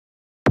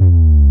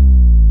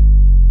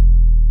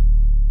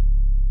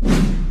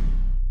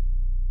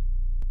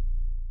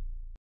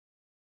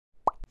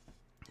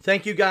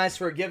Thank you guys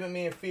for giving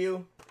me a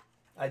few.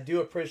 I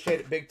do appreciate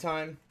it big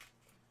time.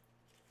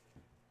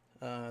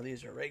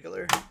 These are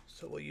regular,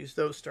 so we'll use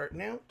those starting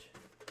out.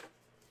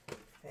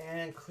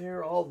 And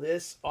clear all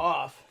this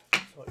off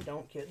so it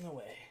don't get in the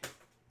way.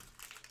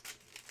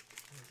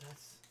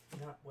 That's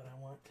not what I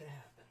want to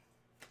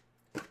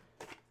happen.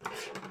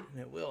 And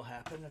it will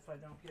happen if I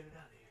don't get it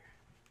out of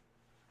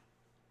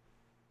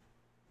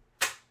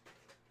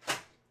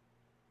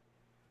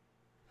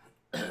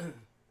here.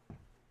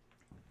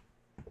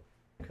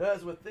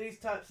 Because with these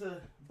types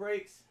of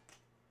brakes,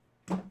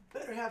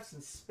 better have some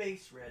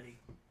space ready.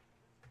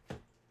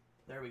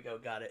 There we go,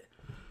 got it.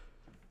 All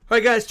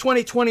right, guys,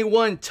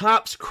 2021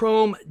 Topps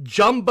Chrome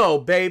Jumbo,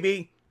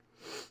 baby.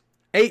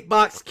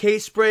 8-box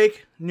case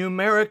break,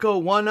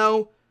 numerical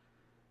 10.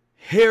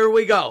 Here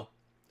we go.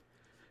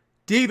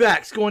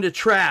 D-backs going to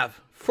Trav,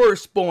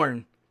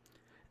 Firstborn.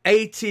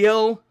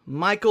 ATL,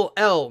 Michael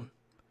L.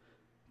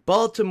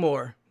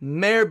 Baltimore,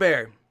 Mare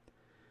Bear.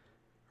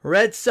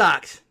 Red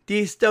Sox,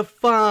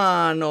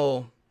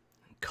 DiStefano.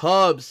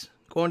 Cubs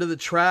going to the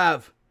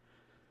Trav.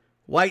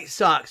 White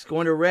Sox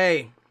going to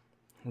Ray.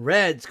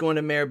 Reds going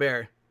to Mare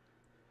Bear.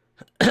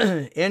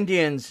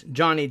 Indians,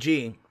 Johnny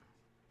G.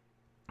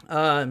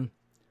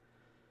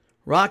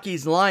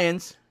 Rockies,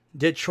 Lions.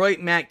 Detroit,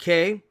 Matt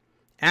K.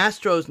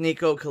 Astros,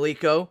 Nico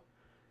Calico.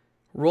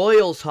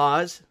 Royals,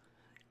 Haas.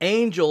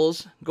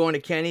 Angels going to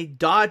Kenny.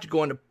 Dodge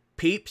going to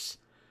Peeps.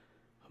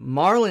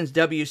 Marlins,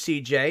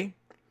 WCJ.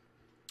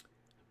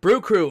 Brew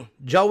Crew,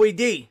 Joey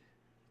D.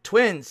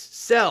 Twins,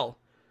 Cell.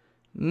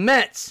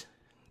 Mets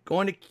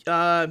going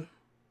to,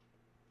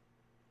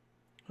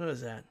 what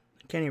is that?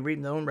 I can't even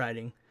read my own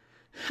writing.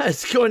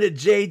 It's going to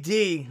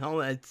JD. Oh,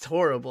 that's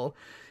horrible.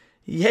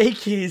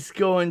 Yankees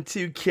going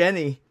to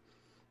Kenny.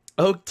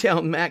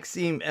 Oaktown,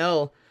 Maxime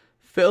L.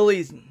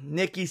 Phillies,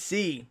 Nikki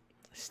C.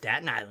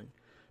 Staten Island.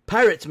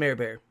 Pirates, Mare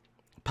Bear.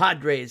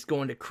 Padres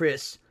going to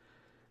Chris.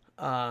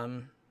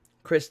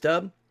 Chris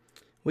Dub.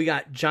 We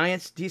got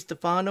Giants,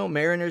 DiStefano.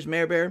 Mariners,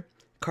 Mare Bear.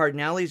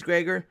 Cardinals,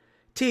 Gregor.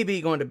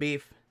 TB going to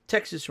Beef.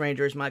 Texas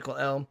Rangers, Michael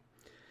L.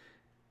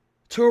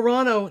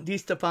 Toronto,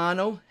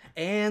 DiStefano.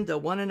 And the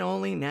one and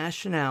only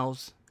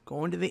Nationals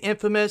going to the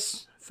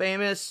infamous,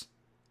 famous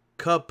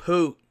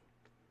Kaput.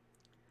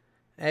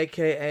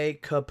 A.K.A.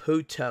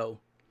 Caputo.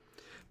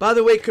 By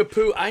the way,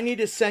 Kaput, I need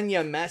to send you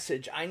a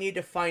message. I need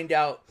to find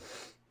out.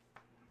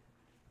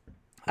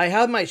 I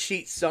have my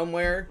sheet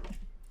somewhere.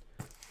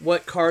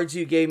 What cards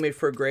you gave me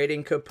for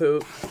grading,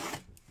 Kaput.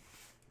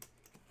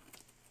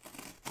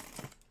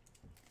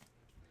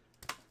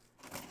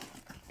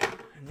 I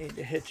need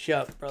to hit you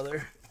up,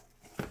 brother.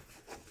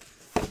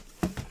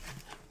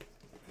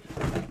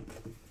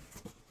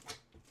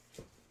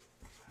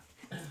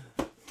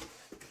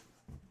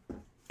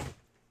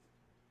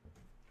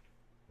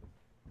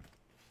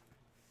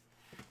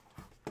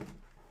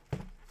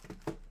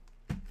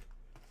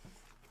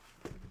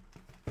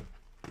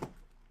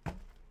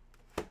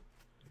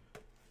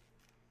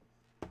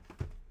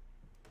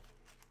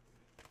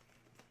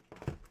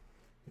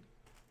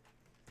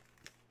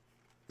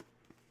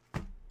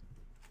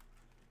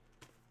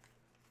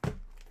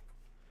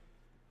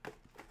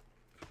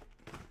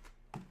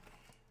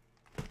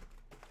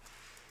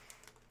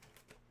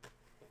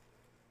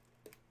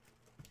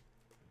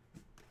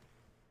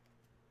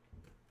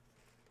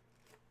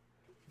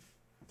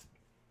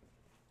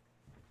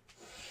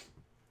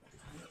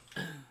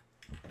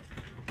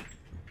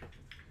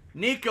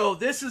 Nico,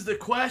 this is the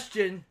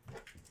question.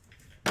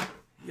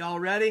 Y'all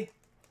ready?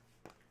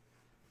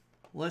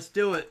 Let's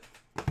do it.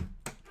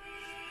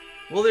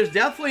 Well, there's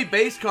definitely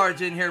base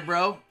cards in here,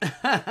 bro.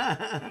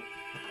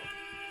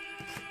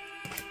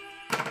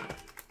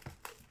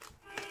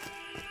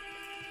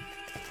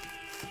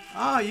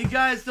 Oh, you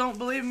guys don't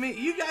believe me?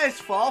 You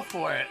guys fall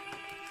for it.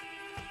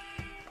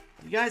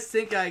 You guys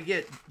think I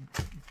get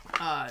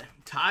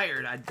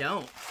tired. I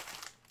don't.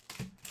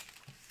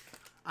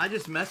 I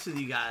just mess with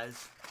you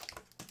guys.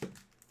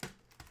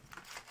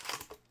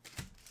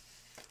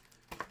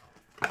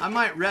 I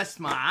might rest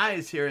my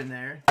eyes here and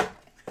there.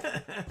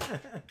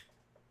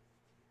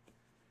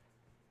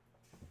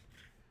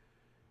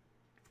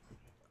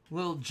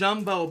 Little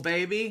jumbo,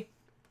 baby.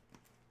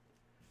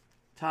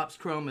 Topps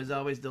Chrome is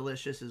always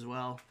delicious as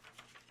well.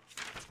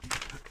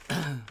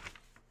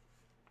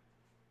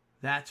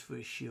 That's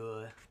for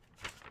sure.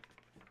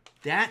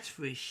 That's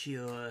for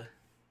sure.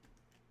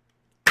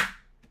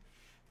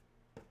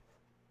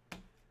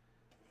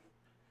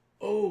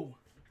 Oh.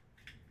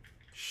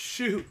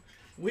 Shoot.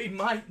 We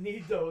might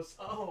need those.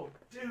 Oh,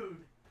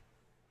 dude.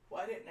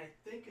 Why didn't I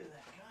think of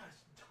that? Gosh,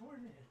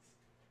 darn it.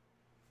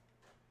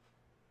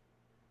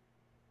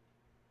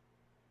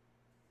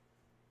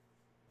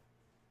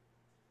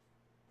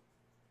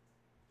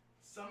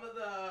 Some of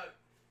the...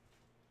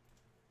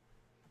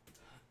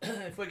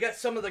 if we get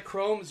some of the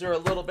chromes are a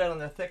little bit on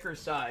the thicker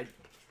side,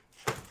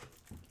 I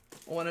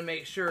want to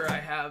make sure I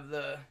have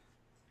the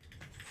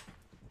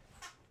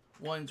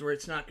ones where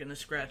it's not going to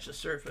scratch the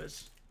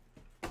surface.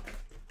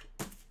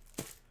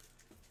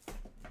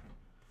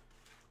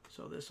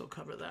 So this will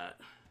cover that.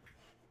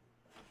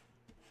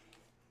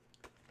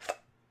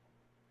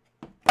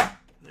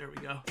 There we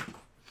go.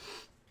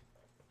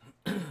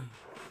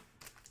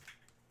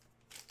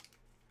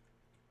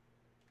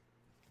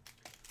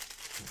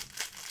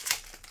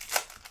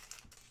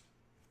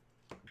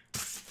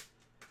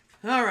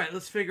 All right,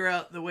 let's figure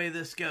out the way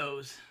this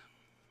goes.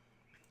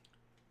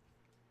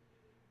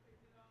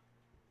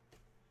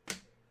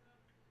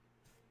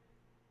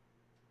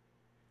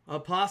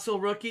 Apostle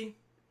rookie.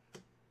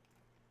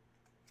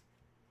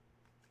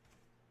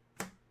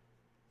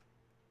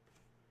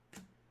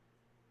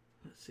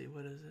 Let's see,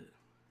 what is it?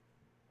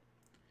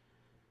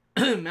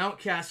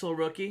 Mountcastle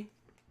rookie.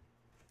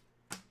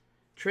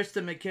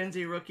 Tristan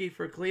McKenzie rookie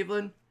for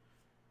Cleveland.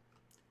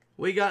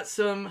 We got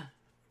some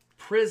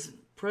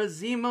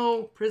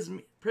Prismio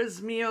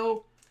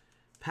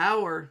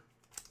Power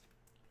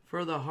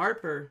for the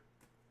Harper.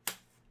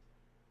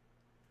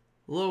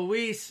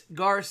 Luis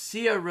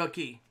Garcia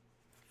rookie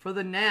for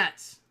the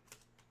Nats,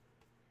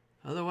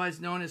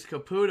 otherwise known as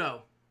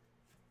Caputo,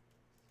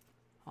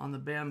 on the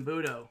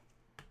Bambuto.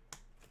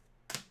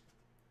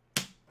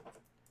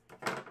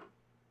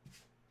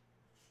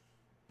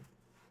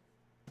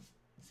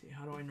 See,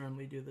 how do I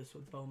normally do this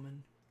with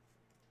Bowman?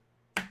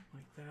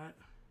 Like that.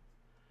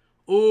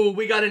 Ooh,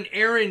 we got an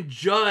Aaron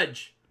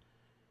Judge.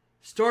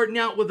 Starting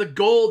out with a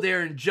gold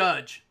Aaron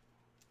Judge.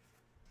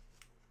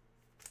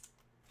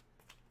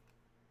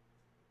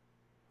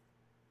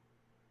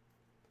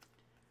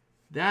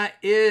 That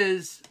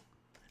is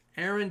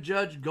Aaron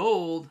Judge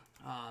gold.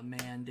 Oh,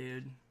 man,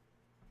 dude.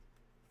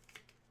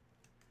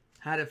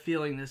 Had a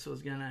feeling this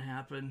was going to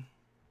happen.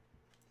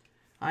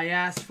 I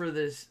asked for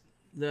this,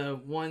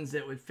 the ones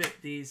that would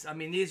fit these. I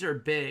mean, these are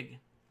big.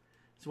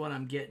 That's what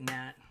I'm getting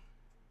at.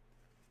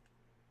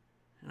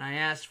 And I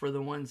asked for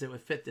the ones that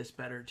would fit this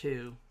better,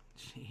 too.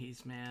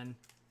 Jeez, man.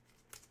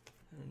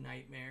 A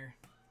nightmare.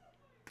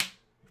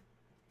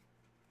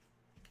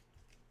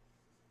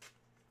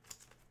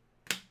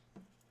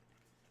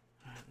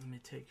 Alright, let me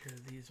take care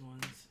of these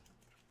ones.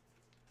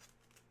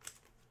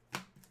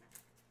 And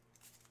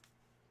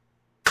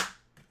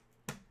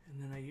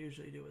then I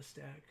usually do a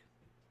stack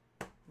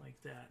like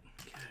that.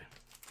 Okay.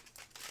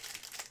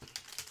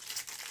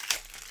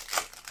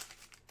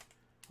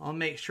 I'll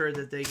make sure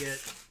that they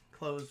get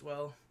closed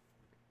well.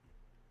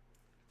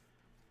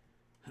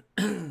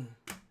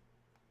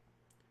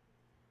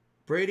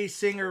 Brady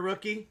Singer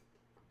rookie.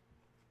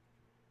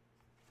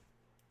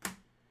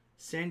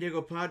 San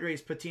Diego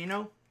Padres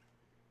Patino.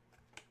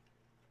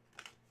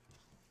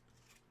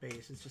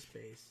 Base, it's just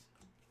base.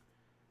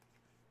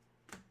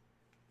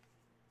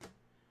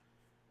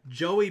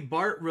 Joey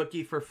Bart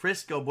rookie for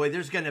Frisco. Boy,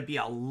 there's going to be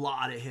a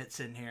lot of hits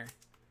in here.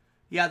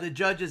 Yeah, the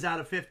Judge is out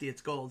of 50.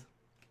 It's gold.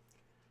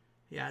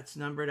 Yeah, it's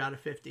numbered out of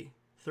 50.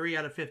 3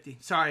 out of 50.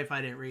 Sorry if I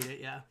didn't read it.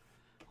 Yeah,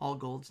 all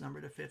gold's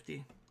numbered to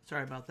 50.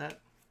 Sorry about that.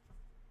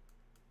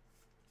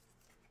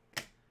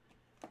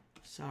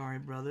 Sorry,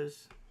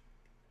 brothers.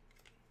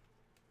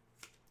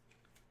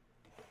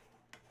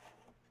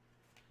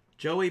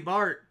 Joey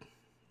Bart.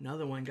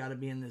 Another one got to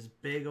be in this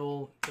big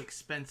old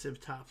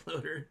expensive top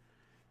loader.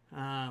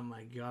 Oh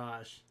my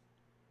gosh.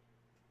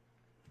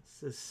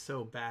 This is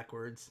so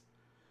backwards.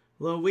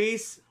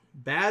 Luis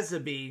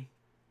Basabe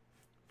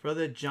for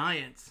the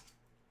Giants.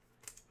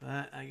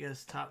 But I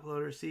guess top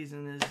loader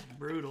season is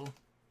brutal.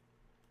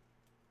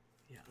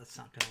 Yeah, that's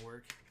not going to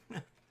work.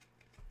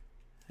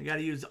 I got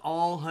to use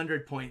all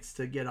 100 points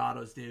to get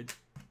autos, dude.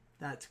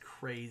 That's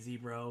crazy,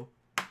 bro.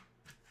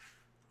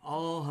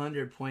 All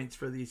 100 points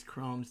for these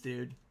chromes,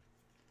 dude.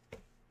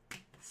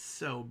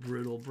 So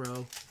brutal,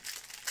 bro.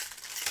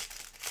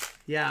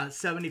 Yeah,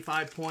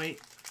 75 point,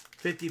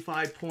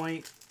 55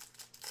 point.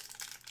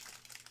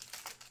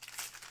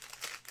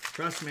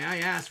 Trust me, I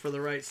asked for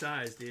the right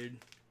size, dude.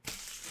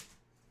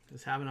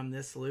 Just having them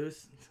this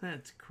loose,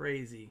 that's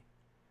crazy.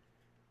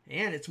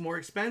 And it's more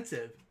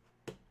expensive.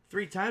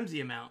 3 times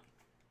the amount.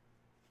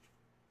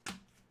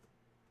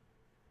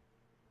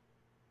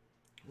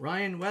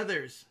 Ryan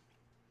Weathers.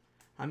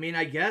 I mean,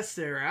 I guess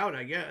they're out,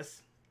 I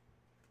guess.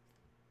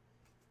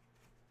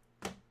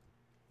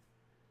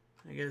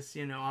 I guess,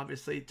 you know,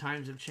 obviously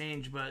times have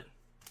changed, but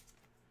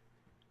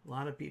a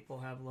lot of people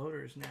have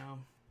loaders now.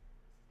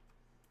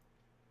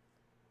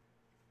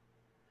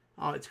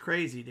 Oh, it's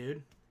crazy,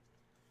 dude.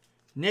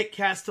 Nick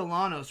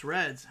Castellanos,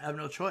 Reds. I have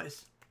no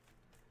choice.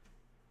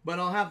 But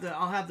I'll have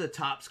the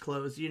tops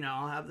closed. You know,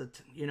 I'll have the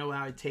you know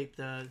how I tape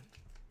the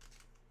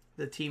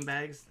team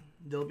bags?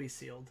 They'll be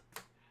sealed.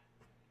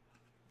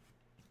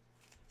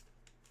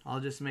 I'll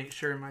just make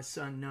sure my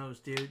son knows,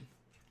 dude.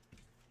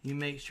 You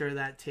make sure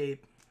that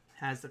tape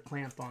has the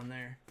clamp on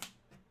there.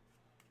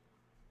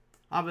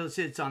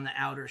 Obviously, it's on the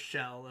outer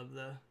shell of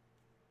the...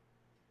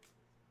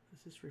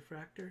 Is this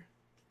refractor?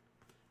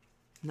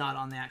 Not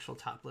on the actual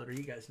top loader.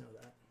 You guys know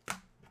that.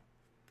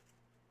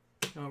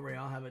 Don't worry,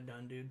 I'll have it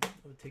done, dude. I'll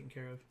have it taken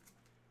care of.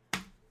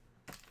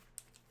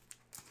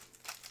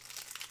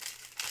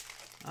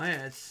 Oh,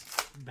 yeah, it's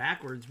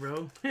backwards,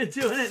 bro.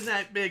 Doing it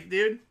that big,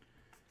 dude.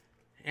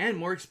 And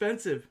more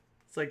expensive.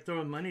 It's like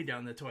throwing money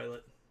down the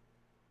toilet.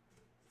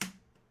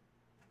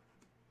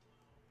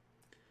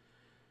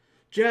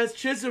 Jazz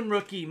Chisholm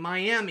rookie,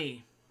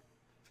 Miami.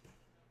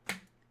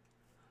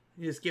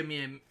 You just give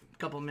me a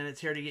couple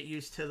minutes here to get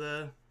used to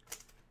the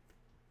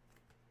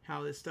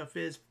how this stuff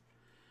is.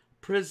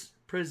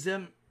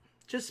 Prism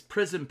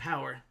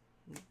Power.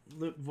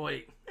 Luke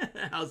Voigt.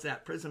 How's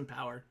that? Prism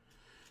Power.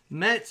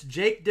 Mets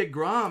Jake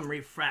DeGrom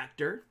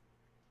refractor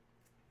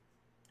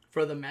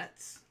for the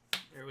Mets.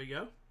 There we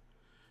go.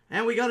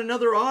 And we got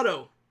another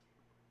auto.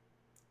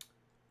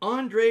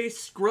 Andre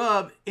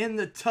Scrub in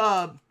the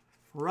tub.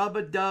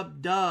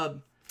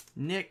 Rub-a-dub-dub.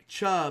 Nick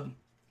Chubb.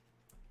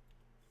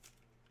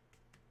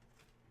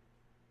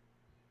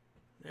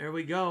 There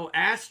we go.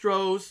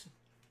 Astros.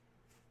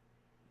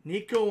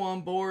 Nico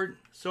on board.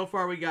 So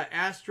far we got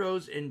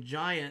Astros and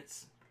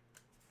Giants.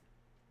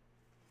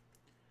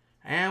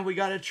 And we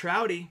got a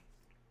Trouty.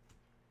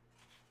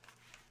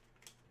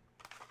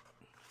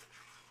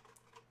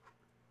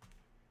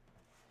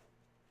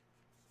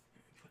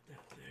 Put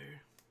that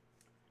there.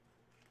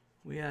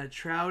 We had a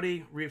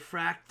Trouty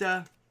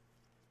refractor.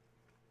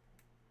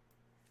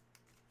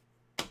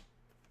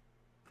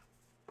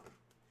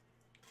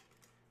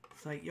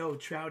 It's like, yo,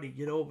 Trouty,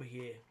 get over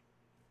here.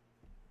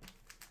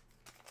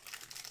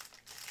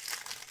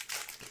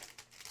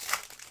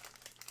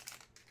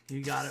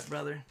 You got it,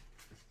 brother.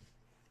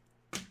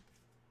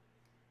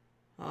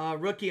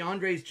 Rookie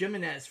Andres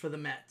Gimenez for the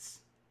Mets.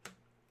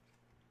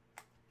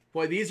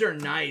 Boy, these are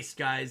nice,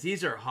 guys.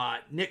 These are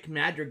hot. Nick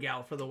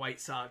Madrigal for the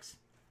White Sox.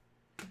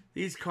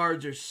 These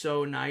cards are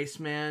so nice,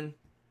 man.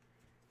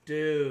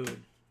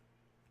 Dude.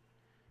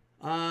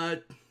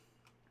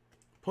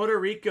 Puerto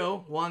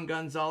Rico, Juan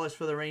Gonzalez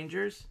for the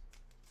Rangers.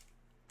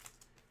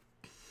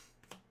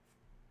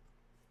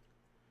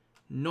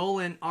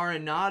 Nolan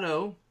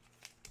Arenado.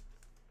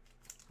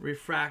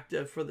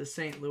 Refractor for the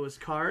St. Louis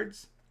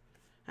Cards.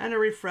 And a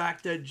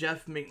refractor,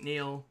 Jeff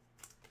McNeil,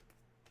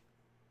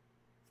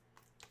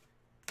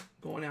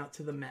 going out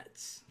to the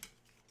Mets.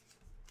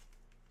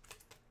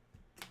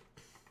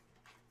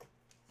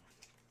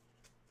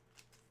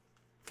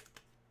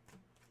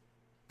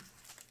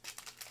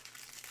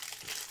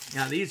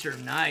 Now, these are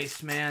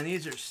nice, man.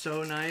 These are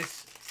so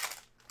nice.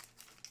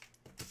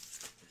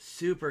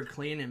 Super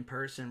clean in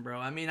person, bro.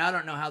 I mean, I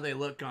don't know how they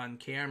look on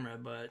camera,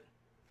 but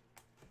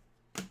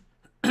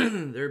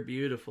they're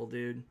beautiful,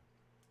 dude.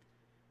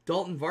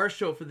 Dalton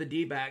Varsho for the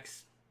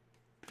D-backs.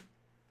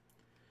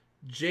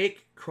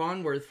 Jake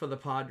Cronworth for the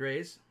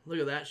Padres. Look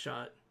at that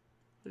shot.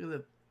 Look at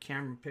the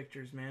camera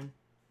pictures, man.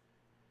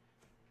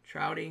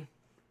 Trouty.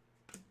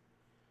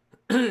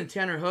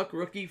 Tanner Hook,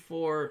 rookie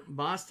for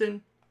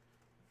Boston.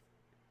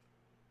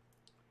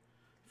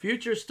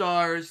 Future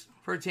stars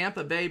for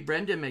Tampa Bay,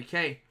 Brendan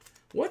McKay.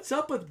 What's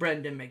up with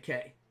Brendan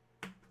McKay?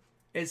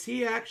 Is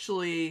he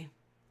actually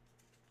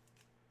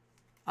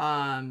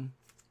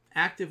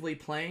actively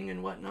playing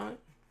and whatnot?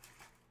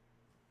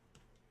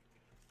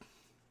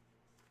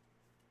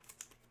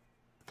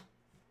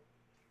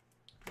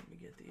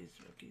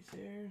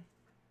 There.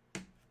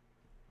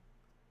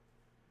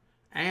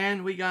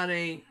 And we got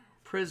a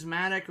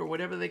prismatic or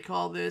whatever they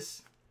call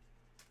this.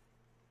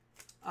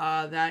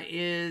 That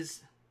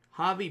is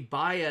Javi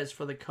Baez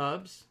for the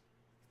Cubs.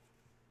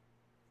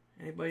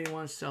 Anybody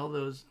want to sell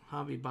those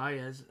Javi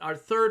Baez? Our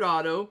third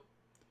auto.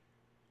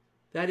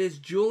 That is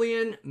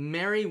Julian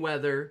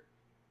Merriweather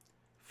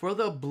for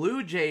the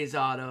Blue Jays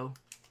auto.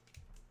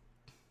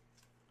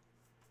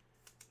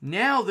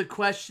 Now the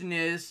question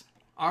is,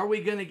 are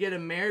we going to get a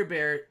Mare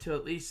Bear to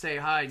at least say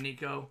hi,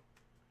 Nico?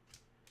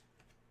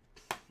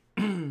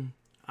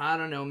 I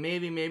don't know.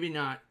 Maybe, maybe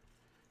not.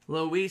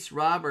 Luis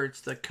Roberts,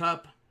 the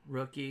Cup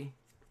rookie.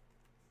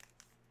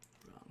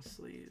 Wrong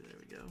sleeve. There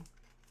we go.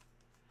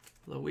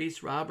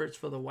 Luis Roberts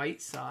for the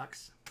White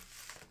Sox.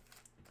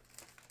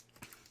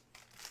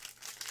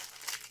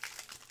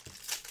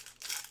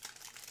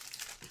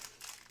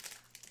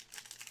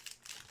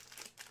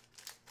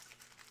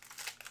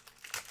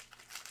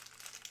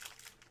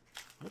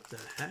 What the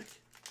heck?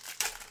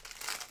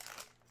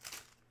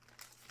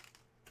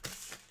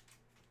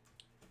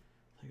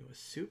 Like it was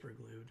super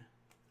glued.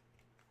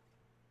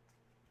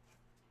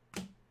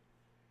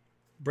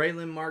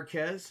 Braylon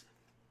Marquez.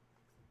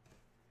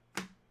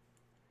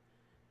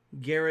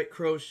 Garrett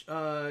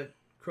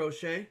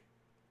Crochet.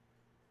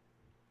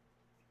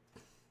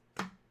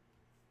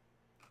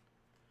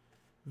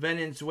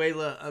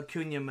 Venezuela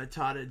Acuna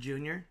Matata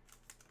Jr.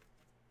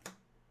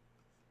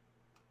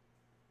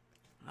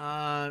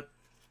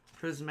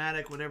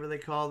 Prismatic, whatever they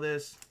call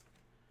this.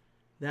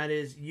 That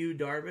is Yu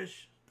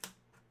Darvish.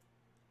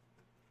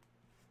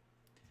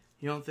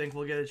 You don't think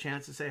we'll get a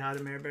chance to say hi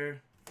to Mare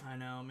Bear? I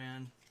know,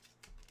 man.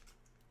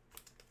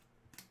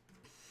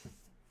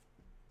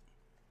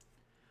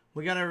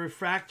 We got a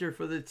refractor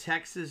for the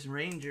Texas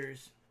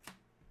Rangers.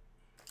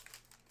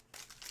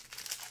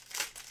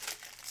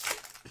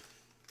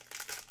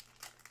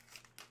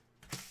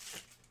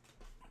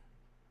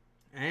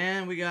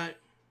 And we got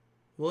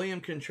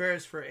William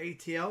Contreras for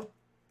ATL.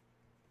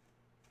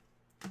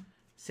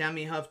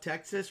 Sammy Huff,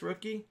 Texas,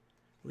 rookie.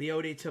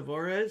 Leody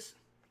Tavares.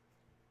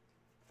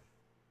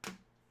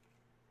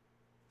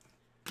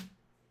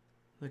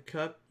 The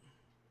Cup.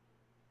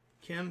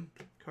 Kim,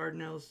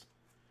 Cardinals.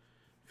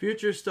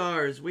 Future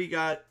stars, we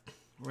got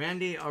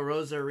Randy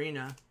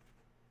Arozarena.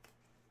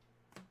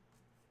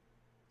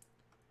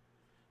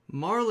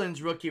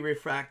 Marlins rookie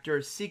refractor,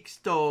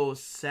 Sixto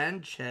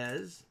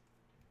Sanchez.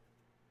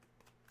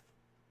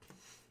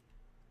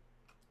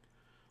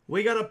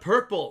 We got a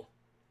purple,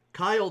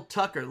 Kyle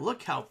Tucker.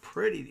 Look how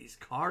pretty these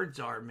cards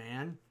are,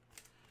 man.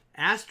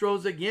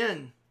 Astros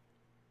again,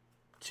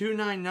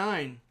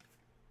 299.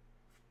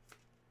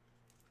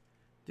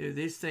 Dude,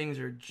 these things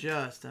are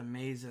just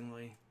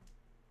amazingly.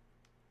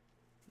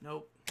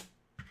 Nope.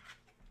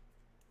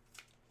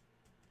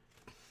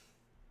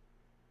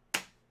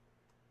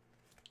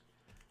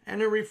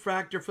 And a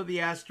refractor for the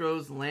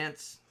Astros,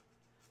 Lance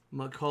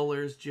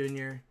McCullers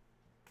Jr.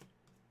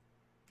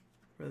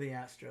 for the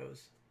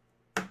Astros.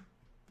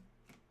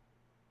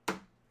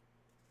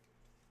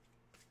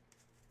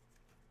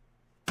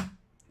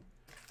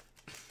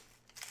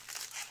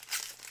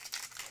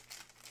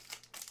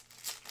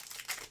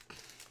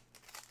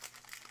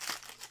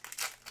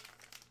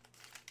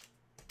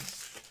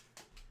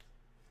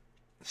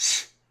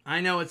 I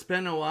know it's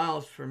been a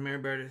while for Mare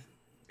Bear to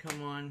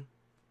come on.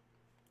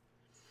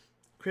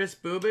 Chris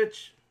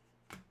Bubich.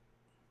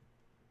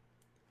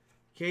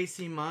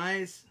 Casey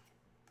Mize.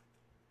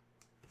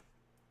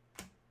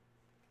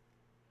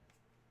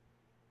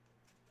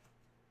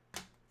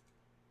 Can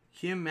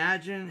you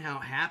imagine how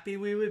happy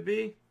we would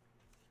be?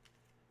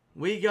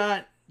 We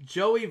got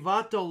Joey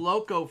Votto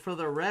Loco for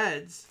the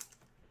Reds.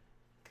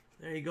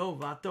 There you go,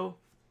 Votto.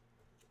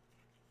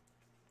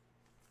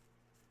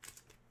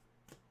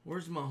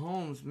 Where's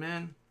Mahomes,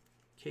 man?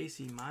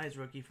 Casey Mize,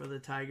 rookie for the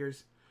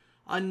Tigers.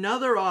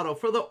 Another auto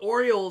for the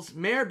Orioles,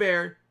 Mare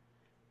Bear,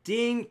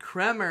 Dean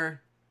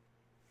Kremer.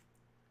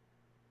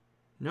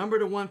 Number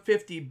to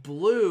 150,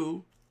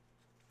 blue.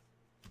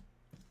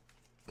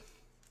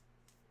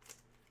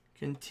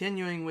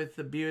 Continuing with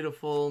the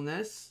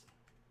beautifulness.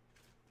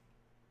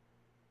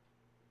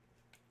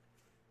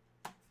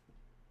 I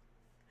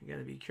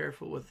gotta be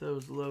careful with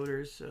those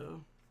loaders,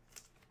 so.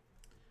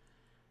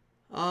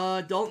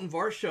 Dalton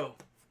Varsho.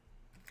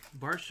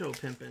 Varsho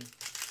pimpin'.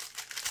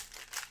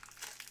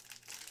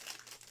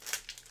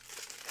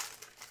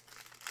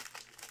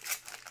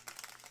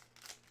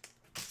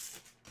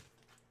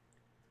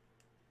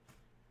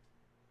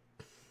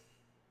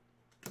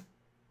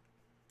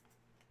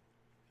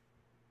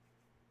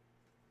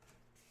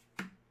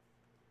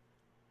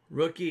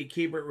 Rookie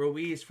Keibert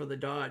Ruiz for the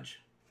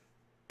Dodge.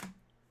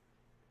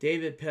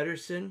 David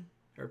Peterson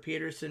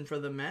for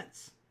the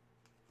Mets.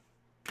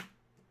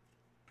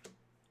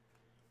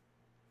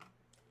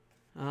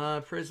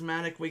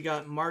 Prismatic, we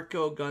got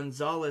Marco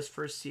Gonzalez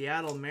for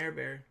Seattle Mare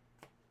Bear.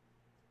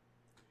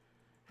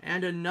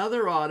 And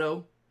another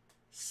auto,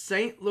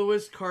 St.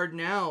 Louis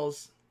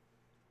Cardinals.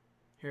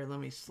 Here, let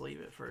me sleeve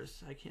it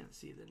first. I can't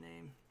see the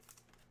name.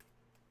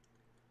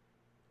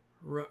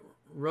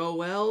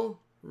 Roel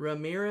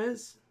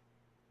Ramirez.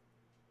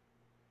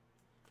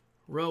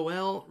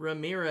 Roel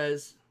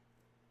Ramirez.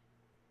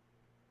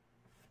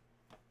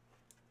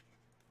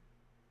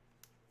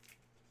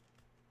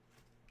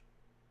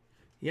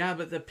 Yeah,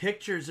 but the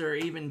pictures are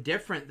even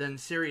different than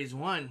Series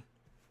 1.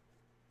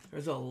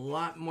 There's a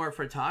lot more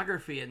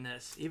photography in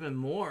this. Even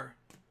more.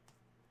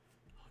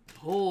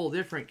 Whole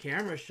different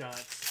camera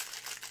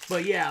shots.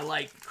 But yeah,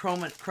 like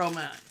chrominating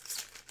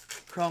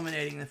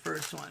the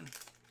first one.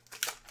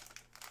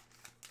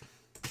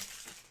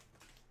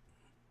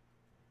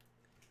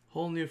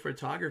 Whole new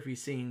photography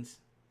scenes.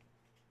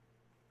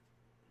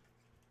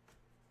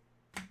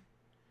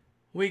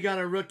 We got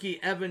a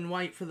rookie, Evan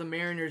White for the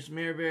Mariners,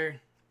 Mare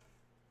Bear.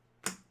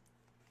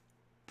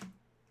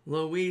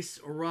 Luis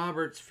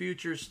Roberts,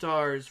 Future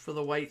Stars for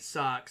the White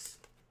Sox.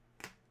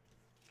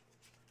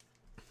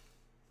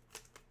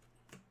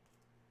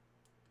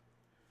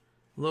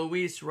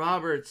 Luis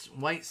Roberts,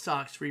 White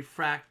Sox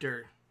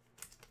refractor.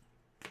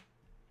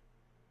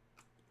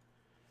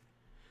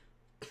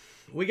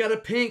 We got a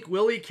pink,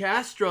 Willie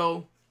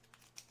Castro,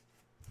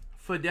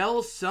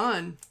 Fidel's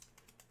son,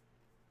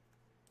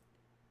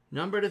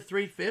 number to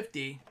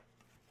 350.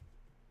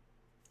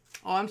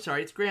 Oh, I'm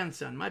sorry, it's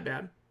grandson, my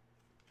bad.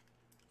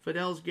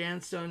 Fidel's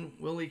grandson,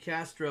 Willie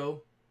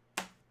Castro.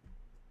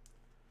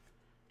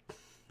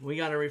 We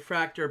got a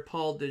refractor,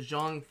 Paul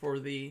DeJong for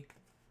the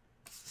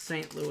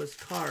St. Louis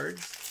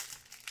Cards.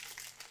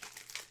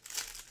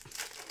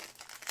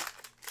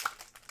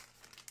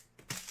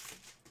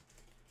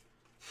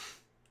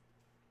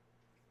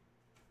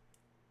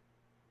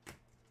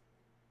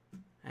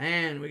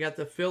 And we got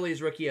the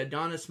Phillies rookie,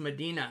 Adonis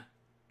Medina.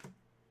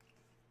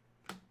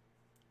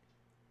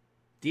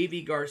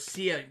 Deivi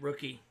Garcia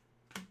rookie.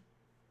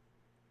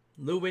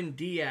 Lewin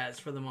Diaz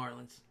for the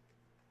Marlins.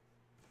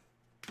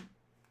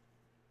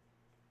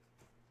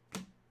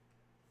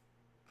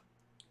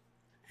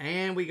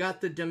 And we got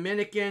the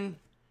Dominican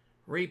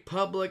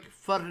Republic,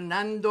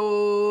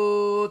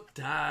 Fernando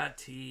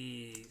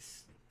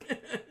Tatis.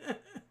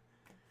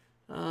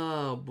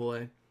 Oh,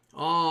 boy.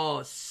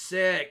 Oh,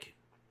 sick.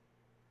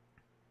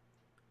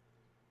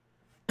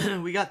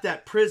 We got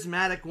that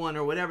prismatic one,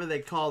 or whatever they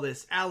call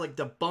this. Alec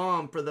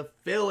DeBomb for the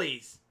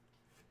Phillies.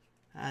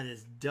 That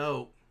is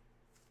dope.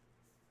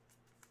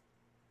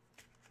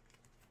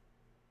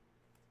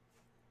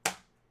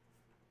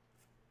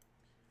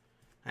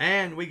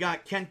 And we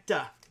got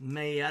Kenta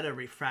Maeda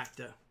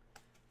refractor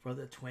for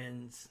the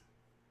Twins.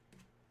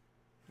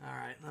 All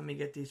right, let me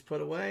get these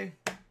put away.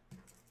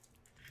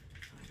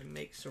 I can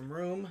make some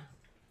room.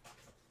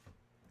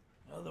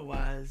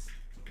 Otherwise,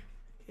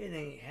 it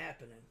ain't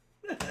happening.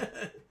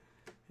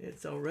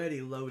 It's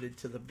already loaded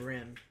to the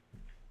brim.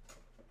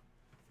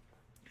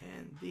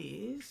 And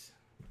these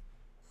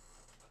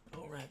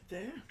go right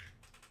there.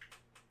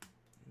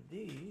 And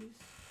these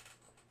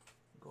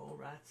go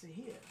right to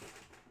here.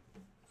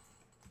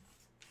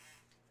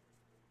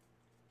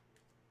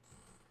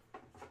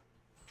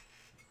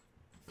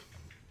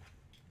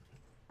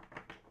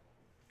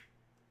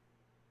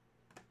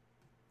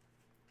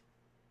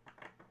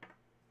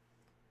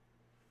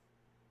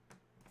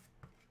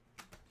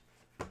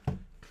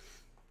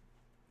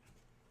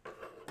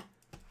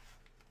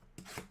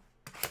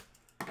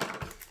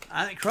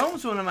 I think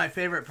Chrome's one of my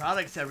favorite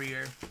products every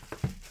year.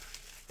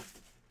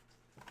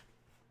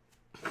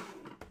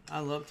 I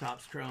love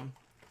Topps Chrome.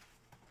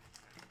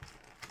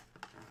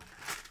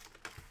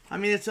 I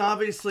mean, it's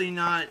obviously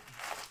not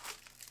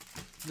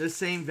the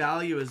same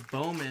value as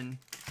Bowman,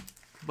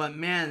 but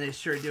man, they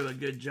sure do a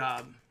good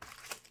job.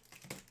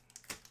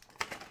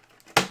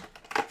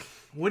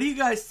 What do you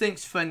guys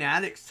think's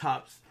Fanatics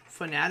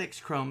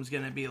Chrome's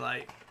gonna be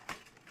like?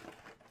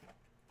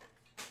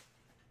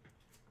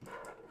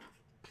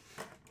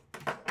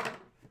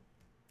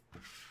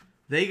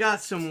 They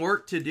got some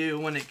work to do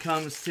when it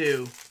comes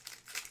to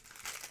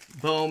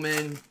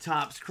Bowman,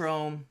 Topps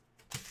Chrome.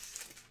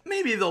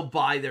 Maybe they'll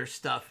buy their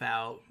stuff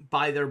out,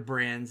 buy their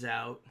brands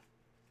out.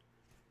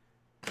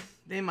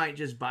 They might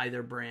just buy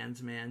their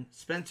brands, man.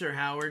 Spencer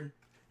Howard,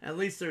 at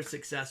least they're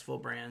successful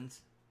brands.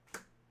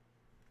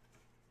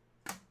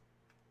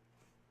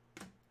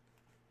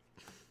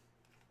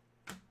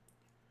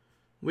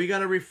 We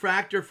got a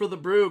refractor for the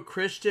Brew,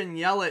 Christian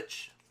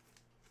Yelich.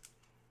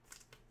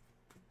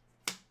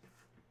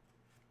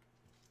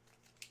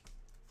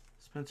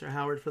 Spencer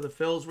Howard for the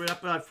Phils. We're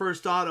up at our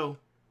first auto.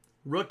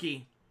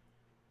 Rookie.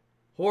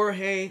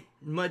 Jorge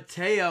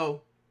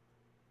Mateo.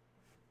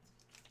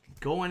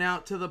 Going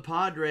out to the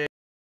Padres.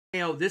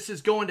 This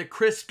is going to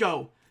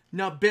Crisco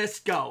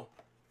Nabisco.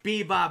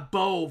 Viva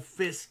Bo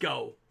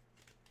Fisco.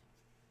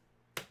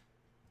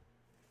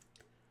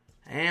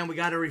 And we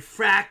got a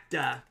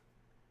refractor.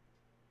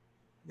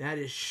 That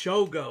is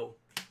Shogo.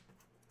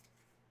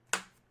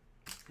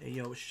 Hey,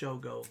 yo,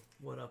 Shogo.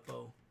 What up,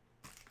 O?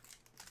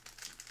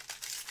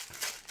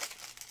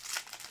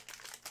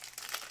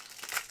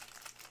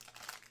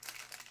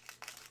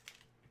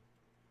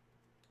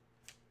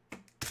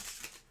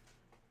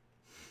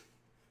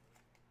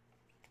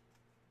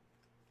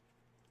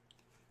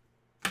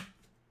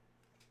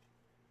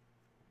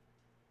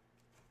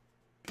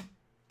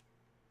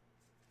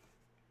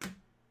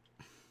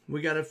 We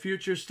got a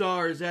future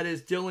stars. That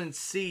is Dylan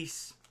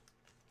Cease.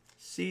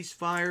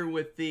 Ceasefire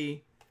with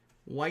the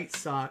White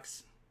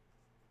Sox.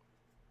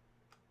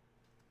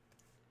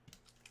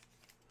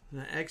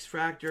 The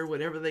X-Fractor,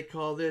 whatever they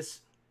call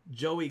this.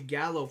 Joey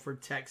Gallo for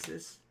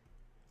Texas.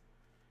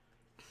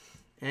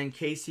 And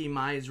Casey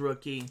Mize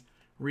rookie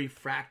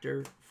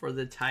refractor for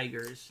the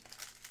Tigers.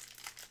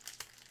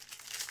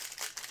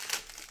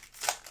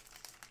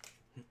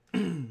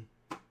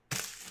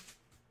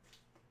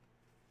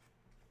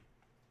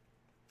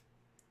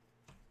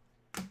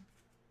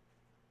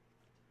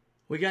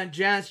 We got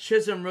Jazz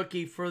Chisholm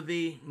rookie for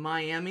the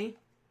Miami.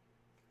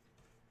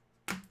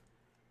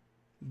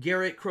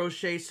 Garrett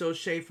Crochet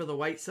Soche for the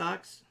White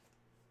Sox.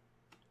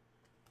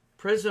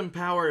 Prism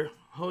Power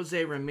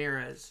Jose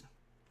Ramirez.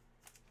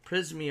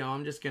 Prismio,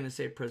 I'm just going to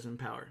say Prism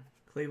Power.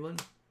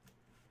 Cleveland.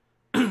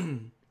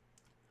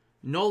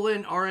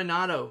 Nolan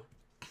Arenado.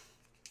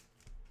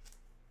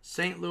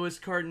 St. Louis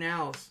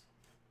Cardinals.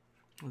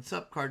 What's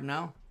up,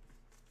 Cardinal?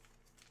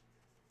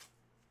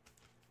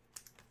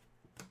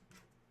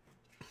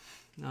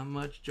 Not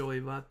much, Joey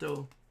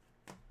Votto.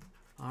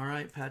 All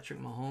right, Patrick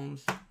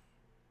Mahomes.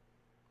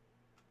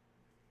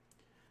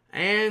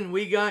 And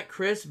we got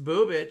Chris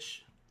Bubich.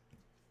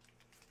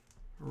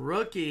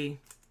 Rookie.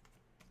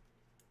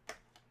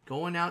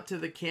 Going out to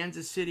the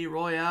Kansas City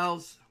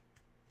Royals.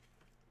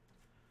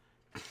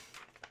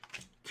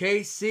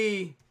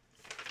 KC.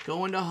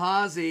 Going to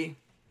Hazy.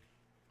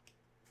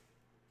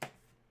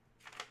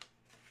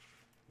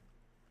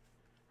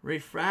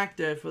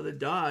 Refractor for the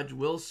Dodge,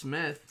 Will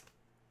Smith.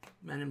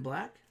 Men in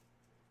Black.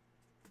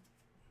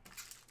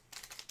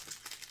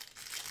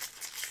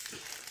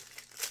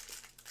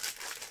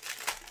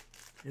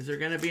 Is there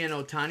going to be an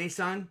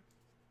Ohtani-san?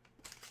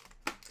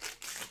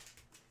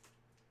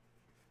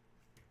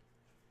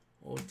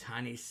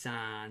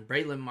 Ohtani-san.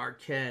 Braylon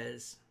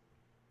Marquez.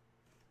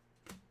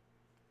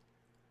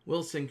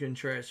 Wilson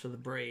Contreras for the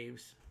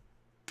Braves.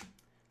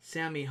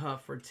 Sammy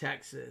Huff for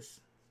Texas.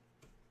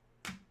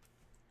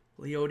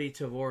 Leody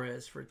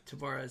Tavares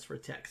for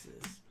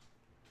Texas.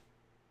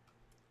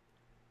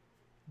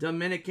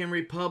 Dominican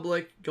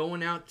Republic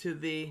going out to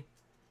the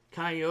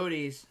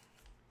Coyotes,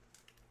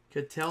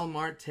 Ketel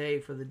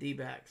Marte for the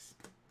D-backs.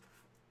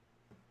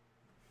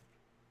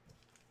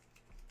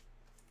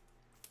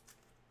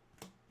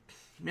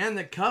 Man,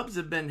 the Cubs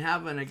have been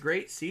having a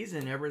great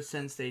season ever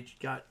since they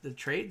got the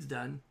trades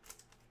done.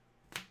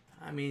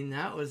 I mean,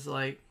 that was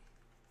like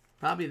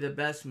probably the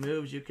best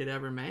moves you could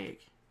ever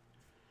make.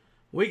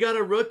 We got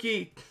a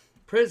rookie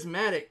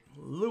prismatic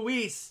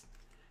Luis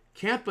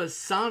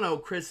Campusano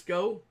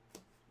Crisco.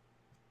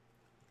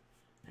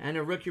 And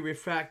a rookie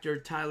refractor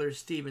Tyler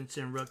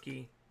Stevenson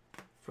rookie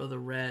for the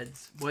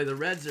Reds. Boy, the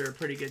Reds are a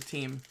pretty good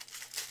team.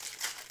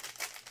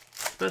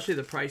 Especially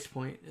the price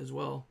point as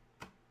well.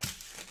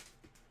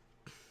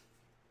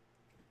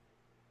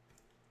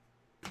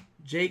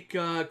 Jake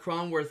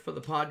Cronworth for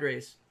the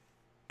Padres.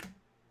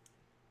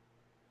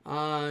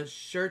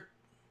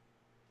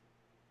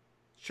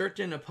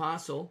 Sherton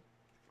Apostle.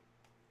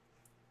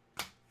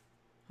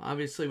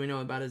 Obviously, we know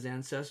about his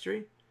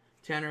ancestry.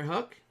 Tanner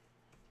Hook.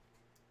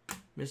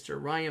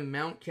 Mr. Ryan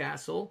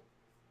Mountcastle.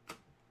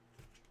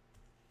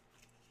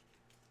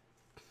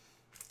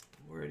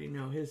 We already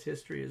know his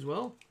history as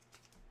well.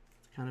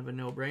 It's kind of a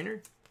no-brainer.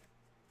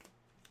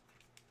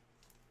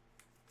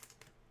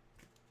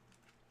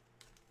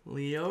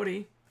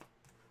 Leote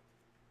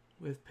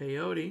with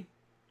Peyote.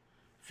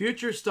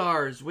 Future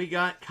stars, we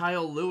got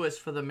Kyle Lewis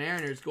for the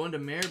Mariners going to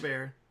Mare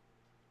Bear.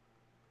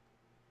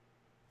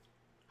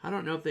 I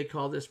don't know if they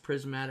call this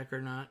prismatic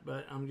or not,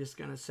 but I'm just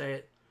going to say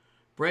it.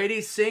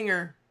 Brady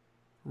Singer,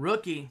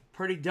 rookie,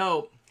 pretty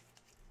dope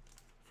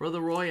for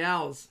the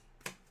Royals.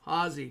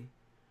 Ozzy.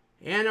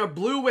 And a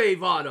Blue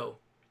Wave auto.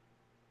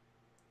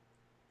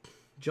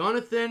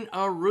 Jonathan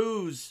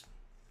Aruz.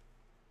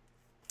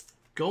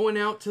 Going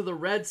out to the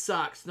Red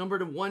Sox, number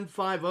to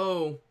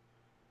 150.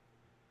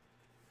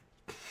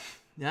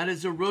 That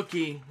is a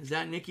rookie. Is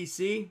that Nicky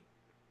C?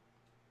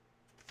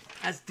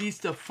 That's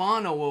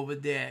DiStefano over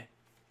there.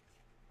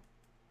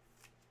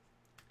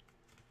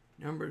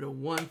 Number to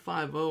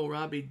 150,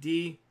 Robbie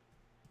D.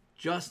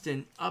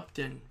 Justin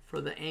Upton for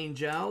the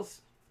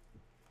Angels.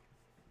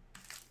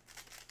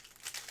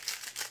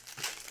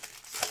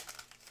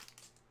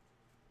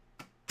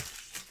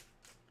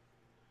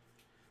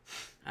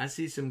 I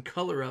see some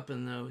color up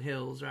in the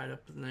hills right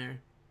up in there.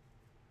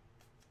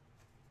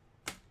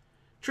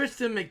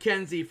 Tristan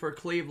McKenzie for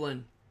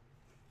Cleveland.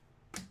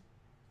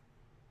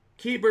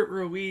 Keibert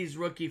Ruiz,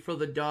 rookie for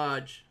the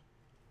Dodge.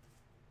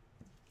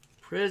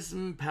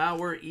 Prism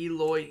Power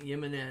Eloy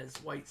Jimenez,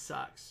 White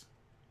Sox.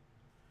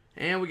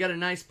 And we got a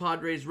nice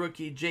Padres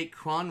rookie, Jake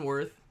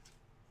Cronworth.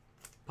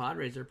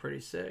 Padres are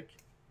pretty sick.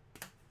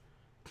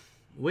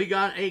 We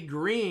got a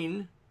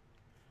green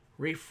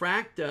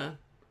Refracta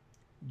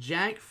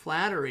Jack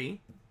Flattery.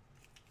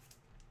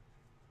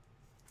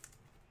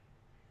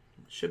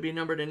 Should be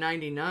numbered to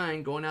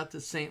 99, going out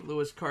to St.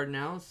 Louis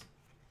Cardinals.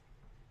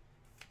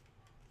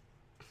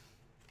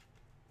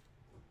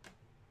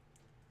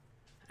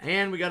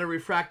 And we got a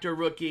refractor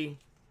rookie,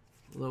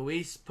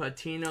 Luis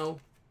Patino.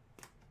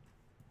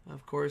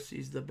 Of course,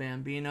 he's the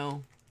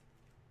Bambino.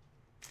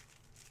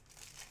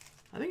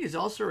 I think he's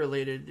also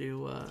related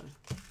to,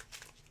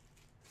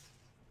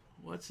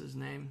 what's his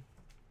name?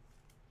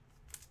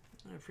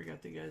 I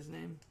forgot the guy's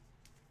name.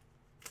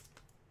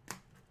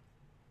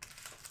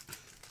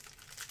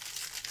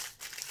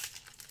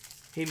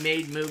 He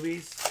made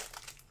movies.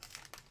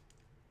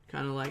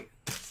 Kind of like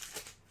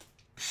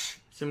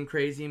some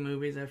crazy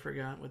movies. I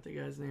forgot what the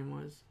guy's name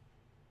was.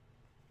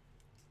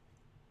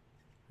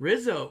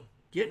 Rizzo.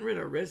 Getting rid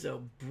of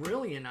Rizzo.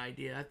 Brilliant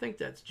idea. I think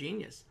that's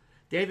genius.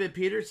 David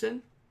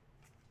Peterson.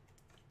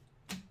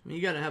 I mean,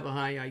 you got to have a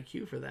high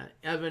IQ for that.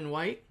 Evan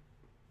White.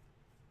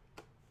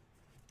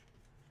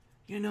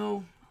 You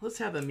know, let's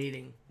have a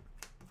meeting.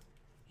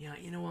 Yeah,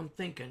 you know what I'm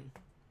thinking?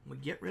 We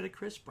get rid of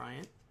Chris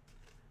Bryant.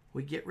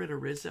 We get rid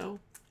of Rizzo.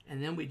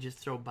 And then we just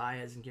throw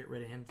Baez and get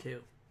rid of him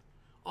too.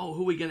 Oh,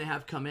 who are we going to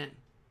have come in?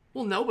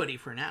 Well, nobody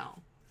for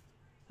now.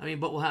 I mean,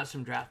 but we'll have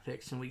some draft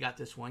picks. And we got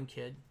this one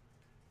kid.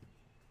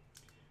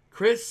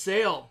 Chris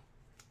Sale.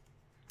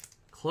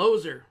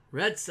 Closer.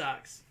 Red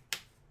Sox.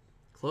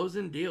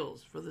 Closing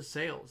deals for the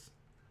Sales.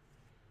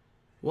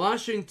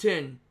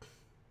 Washington.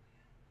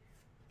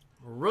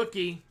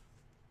 Rookie.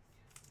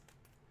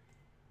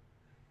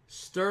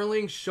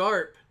 Sterling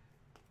Sharp.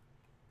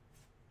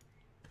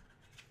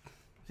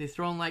 Is he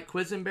throwing like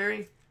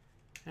Quisenberry?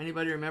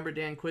 Anybody remember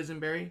Dan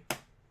Quisenberry?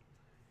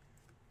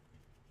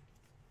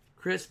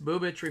 Chris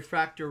Bubich,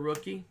 refractor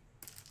rookie.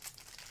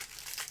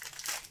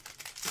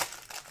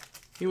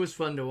 He was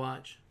fun to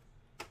watch.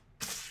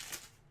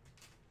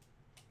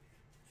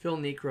 Phil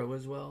Necro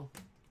as well.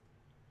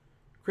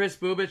 Chris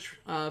Bubich,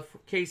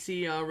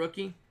 KC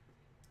rookie.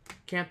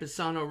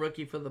 Campusano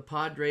rookie for the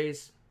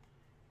Padres.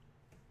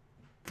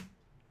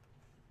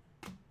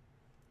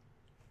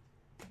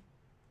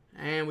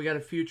 And we got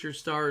a future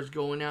stars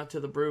going out to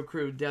the Brew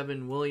Crew,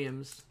 Devin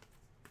Williams.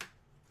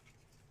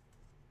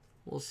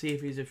 We'll see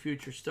if he's a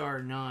future star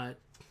or not.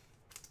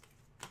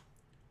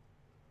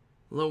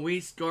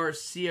 Luis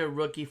Garcia,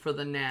 rookie for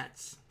the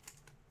Nats.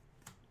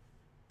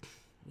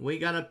 We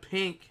got a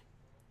pink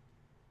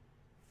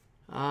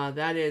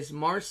That is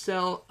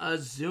Marcell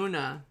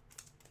Ozuna.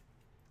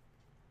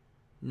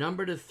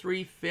 Number to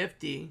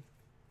 350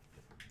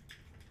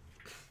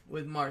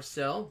 with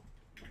Marcell.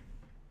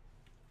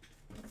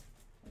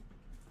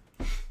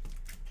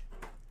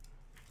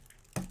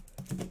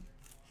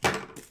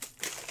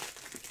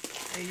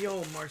 Hey,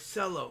 yo,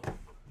 Marcelo.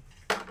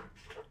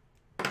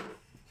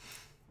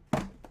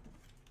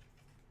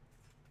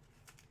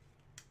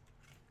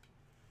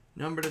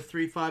 Number to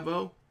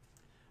 350.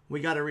 We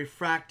got a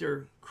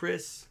refractor,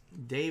 Chris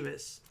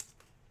Davis,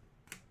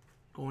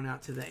 going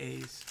out to the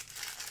A's.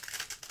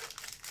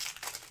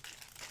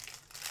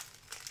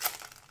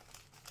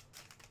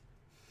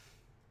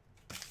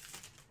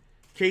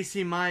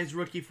 Casey Mize,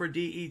 rookie for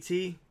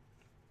DET.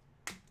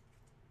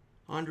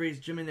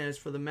 Andres Gimenez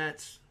for the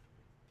Mets.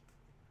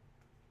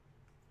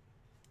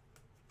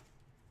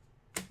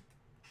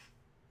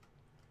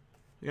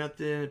 We got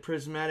the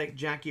prismatic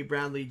Jackie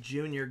Bradley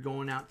Jr.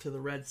 going out to the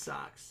Red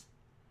Sox.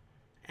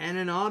 And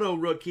an auto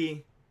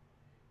rookie,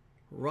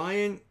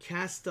 Ryan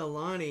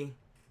Castellani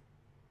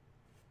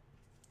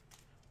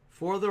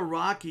for the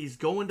Rockies,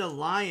 going to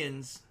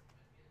Lions.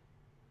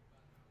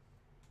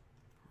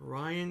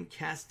 Ryan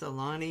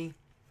Castellani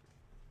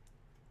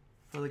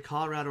for the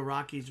Colorado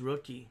Rockies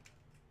rookie.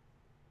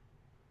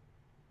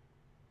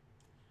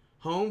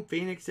 Home,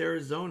 Phoenix,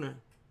 Arizona.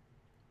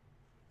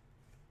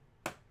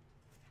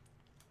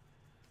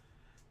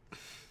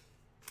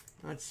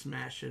 Let's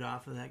smash it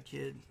off of that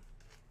kid.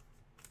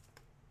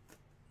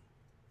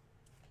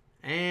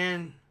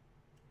 And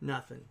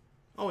nothing.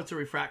 Oh, it's a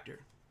refractor.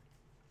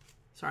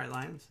 Sorry,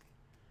 Lions.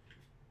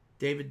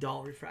 David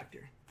Dahl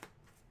refractor.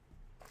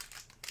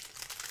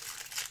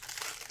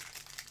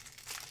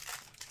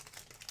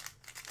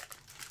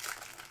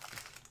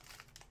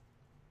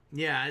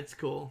 Yeah, it's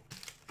cool.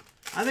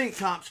 I think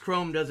Topps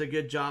Chrome does a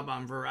good job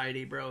on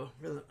variety, bro.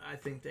 I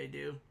think they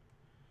do.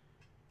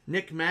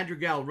 Nick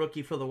Madrigal,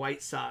 rookie for the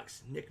White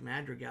Sox. Nick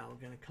Madrigal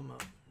going to come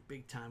up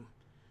big time.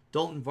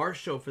 Dalton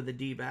Varsho for the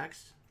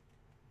D-backs.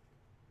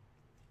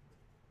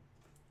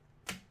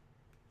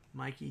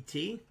 Mikey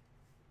T.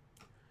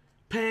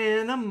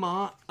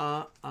 Panama.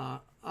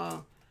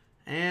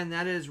 And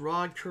that is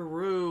Rod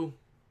Carew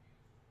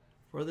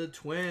for the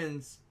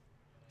Twins.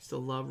 Still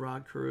love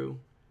Rod Carew.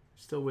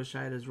 Still wish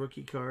I had his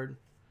rookie card.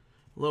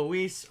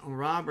 Luis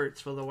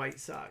Roberts for the White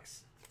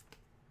Sox.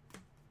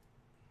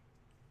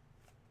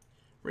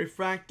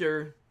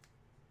 Refractor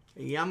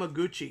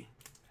Yamaguchi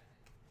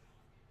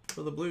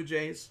for the Blue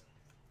Jays.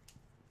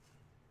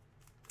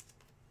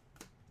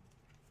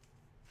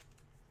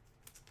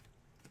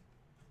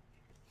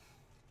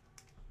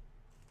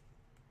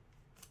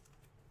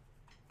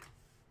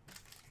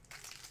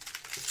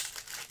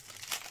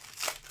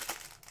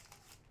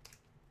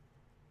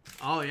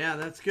 Oh, yeah,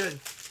 that's good.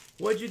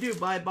 What'd you do?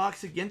 Buy a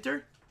box of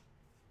Ginter?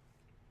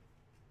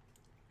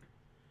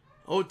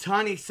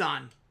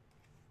 Otani-san.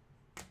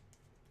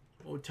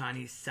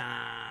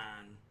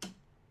 Otani-san.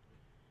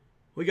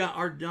 We got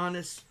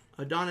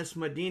Adonis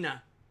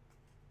Medina.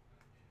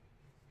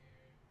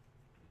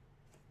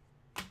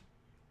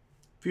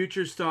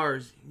 Future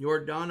Stars,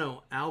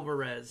 Yordano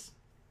Alvarez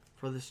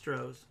for the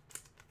Stros.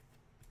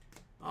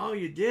 Oh,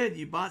 you did.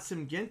 You bought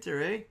some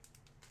Ginter, eh?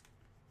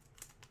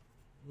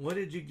 What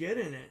did you get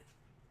in it?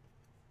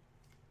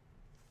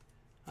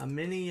 A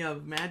mini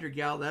of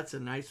Madrigal. That's a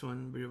nice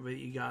one. But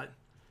you got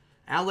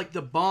Alec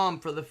the Bomb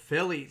for the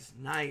Phillies.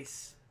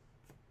 Nice.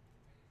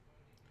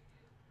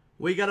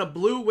 We got a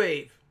Blue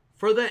Wave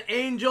for the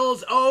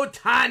Angels.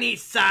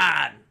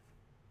 Otani-san.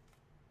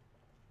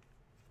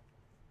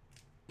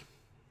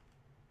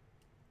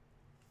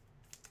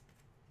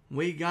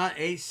 We got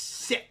a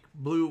sick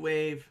Blue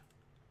Wave.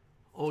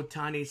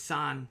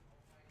 Otani-san.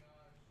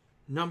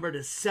 Number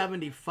to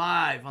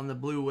 75 on the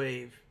Blue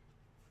Wave.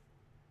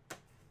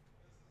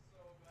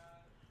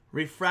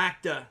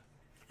 Refracta,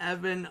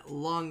 Evan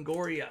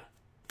Longoria.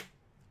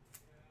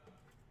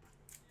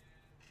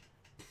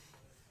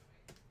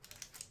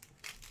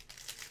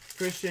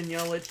 Christian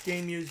Yelich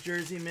game used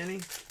jersey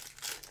mini.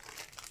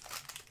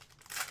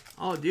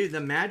 Oh, dude, the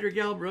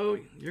Madrigal, bro.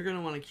 You're going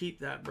to want to keep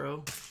that,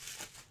 bro.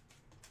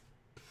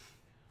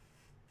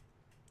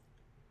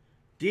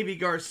 D.B.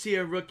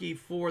 Garcia, rookie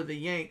for the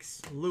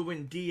Yanks.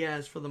 Lewin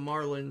Diaz for the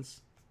Marlins.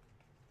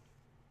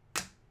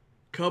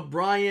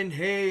 Cabrian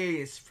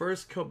Hayes.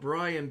 First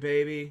Cabrian,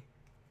 baby.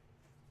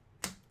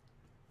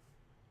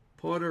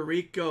 Puerto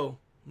Rico.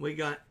 We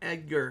got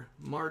Edgar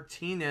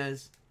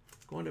Martinez.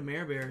 Going to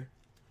Mare Bear.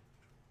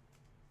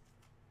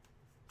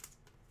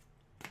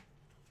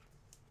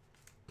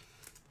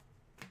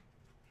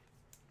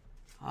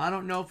 I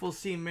don't know if we'll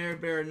see Mare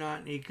Bear or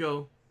not,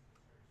 Nico.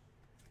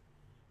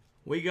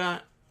 We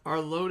got our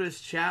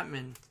Lotus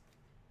Chapman.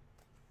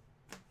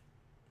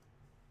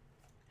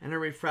 And a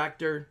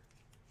refractor,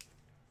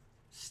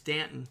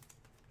 Stanton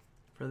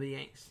for the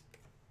Yanks.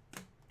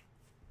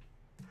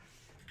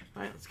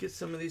 All right, let's get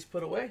some of these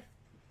put away.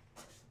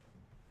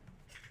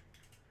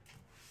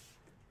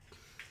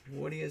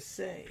 What do you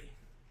say?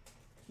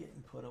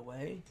 Getting put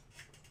away.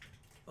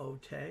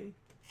 Ote.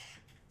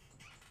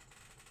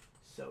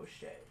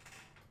 Soche.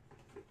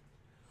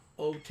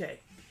 Ote.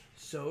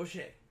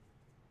 Soche.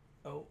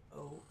 Ote.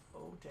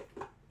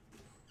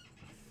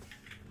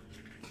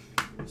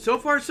 So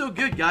far, so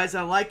good, guys.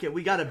 I like it.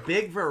 We got a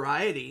big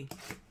variety.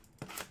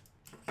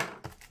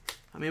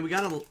 I mean, we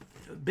got a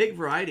big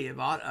variety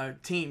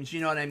of teams.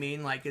 You know what I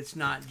mean? Like, it's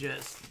not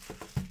just...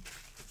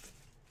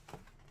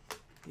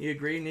 You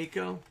agree,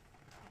 Nico?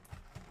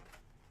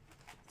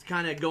 It's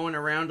kind of going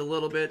around a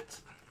little bit.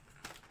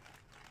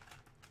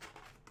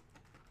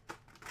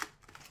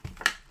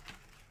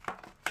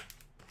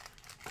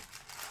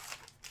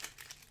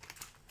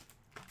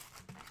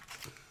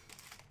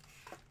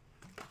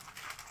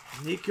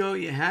 Nico,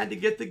 you had to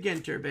get the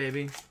Ginter,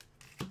 baby.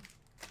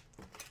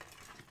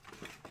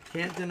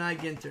 Can't deny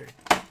Ginter.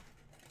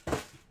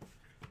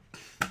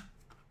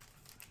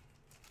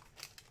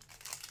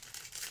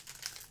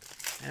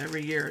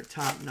 Every year at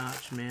Top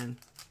Notch, man.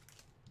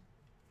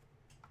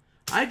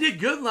 I did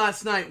good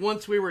last night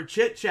once we were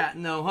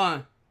chit-chatting, though,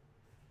 huh?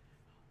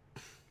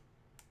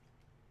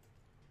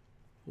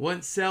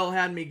 Once Sell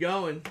had me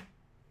going.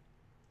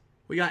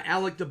 We got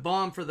Alec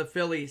DeBomb for the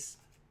Phillies.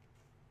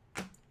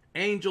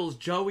 Angels,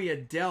 Joey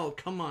Adele.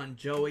 Come on,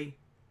 Joey.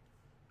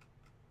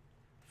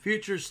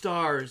 Future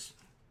Stars.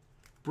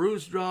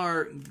 Bruce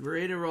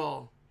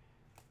Graterol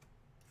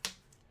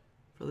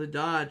for the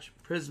Dodge.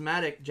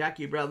 Prismatic,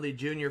 Jackie Bradley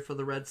Jr. for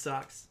the Red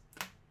Sox.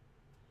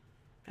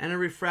 And a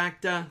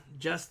Refracta,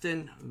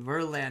 Justin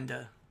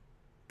Verlander.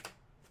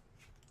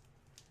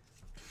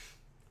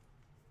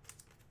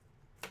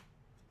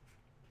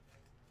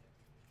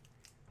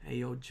 Hey,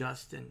 yo,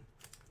 Justin.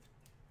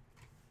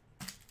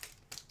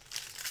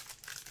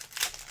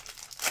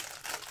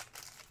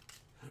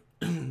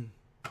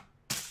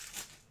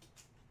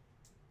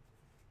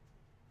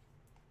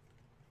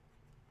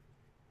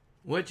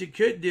 What you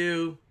could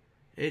do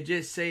is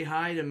just say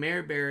hi to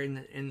Mare Bear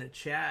in the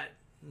chat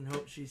and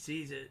hope she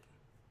sees it.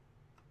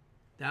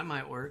 That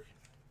might work.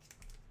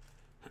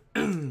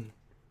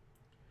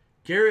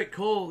 Garrett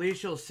Cole, at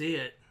least you'll see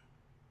it.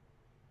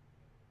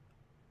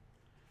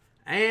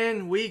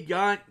 And we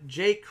got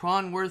Jake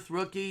Cronworth,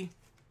 rookie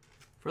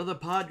for the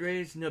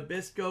Padres.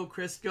 Nabisco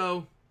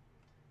Crisco.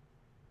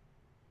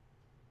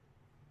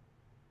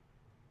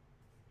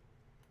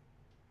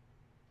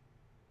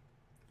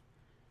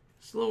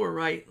 Lower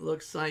right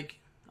looks like,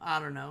 I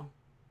don't know.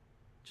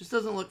 Just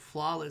doesn't look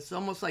flawless. It's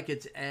almost like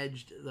it's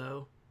edged,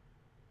 though.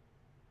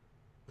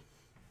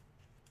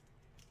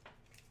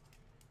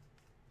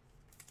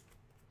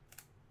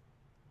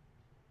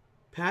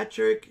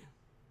 Patrick.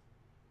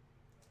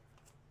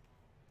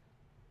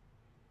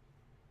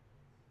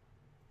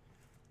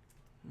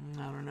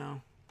 I don't know.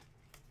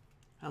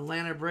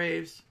 Atlanta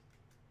Braves.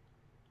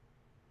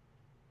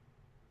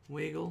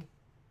 Weagle.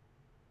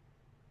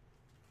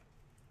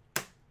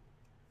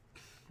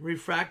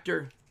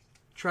 Refractor,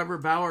 Trevor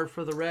Bauer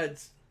for the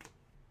Reds.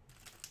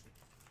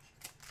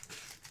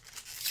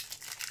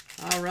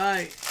 All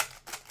right.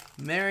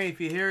 Mary,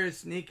 if you hear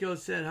us, Nico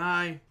said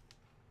hi.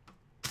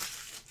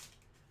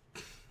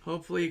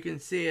 Hopefully you can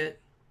see it.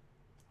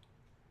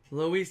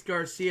 Luis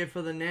Garcia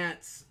for the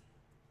Nats.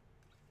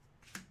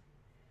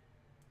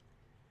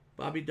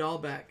 Bobby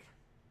Dahlbeck.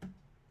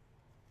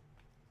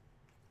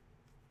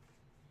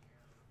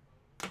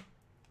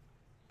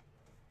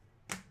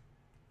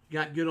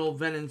 Got good old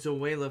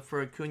Venezuela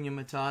for Acuna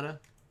Matata.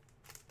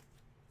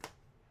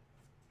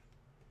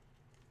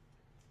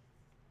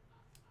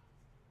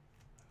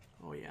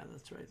 Oh, yeah,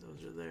 that's right.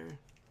 Those are there.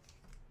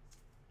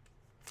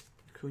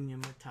 Acuna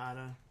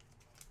Matata.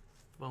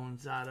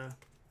 Bonzada.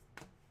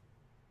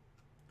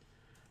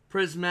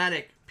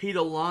 Prismatic. Pete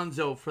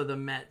Alonso for the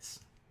Mets.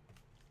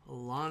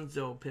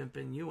 Alonso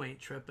pimpin'. You ain't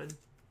tripping.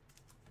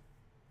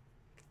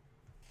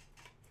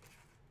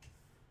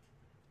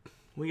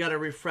 We got a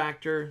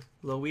refractor,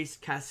 Luis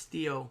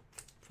Castillo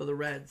for the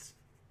Reds.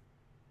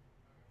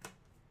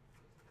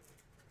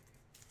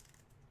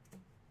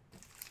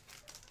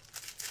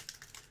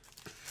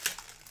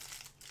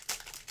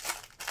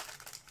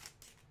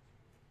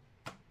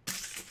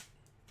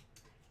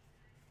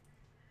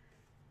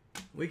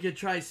 We could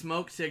try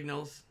smoke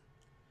signals.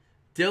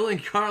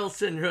 Dylan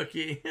Carlson,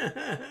 rookie.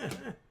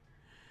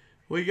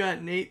 We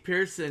got Nate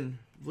Pearson,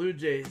 Blue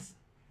Jays.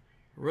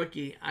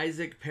 Rookie,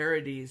 Isaac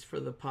Paradis for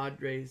the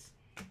Padres.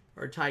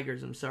 Or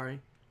Tigers, I'm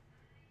sorry.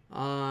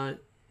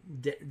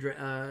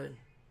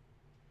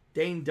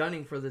 Dane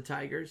Dunning for the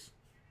Tigers.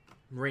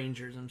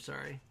 Rangers, I'm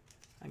sorry.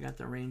 I got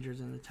the Rangers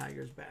and the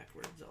Tigers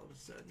backwards all of a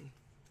sudden.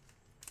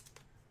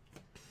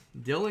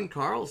 Dylan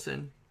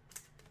Carlson.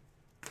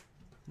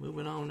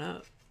 Moving on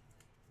up.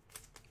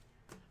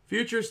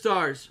 Future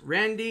Stars.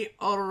 Randy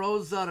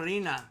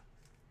Orozarena.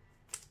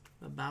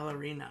 The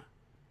ballerina.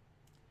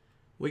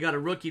 We got a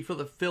rookie for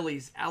the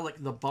Phillies. Alec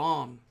the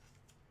Bomb.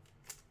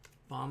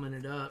 Bombing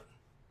it up.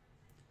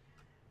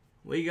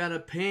 We got a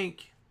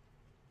pink.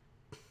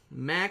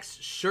 Max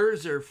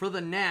Scherzer for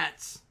the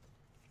Nats.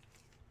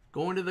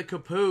 Going to the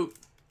Kaput.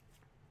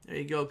 There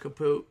you go,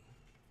 Kaput.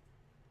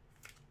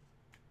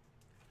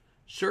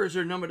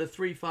 Scherzer number to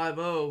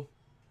 350.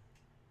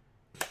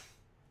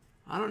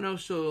 I don't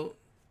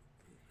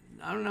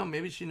know,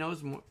 maybe she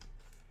knows more.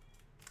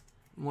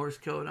 Morse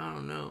code, I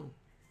don't know.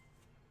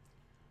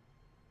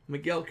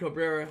 Miguel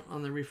Cabrera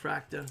on the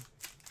refractor.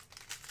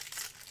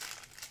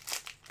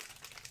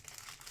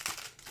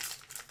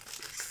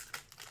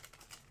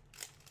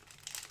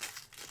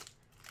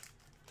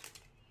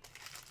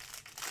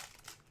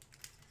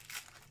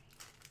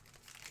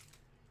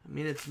 I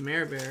mean, it's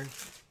Mare Bear.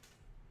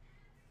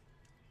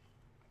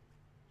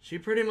 She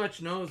pretty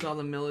much knows all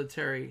the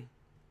military.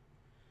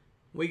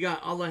 We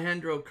got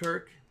Alejandro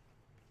Kirk.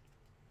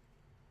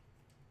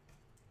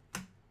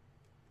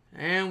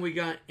 And we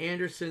got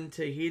Anderson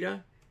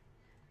Tejeda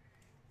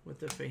with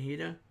the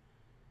fajita.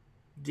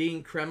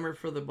 Dean Kremer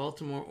for the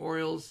Baltimore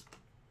Orioles.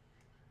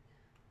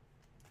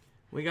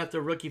 We got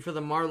the rookie for the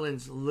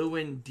Marlins,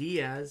 Lewin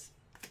Diaz.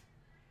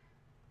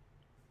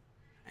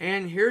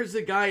 And here's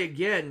the guy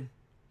again,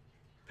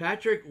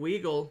 Patrick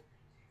Weigel.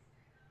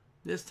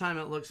 This time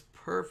it looks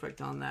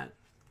perfect on that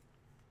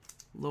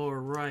lower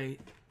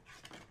right.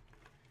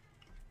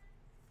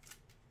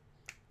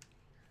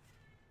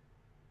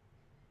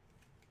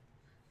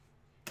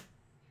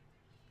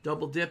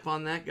 Double dip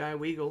on that guy,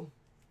 Weigel.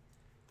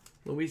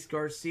 Luis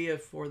Garcia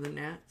for the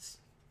Nats.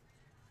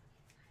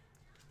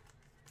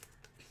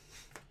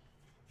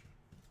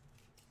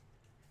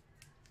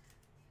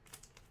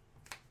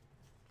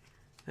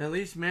 At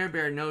least Mare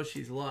Bear knows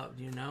she's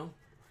loved, you know?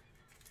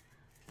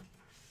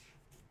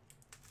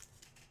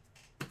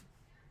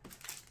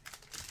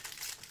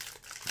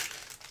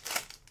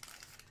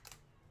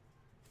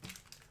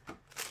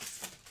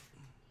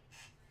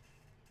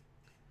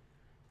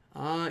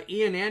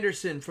 Ian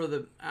Anderson for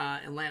the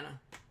Atlanta.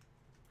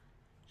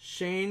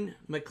 Shane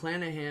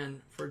McClanahan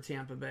for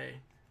Tampa Bay,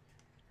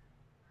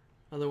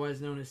 otherwise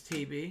known as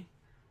TB.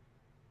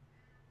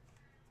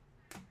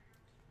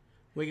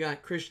 We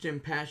got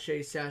Christian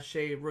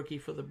Pache-Sachet, rookie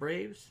for the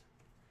Braves.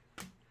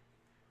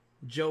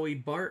 Joey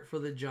Bart for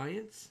the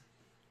Giants.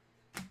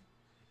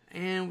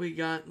 And we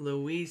got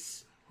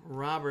Luis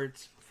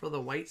Roberts for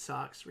the White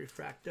Sox,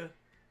 refractor.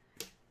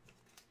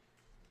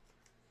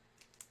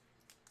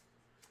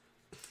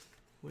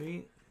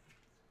 Wait.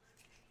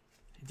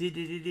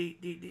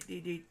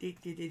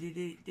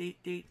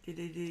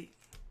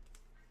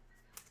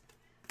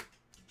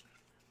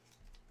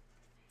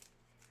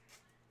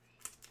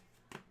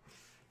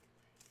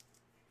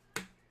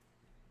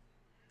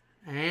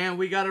 And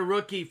we got a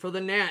rookie for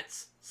the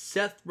Nats,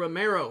 Seth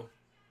Romero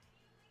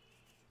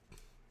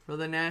for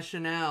the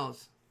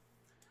Nationals.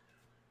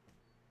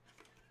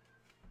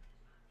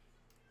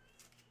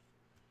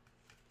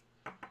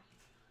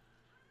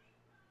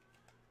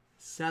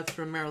 Seth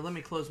Romero. Let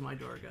me close my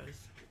door, guys.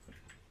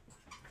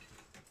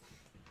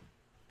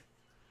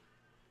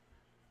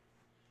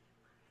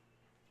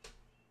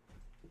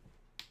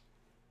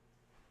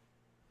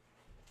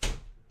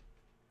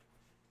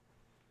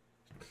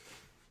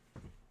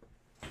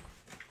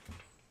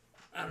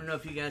 I don't know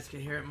if you guys can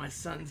hear it. My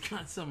son's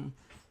got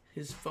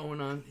his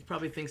phone on. He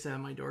probably thinks I have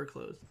my door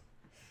closed.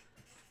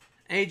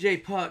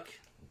 AJ Puck.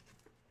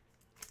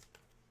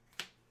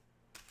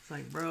 It's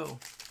like, bro.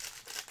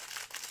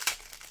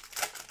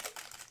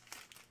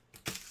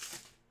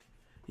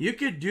 You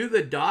could do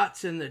the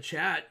dots in the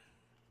chat.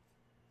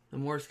 The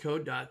Morse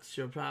code dots.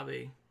 She'll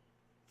probably...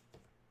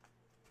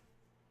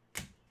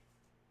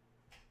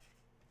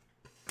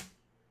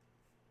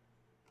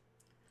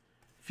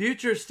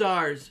 Future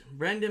Stars.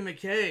 Brendan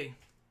McKay.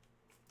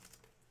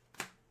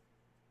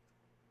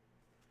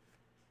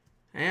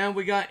 And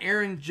we got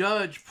Aaron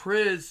Judge,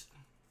 Priz.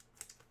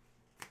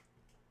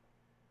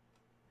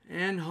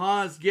 And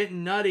Haas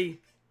getting nutty.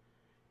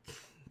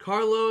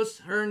 Carlos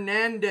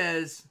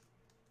Hernandez.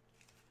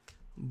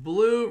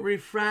 Blue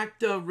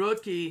Refracta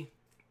rookie.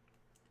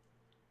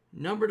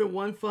 Number to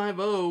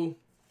 150.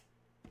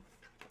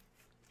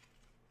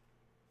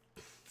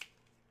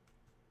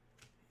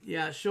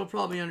 Yeah, she'll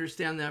probably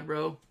understand that,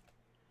 bro.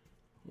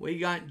 We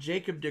got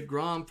Jacob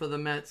deGrom for the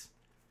Mets.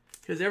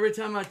 Because every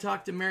time I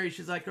talk to Mary,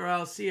 she's like, all right,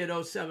 I'll see you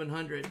at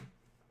 0700.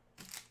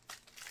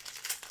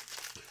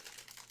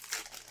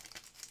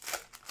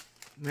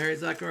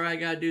 Mary's like, all right, I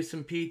got to do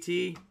some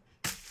PT.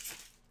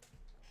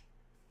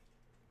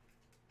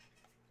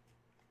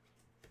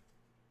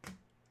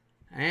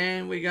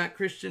 And we got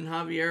Christian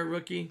Javier,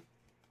 rookie.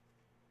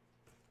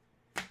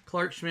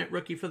 Clark Schmidt,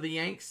 rookie for the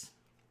Yanks.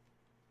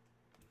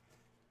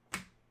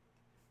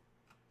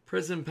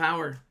 Prism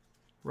Power.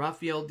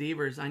 Rafael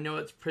Devers. I know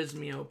it's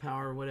Prismio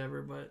Power or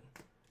whatever, but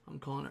I'm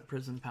calling it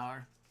Prism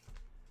Power.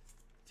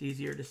 It's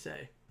easier to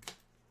say.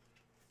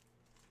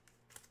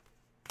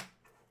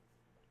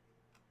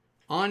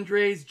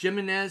 Andres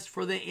Jimenez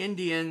for the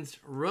Indians,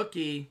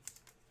 rookie.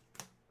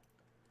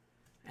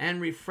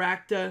 And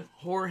Refracta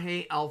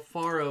Jorge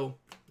Alfaro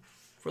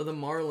for the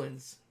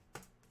Marlins.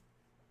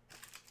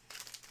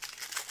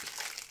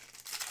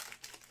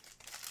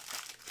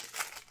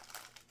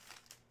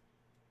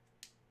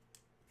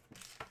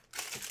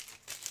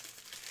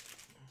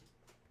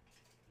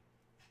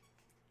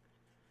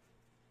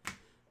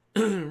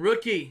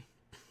 Rookie,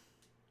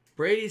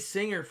 Brady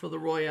Singer for the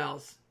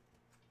Royals.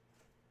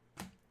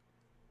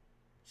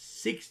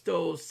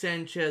 Sixto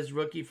Sanchez,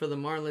 rookie for the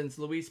Marlins.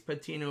 Luis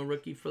Patino,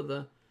 rookie for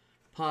the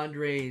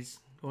Padres.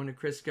 Going to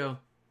Crisco.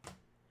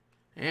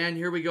 And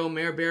here we go,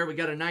 Mare Bear. We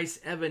got a nice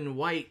Evan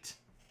White.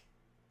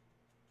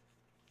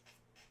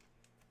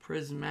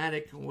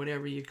 Prismatic,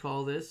 whatever you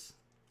call this.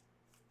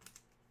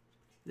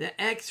 The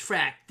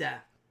X-Fractor.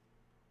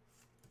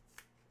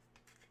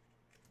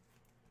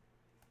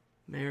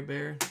 Mare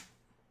Bear.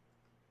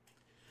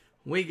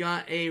 We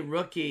got a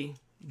rookie,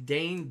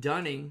 Dane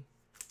Dunning.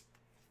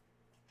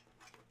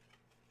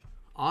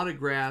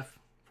 Autograph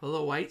for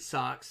the White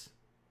Sox.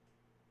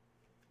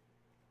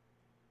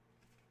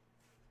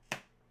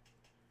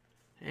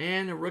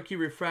 And a rookie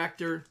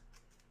refractor,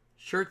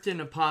 Sherton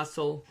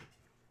Apostle.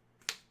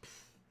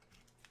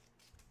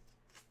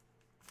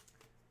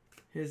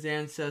 His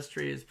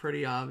ancestry is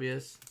pretty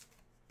obvious.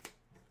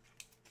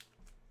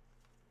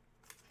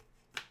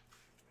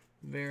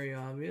 Very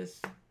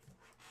obvious.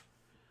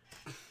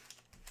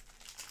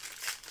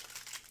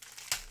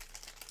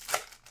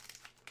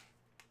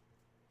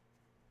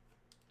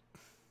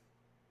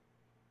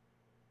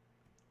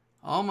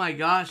 Oh my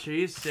gosh, are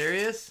you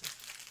serious?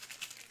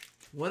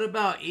 What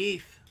about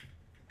ETH?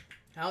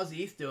 How's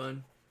ETH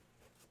doing?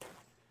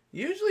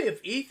 Usually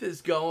if ETH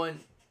is going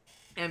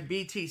and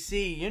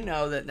BTC, you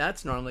know that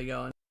that's normally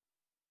going.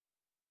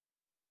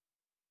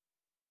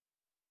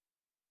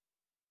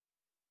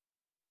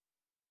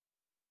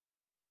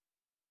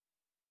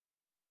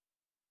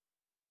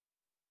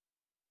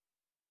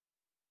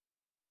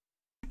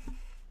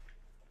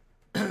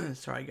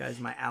 Sorry guys,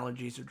 my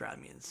allergies are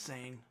driving me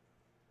insane.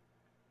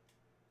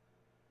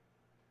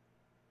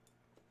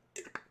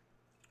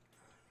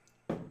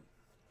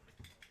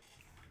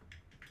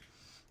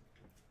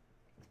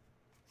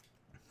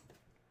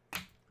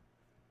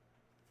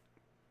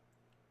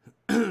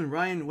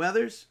 Ryan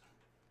Weathers,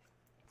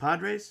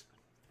 Padres.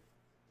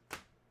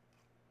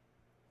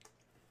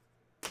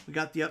 We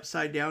got the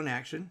upside down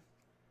action.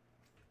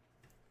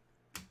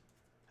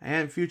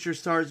 And future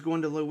stars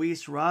going to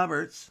Luis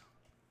Roberts.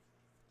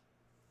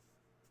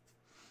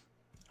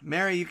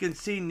 Mary, you can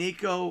see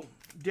Nico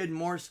did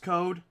Morse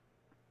code.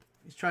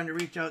 He's trying to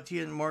reach out to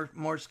you in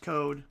Morse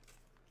code.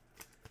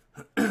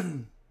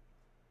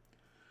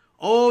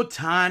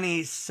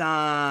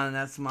 Otani-san.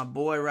 That's my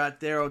boy right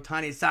there,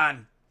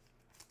 Otani-san.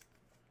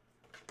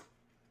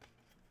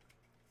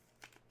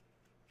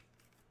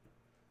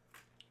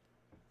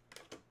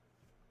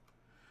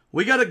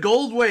 We got a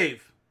gold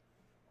wave.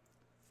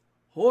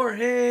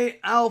 Jorge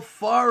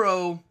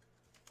Alfaro.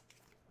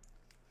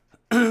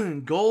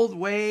 Gold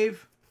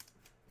wave.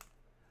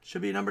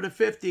 Should be numbered to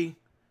 50.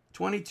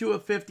 22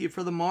 of 50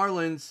 for the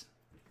Marlins.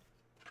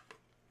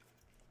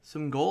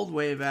 Some gold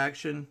wave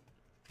action.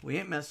 We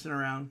ain't messing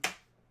around.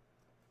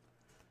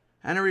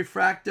 And a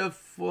refractive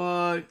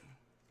for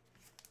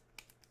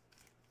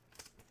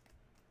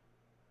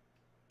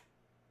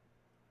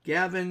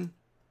Cavan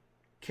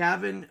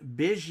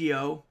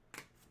Biggio.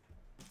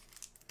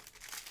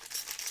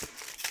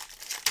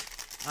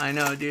 I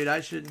know, dude.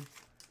 I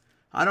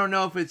don't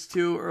know if it's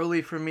too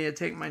early for me to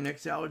take my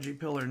next allergy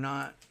pill or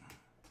not.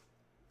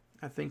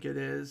 I think it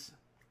is.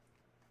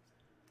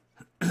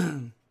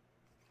 I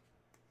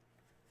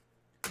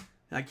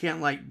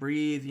can't, like,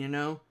 breathe, you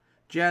know?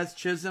 Jazz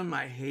Chisholm,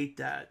 I hate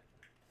that.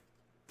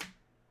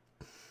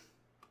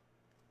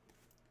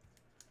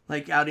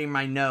 Like, outing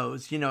my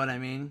nose, you know what I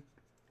mean?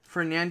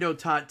 Fernando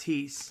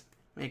Tatis,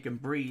 make him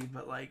breathe,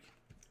 but, like,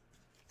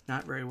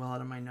 not very well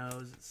out of my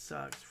nose. It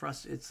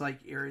sucks. It's, like,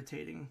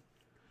 irritating.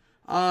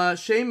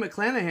 Shane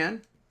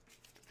McClanahan,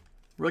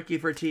 rookie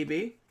for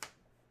TB.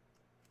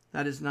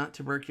 That is not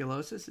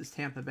tuberculosis. It's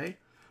Tampa Bay.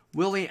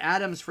 Willie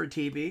Adams for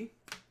TB.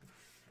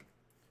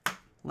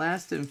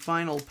 Last and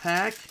final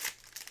pack.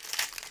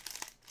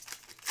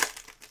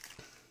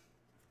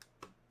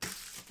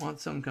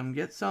 Want some, come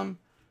get some.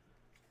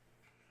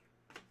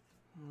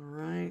 All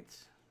right.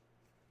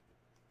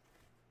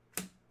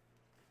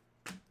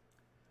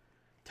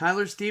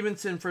 Tyler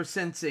Stevenson for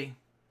Cincy.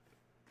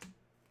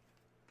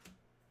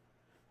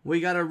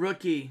 We got a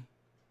rookie,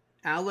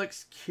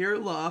 Alex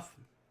Kirilloff.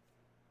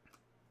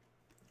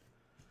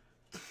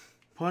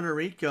 Puerto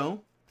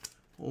Rico.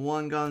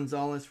 Juan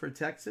Gonzalez for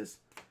Texas.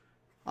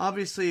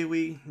 Obviously,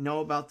 we know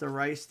about the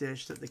rice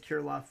dish that the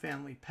Kirilloff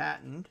family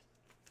patented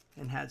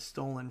and had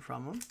stolen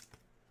from them.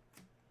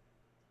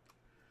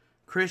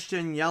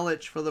 Christian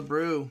Yelich for the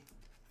Brew.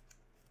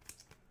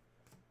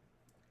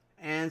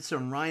 And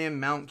some Ryan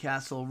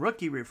Mountcastle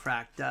rookie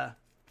refractor.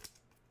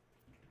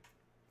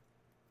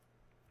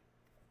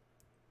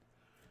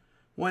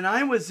 When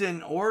I was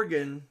in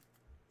Oregon,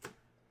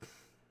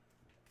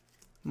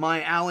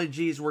 my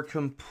allergies were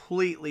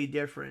completely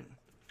different.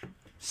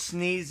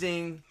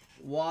 Sneezing,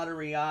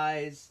 watery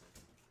eyes,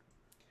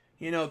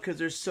 you know, because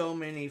there's so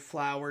many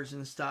flowers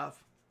and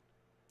stuff.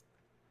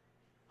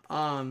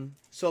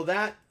 So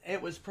that,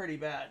 it was pretty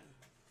bad.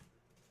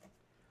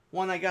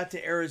 When I got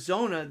to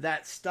Arizona,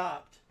 that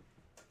stopped.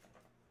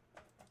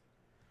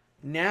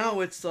 Now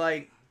it's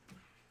like,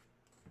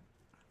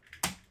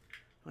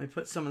 let me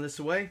put some of this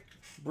away.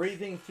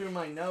 Breathing through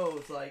my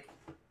nose, like,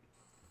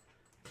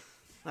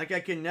 Like, I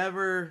can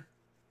never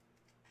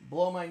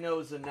blow my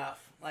nose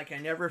enough. Like, I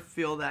never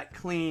feel that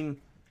clean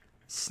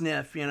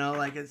sniff, you know?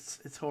 Like,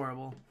 it's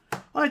horrible.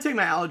 When I take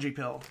my allergy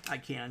pill, I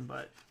can,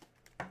 but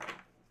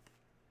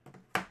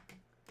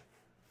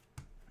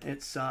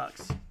it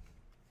sucks.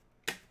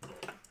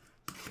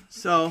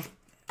 So,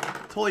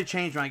 totally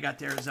changed when I got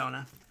to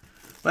Arizona.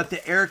 But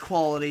the air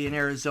quality in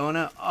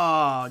Arizona,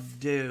 oh,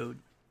 dude.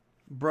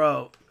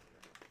 Bro,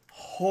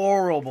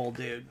 horrible,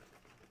 dude.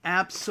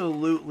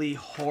 Absolutely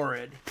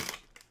horrid.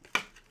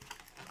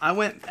 I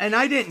went, and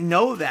I didn't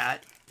know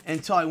that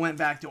until I went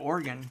back to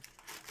Oregon.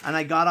 And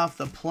I got off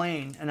the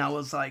plane, and I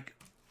was like,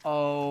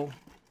 oh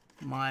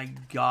my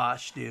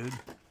gosh, dude.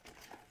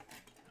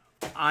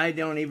 I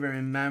don't even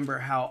remember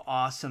how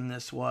awesome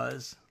this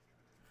was.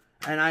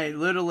 And I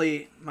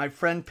literally, my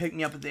friend picked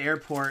me up at the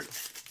airport.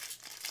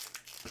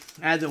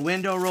 I had the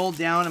window rolled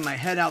down and my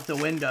head out the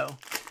window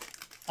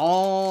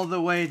all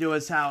the way to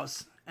his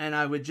house. And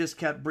I would just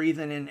kept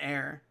breathing in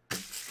air.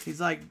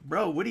 He's like,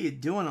 bro, what are you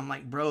doing? I'm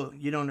like, bro,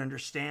 you don't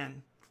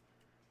understand.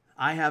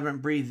 I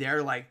haven't breathed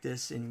air like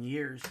this in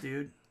years,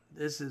 dude.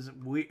 This is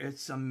weird.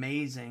 It's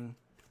amazing.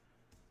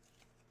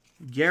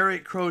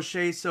 Garrett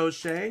Crochet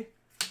Sochet.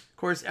 Of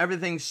course,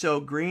 everything's so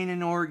green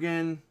in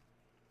Oregon.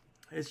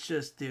 It's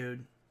just,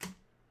 dude.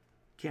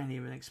 Can't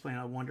even explain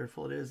how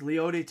wonderful it is.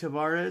 Leote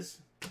Tavares.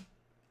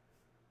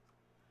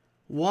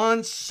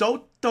 Juan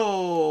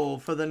Soto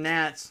for the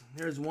Nats.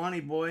 There's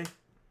Juanie boy.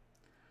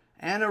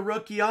 And a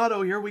rookie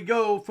auto. Here we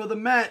go for the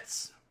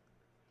Mets.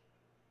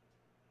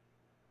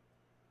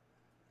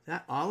 Is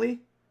that Ollie?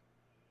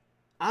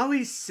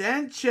 Ollie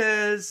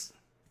Sanchez.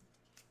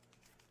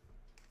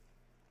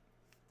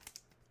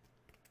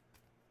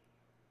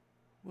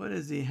 What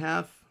is he?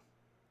 Half?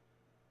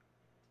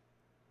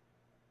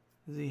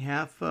 Is he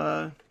half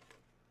Arab,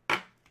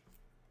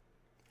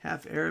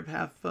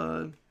 half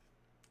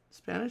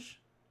Spanish?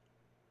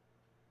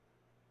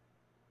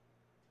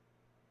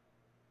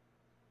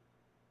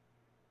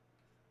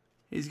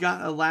 He's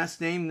got a last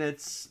name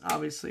that's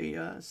obviously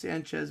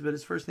Sanchez, but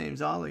his first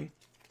name's Ollie.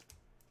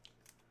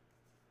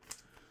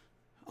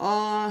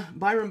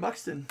 Byron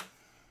Buxton.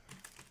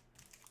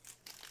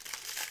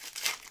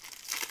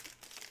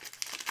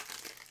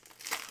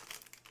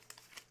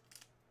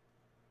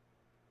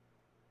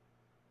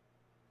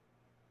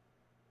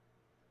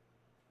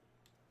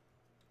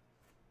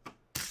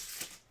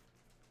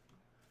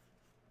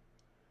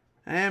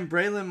 And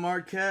Braylon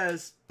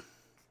Marquez.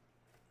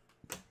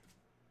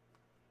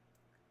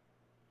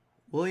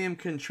 William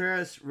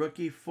Contreras,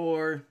 rookie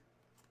for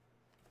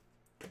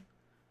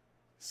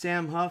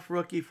Sam Huff,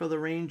 rookie for the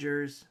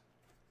Rangers.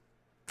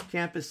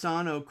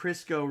 Camposano,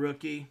 Crisco,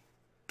 rookie.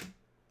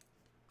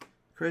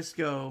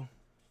 Crisco.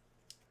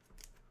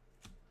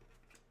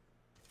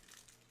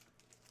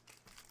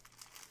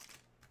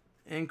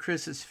 In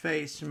Chris's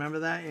face. Remember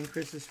that? In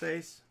Chris's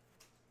face?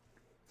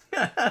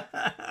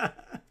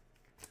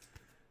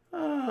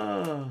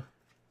 Oh.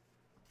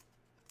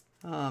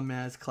 Oh,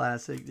 man. It's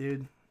classic,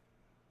 dude.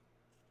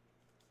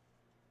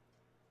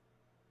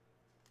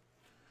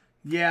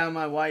 Yeah,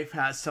 my wife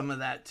has some of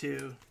that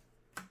too.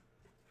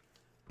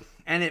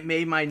 And it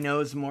made my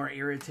nose more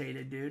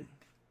irritated, dude.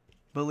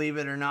 Believe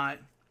it or not.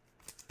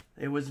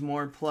 It was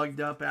more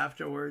plugged up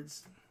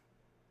afterwards.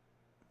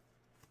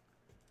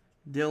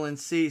 Dylan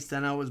ceased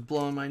and I was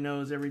blowing my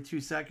nose every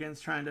 2 seconds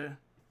trying to...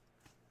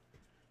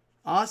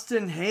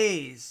 Austin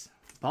Hayes,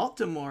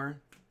 Baltimore.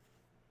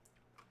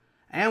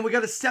 And we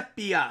got a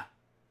Sepia.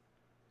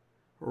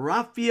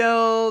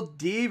 Rafael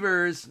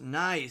Devers.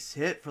 Nice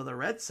hit for the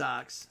Red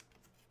Sox.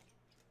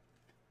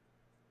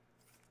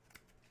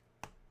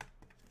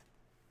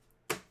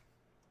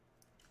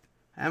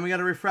 And we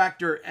got a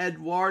refractor,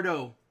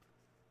 Eduardo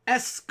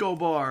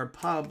Escobar,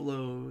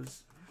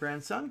 Pablo's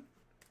grandson.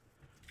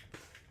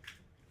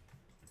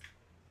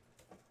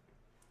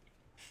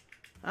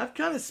 I've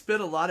kind of spit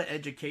a lot of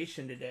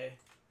education today.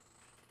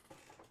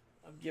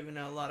 I've given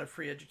out a lot of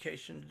free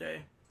education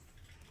today.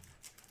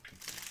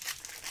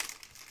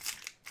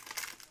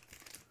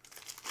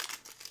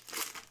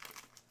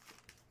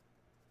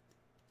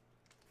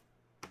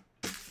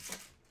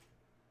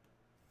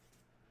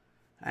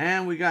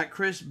 And we got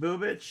Chris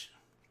Bubich.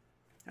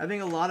 I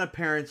think a lot of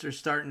parents are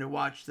starting to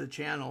watch the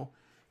channel.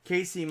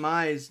 Casey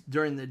Mize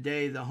during the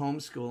day, the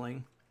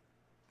homeschooling.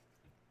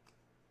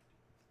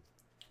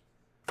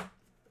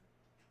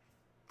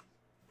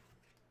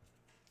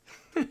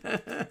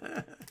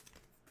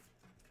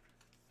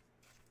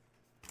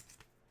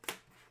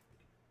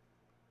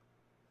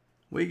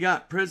 We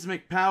got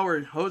Prismic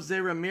Power, Jose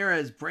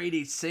Ramirez,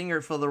 Brady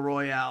Singer for the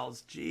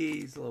Royals.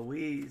 Jeez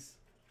Louise.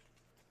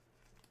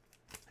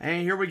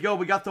 And here we go.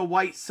 We got the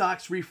White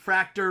Sox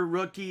refractor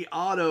rookie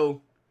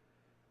auto.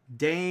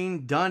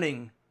 Dane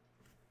Dunning.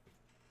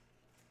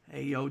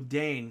 Hey, yo,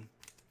 Dane.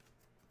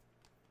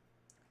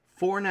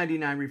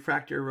 $4.99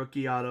 refractor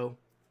rookie auto.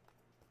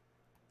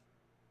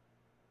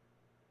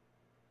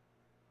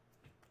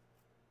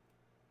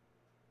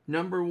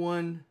 Number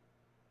 1.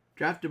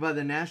 Drafted by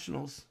the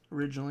Nationals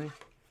originally.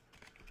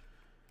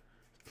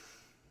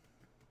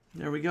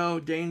 There we go.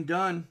 Dane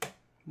Dunn.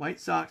 White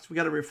Sox. We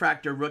got a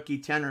refractor rookie,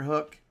 Tanner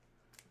Hook.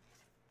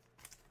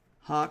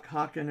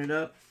 Hawking it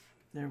up.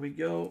 There we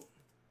go.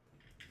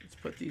 Let's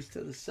put these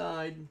to the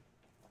side.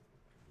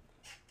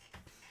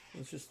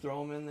 Let's just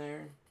throw them in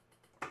there.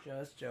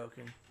 Just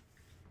joking.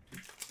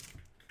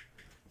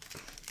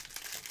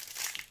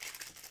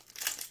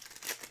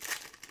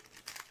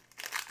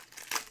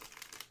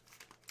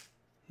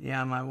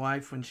 Yeah, my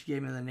wife, when she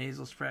gave me the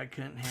nasal spray, I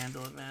couldn't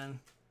handle it, man.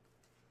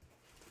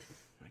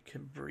 I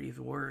could breathe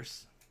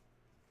worse.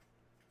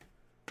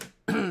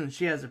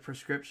 She has a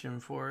prescription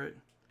for it.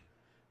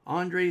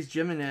 Andres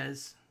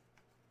Jimenez.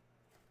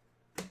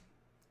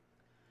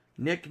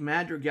 Nick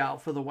Madrigal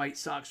for the White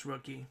Sox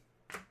rookie.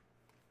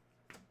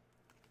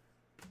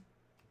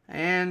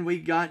 And we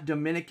got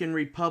Dominican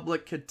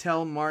Republic,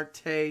 Ketel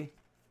Marte,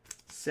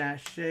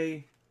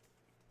 sachet.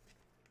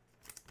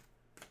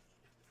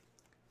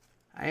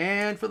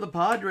 And for the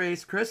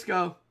Padres,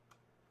 Crisco.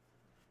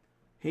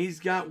 He's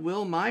got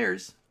Will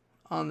Myers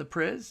on the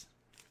Priz.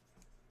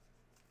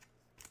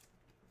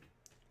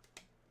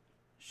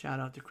 Shout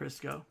out to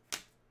Crisco.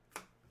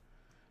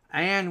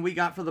 And we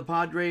got for the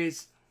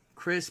Padres,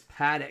 Chris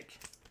Paddock,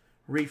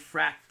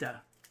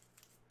 refractor.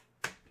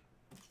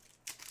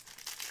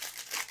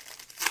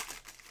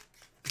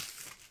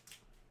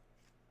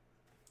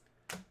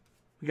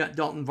 We got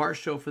Dalton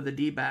Varsho for the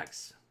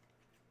D-backs.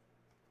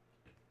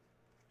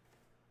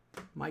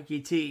 Mikey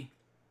T.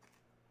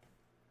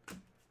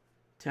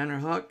 Tanner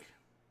Hook.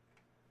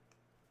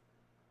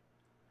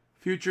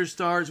 Future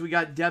stars, we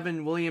got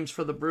Devin Williams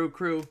for the Brew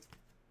Crew.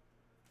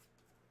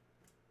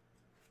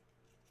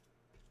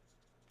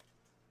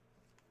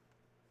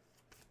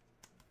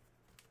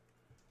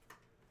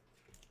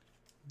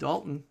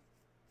 Dalton.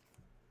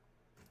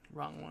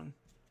 Wrong one.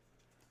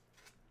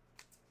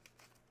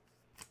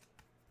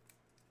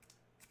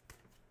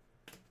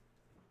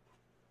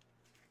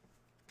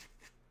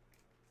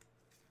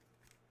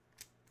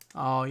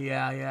 Oh,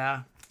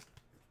 yeah.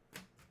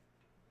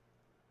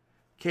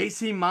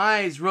 Casey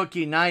Mize,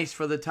 rookie. Nice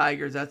for the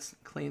Tigers. That's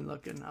clean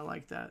looking. I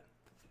like that.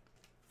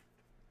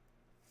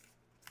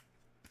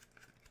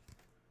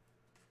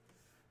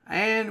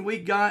 And we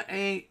got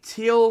a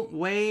Teal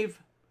Wave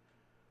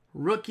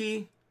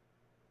rookie.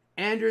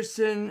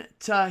 Anderson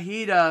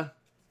Tahita.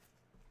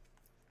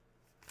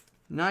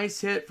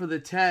 Nice hit for the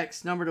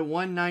Tex. Number to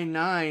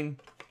 199.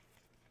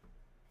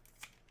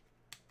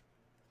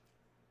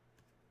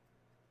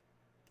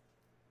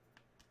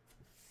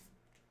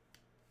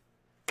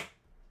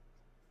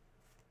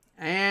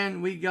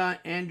 And we got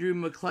Andrew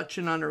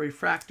McCutchen on a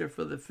refractor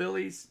for the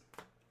Phillies.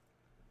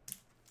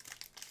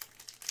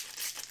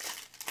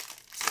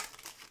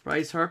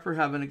 Bryce Harper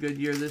having a good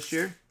year this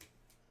year.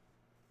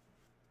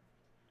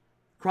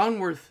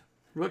 Cronworth,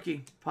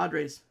 rookie,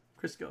 Padres,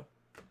 Crisco.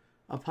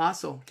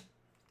 Apostle.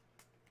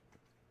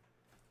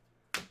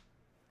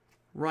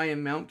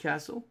 Ryan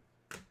Mountcastle.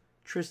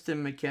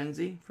 Tristan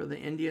McKenzie for the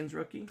Indians,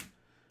 rookie.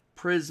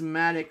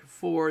 Prismatic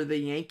for the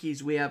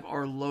Yankees, we have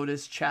our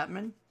Lotus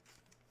Chapman.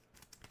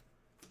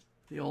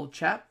 The old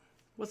chap.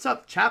 What's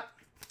up, chap?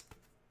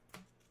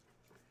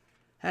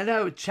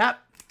 Hello,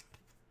 chap.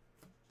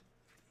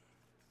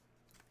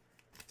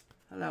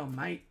 Hello,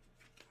 mate.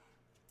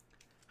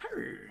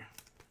 Arr.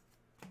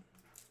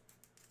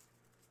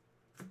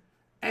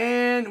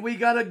 And we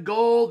got a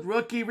gold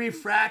rookie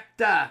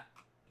refractor.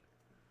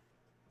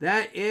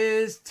 That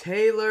is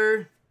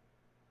Taylor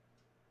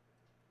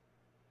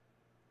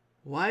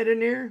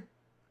Widener.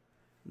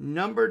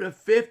 Number to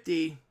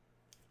 50.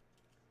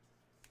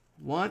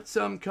 Want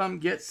some, come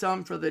get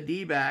some for the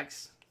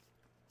D-backs.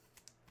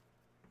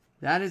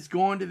 That is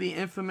going to the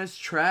infamous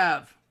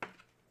Trav.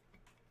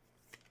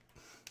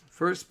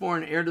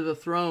 Firstborn heir to the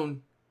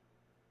throne.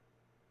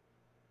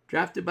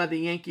 Drafted by the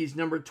Yankees,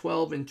 number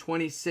 12 in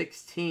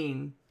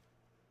 2016.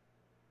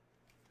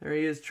 There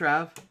he is,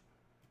 Trav.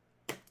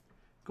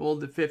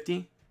 Gold to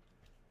 50.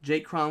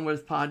 Jake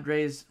Cronworth,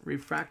 Padres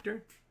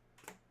refractor.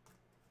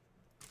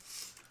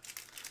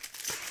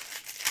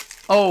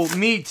 Oh,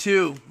 me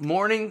too.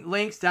 Morning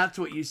links, that's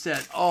what you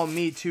said. Oh,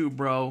 me too,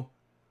 bro.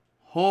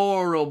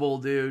 Horrible,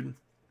 dude.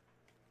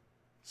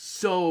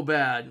 So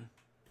bad.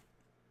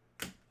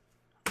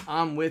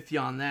 I'm with you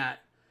on that.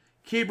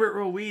 Keibert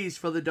Ruiz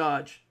for the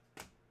Dodge.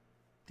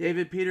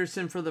 David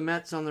Peterson for the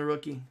Mets on the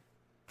rookie.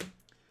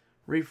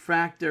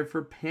 Refractor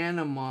for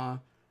Panama.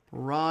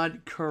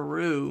 Rod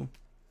Carew.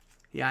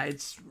 Yeah,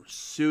 it's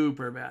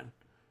super bad.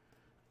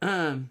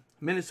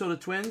 Minnesota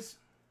Twins.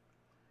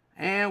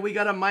 And we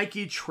got a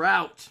Mikey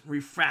Trout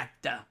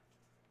refractor.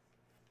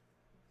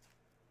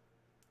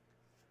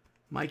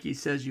 Mikey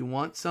says you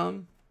want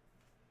some.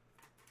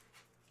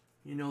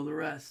 You know the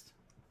rest.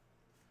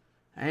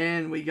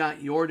 And we got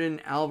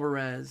Yordan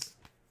Alvarez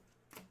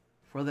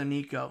for the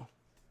Nico.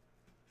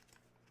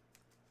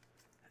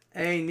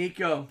 Hey,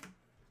 Nico.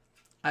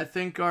 I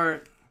think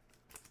our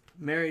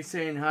Mary's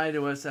saying hi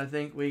to us. I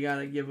think we got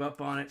to give up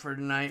on it for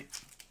tonight.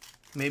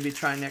 Maybe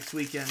try next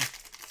weekend.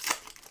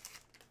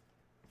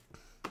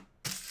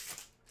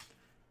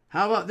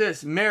 How about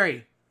this,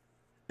 Mary?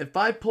 If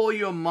I pull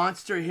you a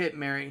monster hit,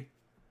 Mary,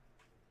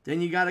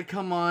 then you got to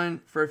come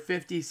on for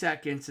 50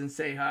 seconds and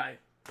say hi.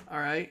 All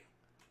right?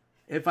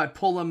 If I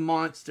pull a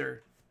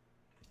monster.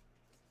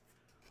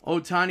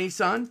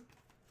 Otani-san.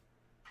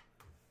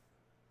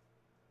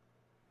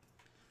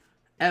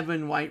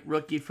 Evan White,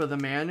 rookie for the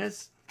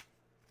Mariners.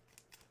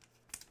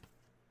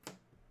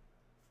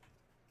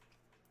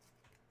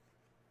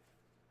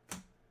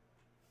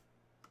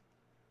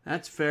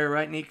 That's fair,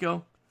 right,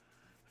 Nico?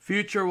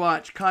 Future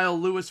Watch, Kyle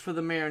Lewis for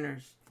the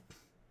Mariners.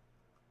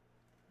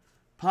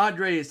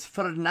 Padres,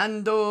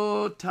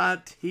 Fernando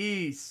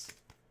Tatis.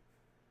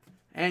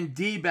 And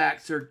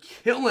D-backs are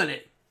killing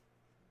it.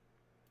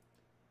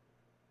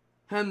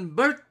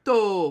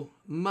 Humberto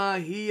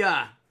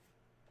Mejia.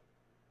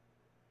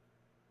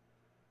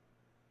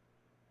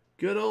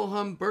 Good old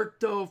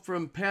Humberto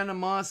from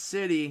Panama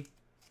City.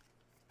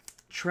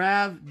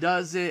 Trav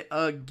does it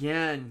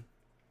again.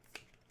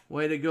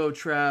 Way to go,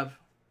 Trav.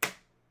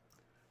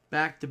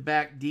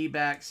 Back-to-back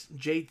D-backs.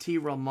 JT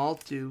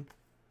Realmuto.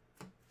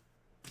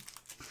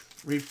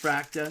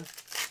 Refracta.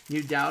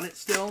 You doubt it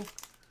still?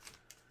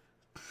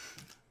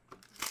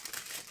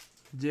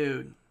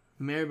 Dude,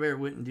 Mary Bear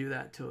wouldn't do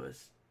that to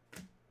us.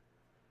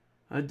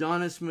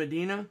 Adonis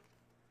Medina.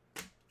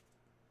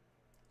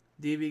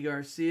 DV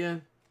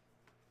Garcia.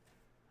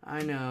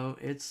 I know,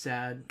 it's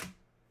sad.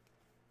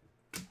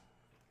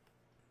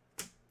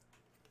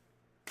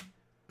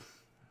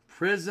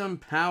 Prism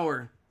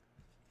Power.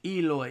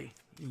 Eloy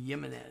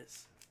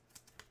Jimenez.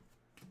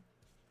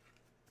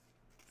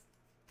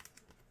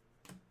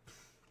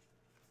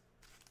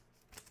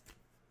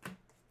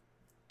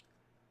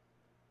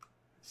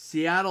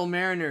 Seattle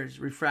Mariners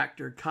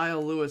refractor.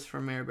 Kyle Lewis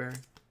from Mary Bear.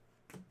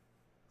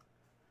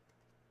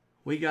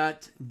 We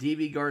got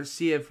DV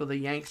Garcia for the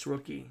Yanks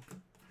rookie.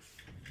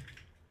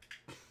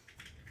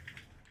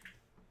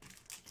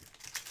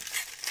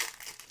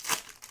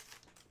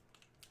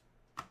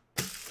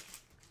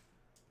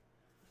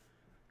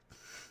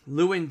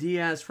 Lewin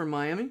Diaz for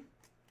Miami.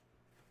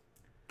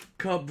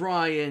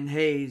 Brian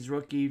Hayes,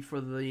 rookie for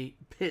the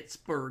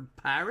Pittsburgh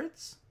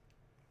Pirates.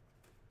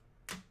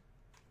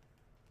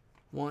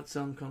 Want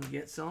some, come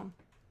get some.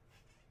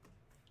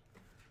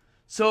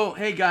 So,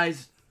 hey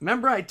guys,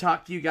 remember I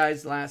talked to you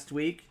guys last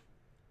week?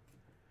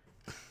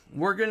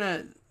 We're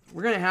gonna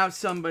have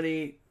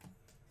somebody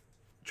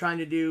trying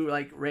to do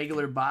like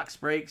regular box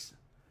breaks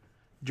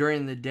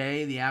during the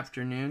day, the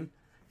afternoon.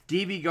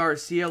 DV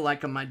Garcia,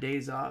 like on my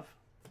days off.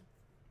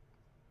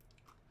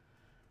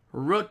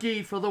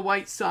 Rookie for the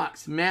White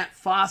Sox, Matt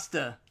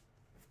Fosta.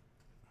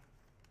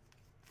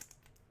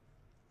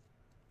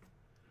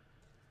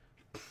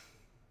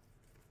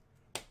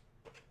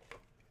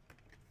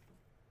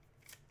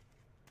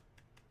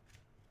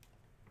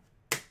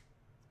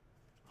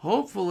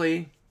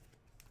 Hopefully,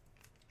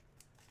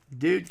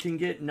 dude can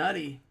get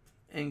nutty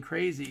and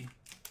crazy.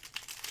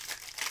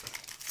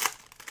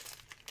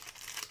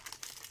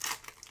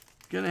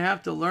 Gonna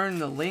have to learn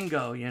the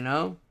lingo, you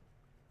know?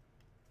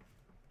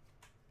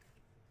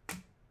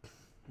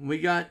 We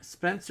got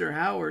Spencer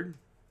Howard.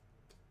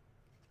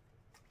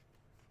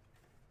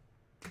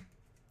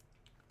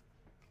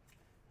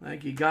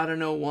 Like, you gotta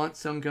know, want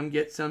some, come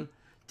get some.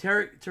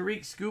 Tariq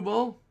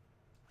Skubal.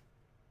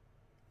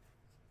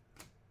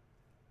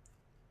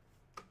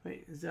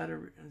 Wait, is that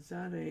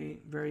a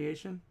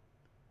variation?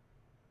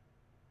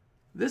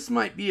 This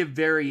might be a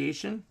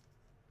variation.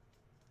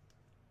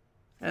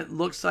 It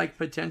looks like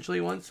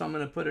potentially one, so I'm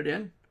going to put it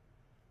in.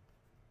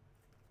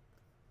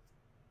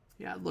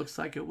 Yeah, it looks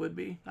like it would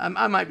be.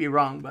 I might be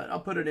wrong, but I'll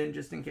put it in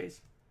just in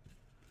case.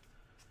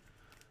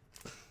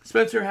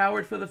 Spencer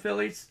Howard for the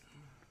Phillies.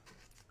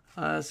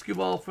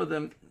 Skubal for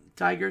the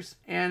Tigers.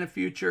 And a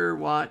future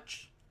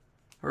watch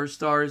or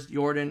stars,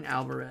 Jordan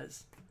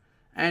Alvarez.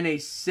 And a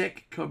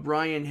sick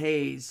Brian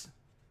Hayes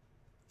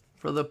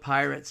for the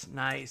Pirates.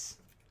 Nice.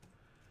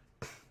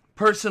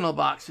 Personal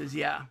boxes,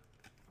 yeah.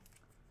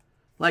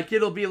 Like,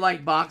 it'll be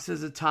like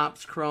boxes of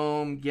Topps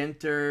Chrome,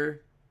 Ginter,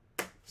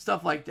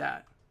 stuff like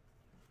that.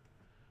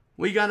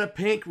 We got a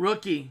pink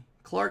rookie,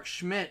 Clark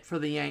Schmidt for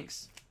the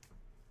Yanks.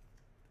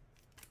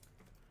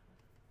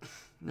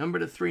 Number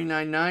to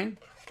 399.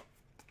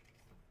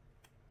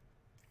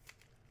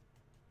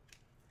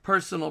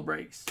 Personal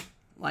breaks.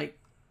 Like,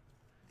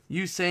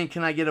 you saying,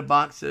 can I get a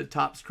box of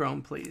Topps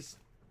Chrome, please?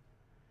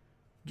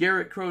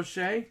 Garrett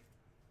Crochet.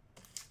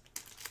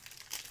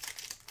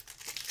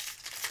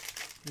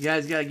 You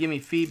guys got to give me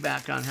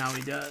feedback on how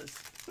he does.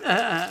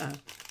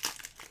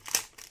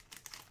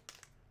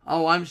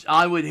 Oh,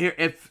 I would hear,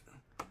 if,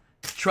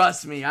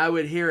 trust me, I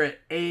would hear it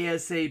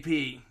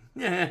ASAP.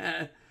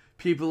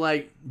 People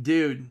like,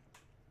 dude,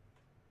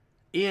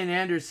 Ian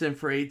Anderson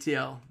for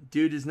ATL.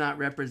 Dude is not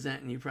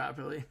representing you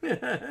properly.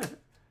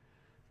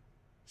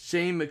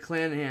 Shane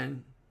McClanahan.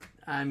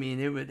 I mean,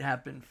 it would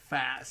happen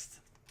fast.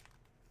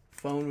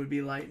 Phone would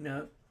be lighting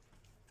up.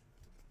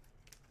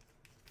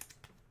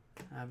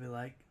 I'd be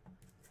like,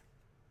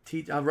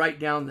 I'll write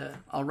down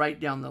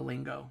the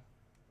lingo.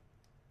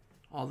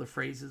 All the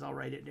phrases, I'll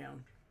write it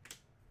down.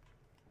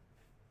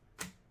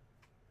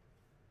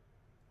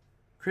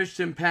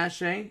 Christian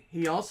Pache,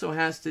 he also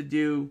has to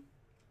do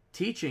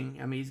teaching.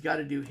 I mean, he's got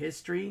to do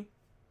history.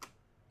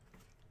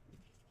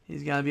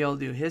 He's got to be able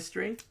to do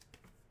history.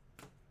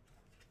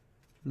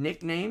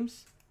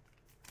 Nicknames.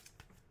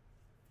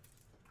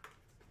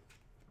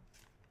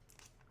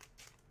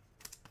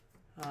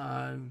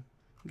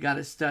 Got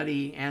to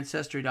study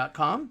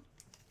Ancestry.com.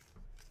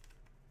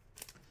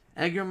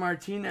 Edgar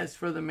Martinez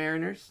for the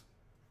Mariners.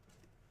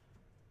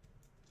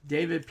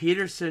 David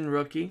Peterson,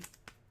 rookie.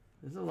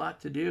 There's a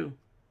lot to do.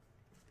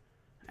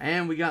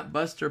 And we got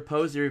Buster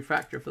Posey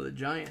refractor for the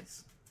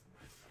Giants.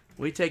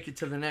 We take it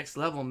to the next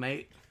level,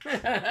 mate.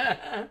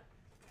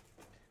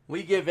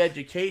 We give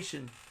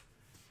education.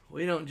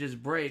 We don't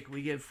just break.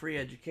 We give free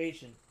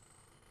education.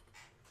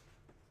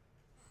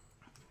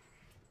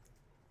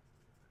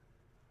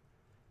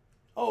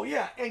 Oh,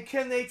 yeah. And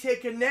can they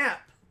take a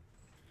nap?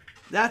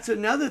 That's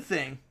another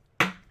thing.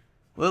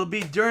 Well, it'll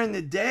be during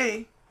the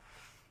day.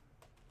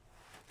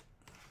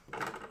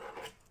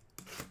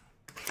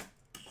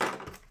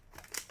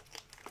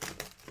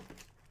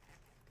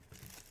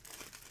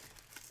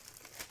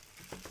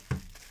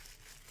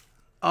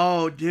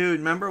 Oh, dude,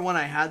 remember when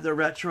I had the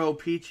retro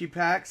Peachy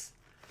packs?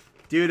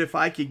 Dude, if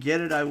I could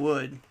get it, I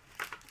would.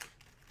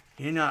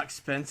 You know how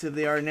expensive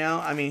they are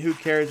now? I mean, who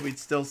cares? We'd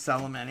still sell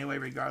them anyway,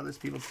 regardless.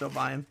 People still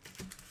buy them.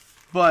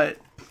 But,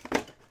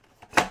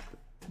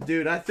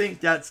 dude, I think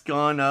that's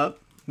gone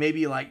up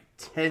maybe like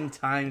 10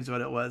 times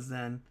what it was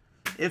then,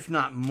 if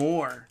not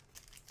more.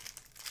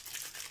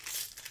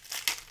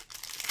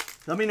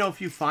 Let me know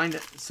if you find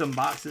some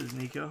boxes,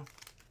 Nico.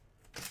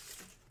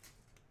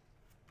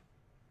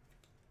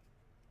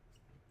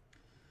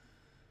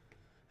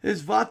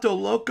 Is Vato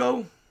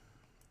Loco?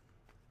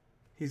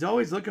 He's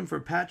always looking for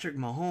Patrick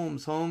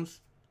Mahomes, Holmes.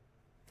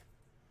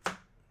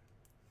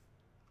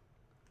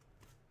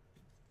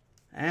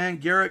 And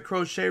Garrett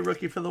Crochet,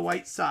 rookie for the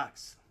White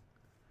Sox.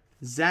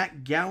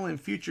 Zach Gallen,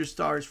 future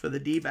stars for the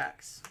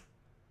D-backs.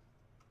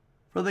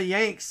 For the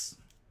Yanks,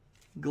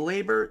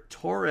 Gleyber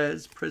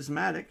Torres,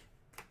 prismatic.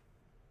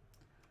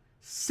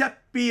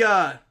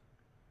 Sepia,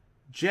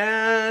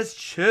 Jazz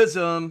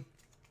Chisholm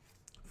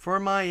for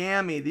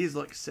Miami. These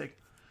look sick.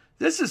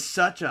 This is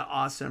such an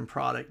awesome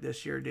product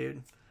this year,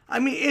 dude. I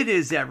mean, it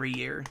is every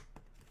year.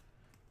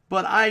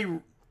 But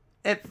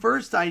at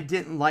first I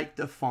didn't like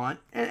the font,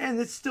 and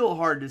it's still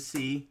hard to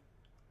see.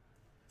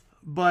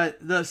 But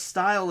the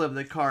style of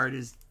the card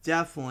is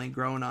definitely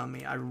grown on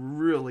me. I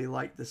really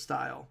like the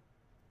style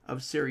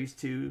of Series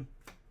 2,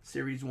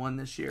 Series 1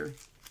 this year.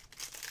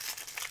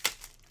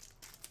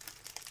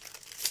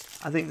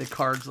 I think the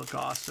cards look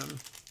awesome.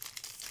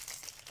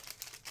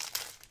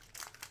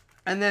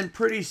 And then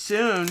pretty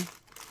soon,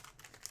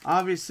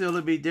 obviously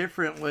it'll be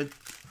different with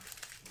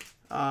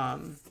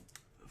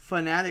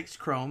Fanatics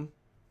Chrome.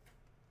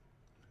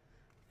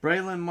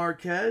 Braylon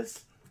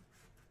Marquez.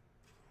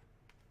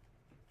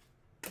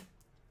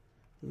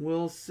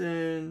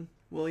 Wilson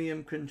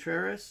William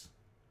Contreras.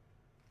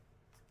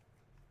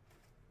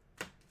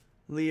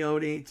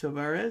 Leody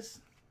Tavares.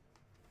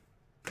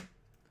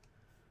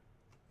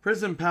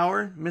 Prism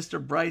Power,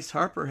 Mr. Bryce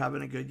Harper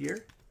having a good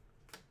year.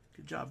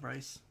 Good job,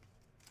 Bryce.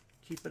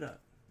 Keep it up.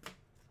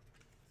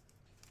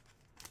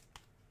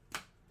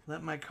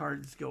 Let my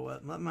cards go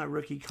up. Let my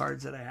rookie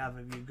cards that I have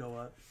of you go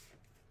up.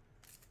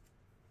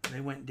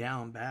 They went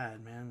down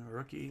bad, man.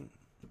 Rookie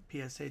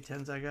PSA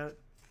 10s I got.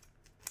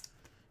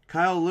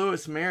 Kyle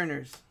Lewis,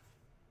 Mariners.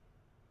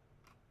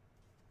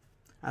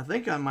 I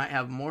think I might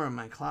have more in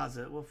my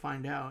closet. We'll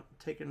find out.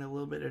 Taking a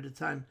little bit at a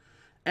time.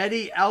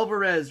 Eddie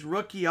Alvarez,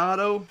 rookie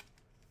auto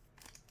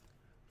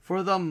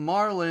for the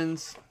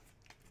Marlins.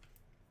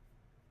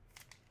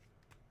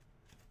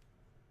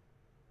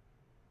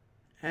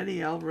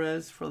 Eddie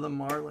Alvarez for the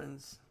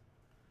Marlins.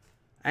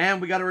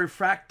 And we got a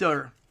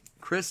refractor.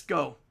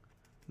 Crisco.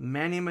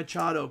 Manny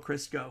Machado,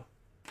 Crisco.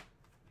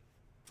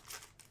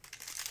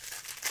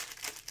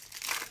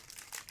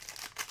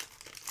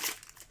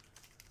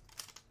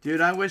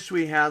 Dude, I wish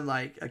we had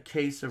like a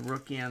case of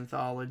Rookie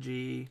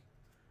Anthology.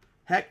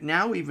 Heck,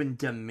 now even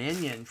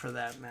Dominion for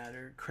that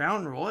matter.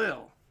 Crown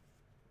Royal.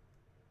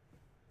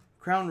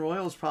 Crown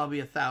Royal's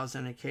probably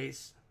 $1,000 a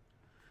case.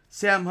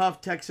 Sam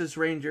Huff, Texas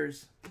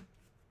Rangers.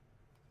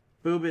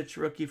 Bubich,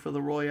 rookie for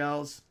the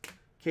Royals.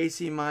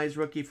 Casey Mize,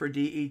 rookie for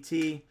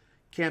DET.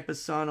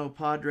 Campusano,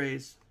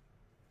 Padres.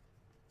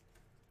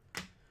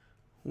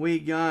 We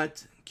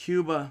got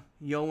Cuba,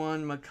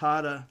 Yohan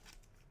Makata.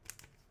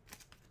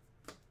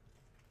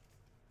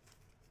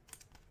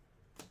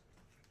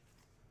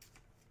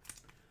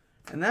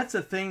 And that's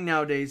a thing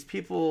nowadays.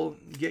 People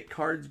get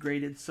cards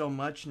graded so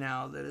much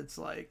now that it's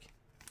like...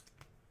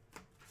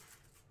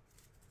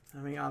 I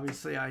mean,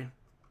 obviously I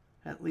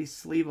at least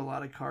sleeve a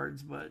lot of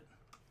cards, but...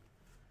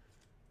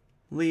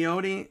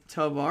 Leody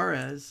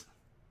Tavares,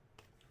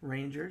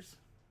 Rangers.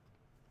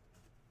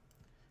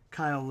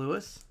 Kyle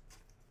Lewis.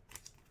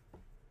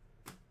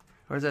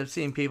 Of course, I've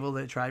seen people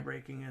that try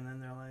breaking and then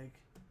they're like,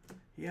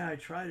 yeah, I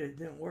tried it, it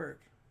didn't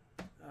work.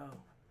 Oh,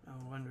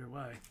 I wonder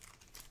why.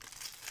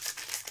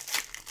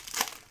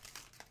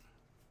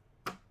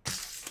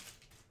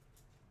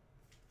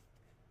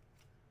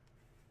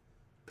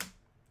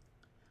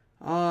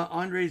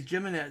 Andres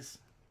Jimenez.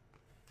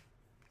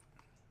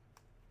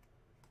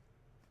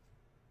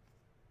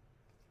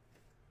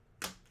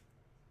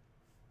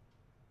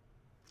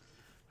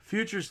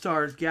 Future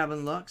Stars,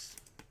 Gavin Lux.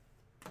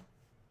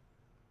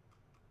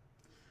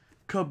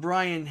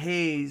 Brian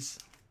Hayes,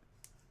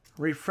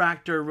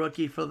 refractor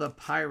rookie for the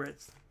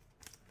Pirates.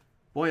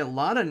 Boy, a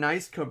lot of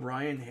nice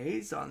Brian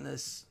Hayes on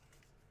this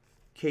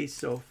case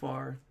so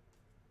far.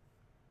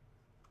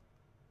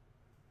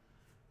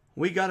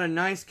 We got a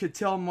nice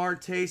Ketel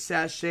Marte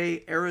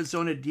sachet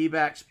Arizona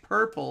D-backs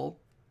purple.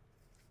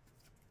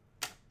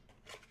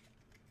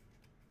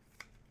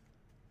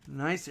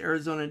 Nice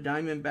Arizona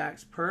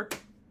Diamondbacks perp.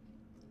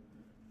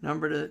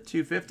 Number to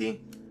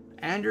 250.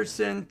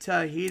 Anderson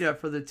Tejeda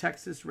for the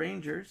Texas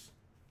Rangers.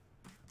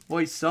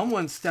 Boy,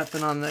 someone's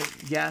stepping on the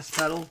gas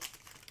pedal.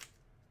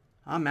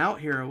 I'm out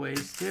here a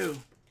ways too.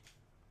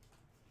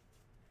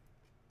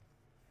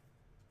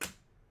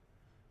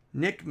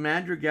 Nick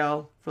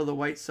Madrigal for the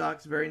White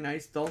Sox. Very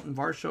nice. Dalton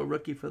Varsho,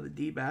 rookie for the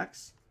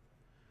D-backs.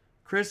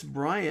 Chris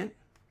Bryant.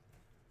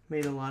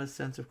 Made a lot of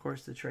sense, of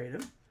course, to trade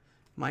him.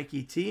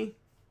 Mikey T.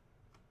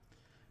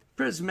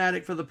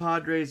 Prismatic for the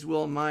Padres.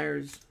 Will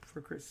Myers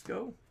for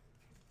Crisco.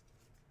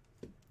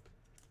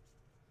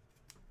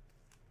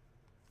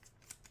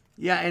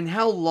 Yeah, and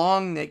how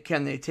long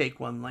can they take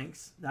one,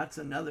 Lynx? That's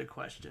another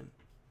question.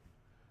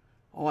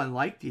 Oh, I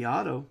like the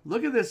auto.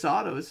 Look at this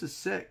auto. This is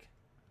sick.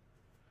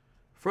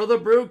 For the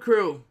Brew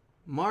Crew,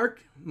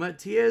 Mark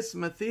Matthias.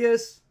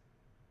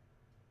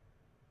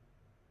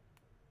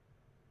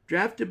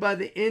 Drafted by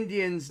the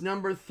Indians,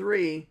 number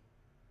 3,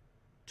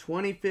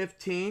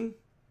 2015.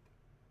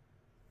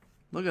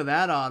 Look at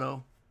that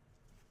auto.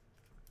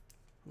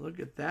 Look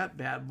at that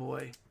bad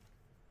boy.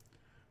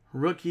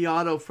 Rookie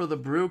auto for the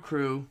Brew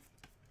Crew.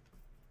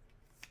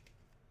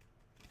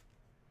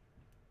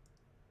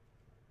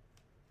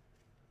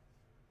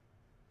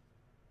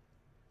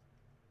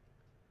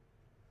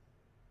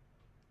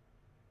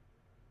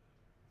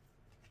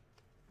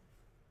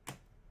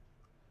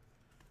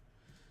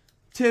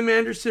 Tim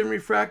Anderson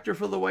refractor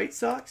for the White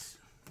Sox.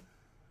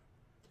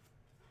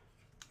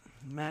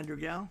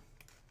 Madrigal.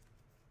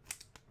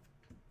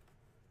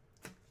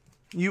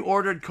 You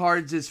ordered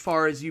cards as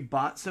far as you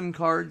bought some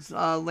cards,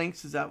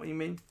 Links? Is that what you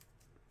mean?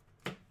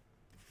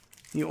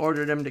 You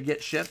ordered them to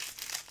get shipped?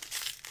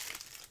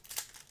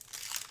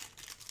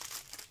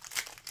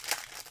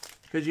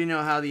 Because you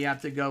know how you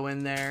have to go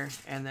in there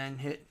and then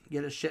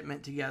get a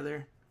shipment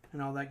together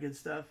and all that good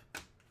stuff.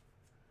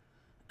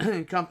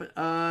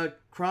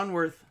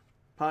 Cronworth,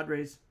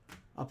 Padres.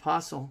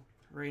 Apostle,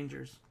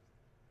 Rangers.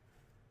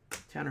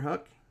 Tanner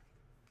Hook,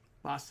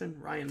 Boston.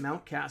 Ryan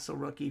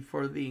Mountcastle, rookie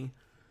for the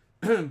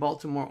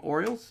Baltimore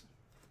Orioles.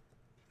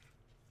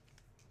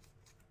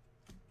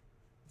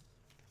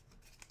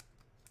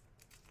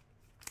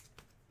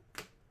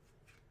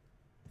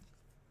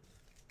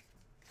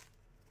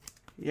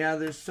 Yeah,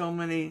 there's so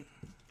many.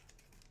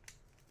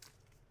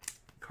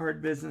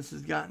 Card business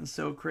has gotten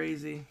so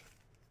crazy.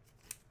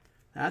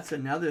 That's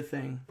another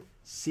thing.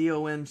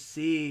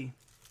 COMC.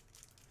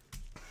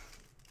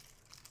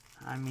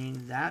 I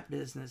mean, that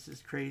business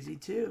is crazy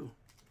too.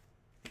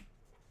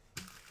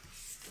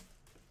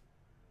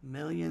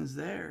 Millions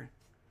there.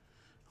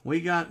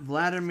 We got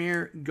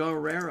Vladimir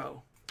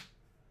Guerrero.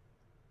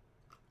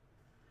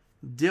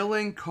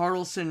 Dylan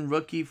Carlson,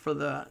 rookie for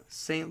the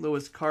St.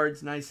 Louis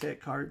Cards. Nice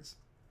hit, Cards.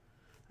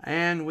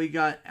 And we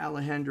got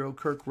Alejandro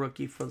Kirk,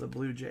 rookie for the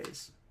Blue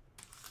Jays.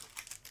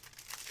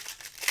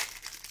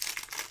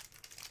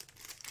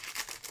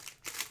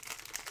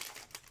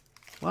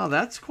 Wow,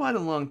 that's quite a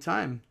long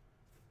time.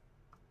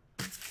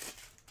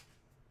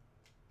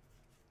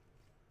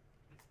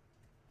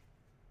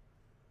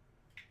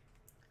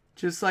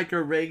 Just like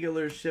a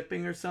regular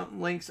shipping or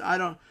something, Links. I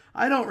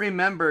don't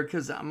remember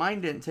because mine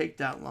didn't take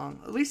that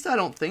long. At least I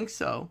don't think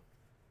so.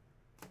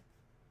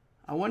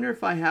 I wonder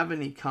if I have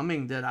any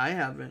coming that I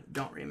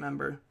don't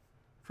remember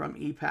from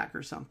EPAC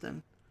or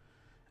something.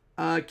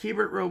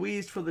 Keibert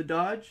Ruiz for the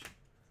Dodge.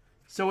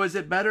 So is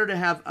it better to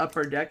have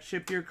Upper Deck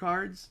ship your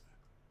cards?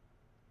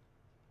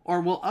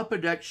 Or will Upper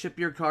Deck ship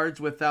your cards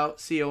without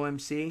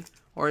COMC?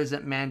 Or is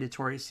it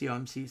mandatory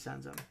COMC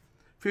sends them?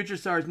 Future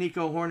Stars,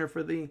 Nico Horner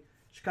for the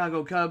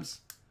Chicago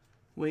Cubs.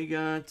 We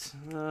got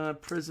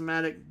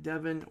Prismatic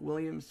Devin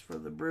Williams for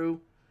the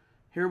Brew.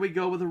 Here we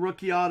go with a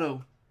rookie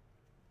auto.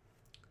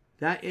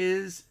 That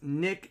is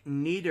Nick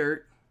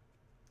Neidert.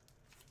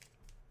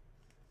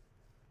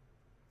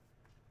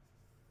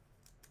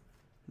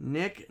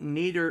 Nick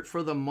Neidert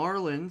for the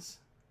Marlins.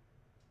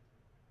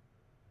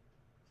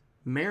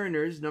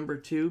 Mariners, number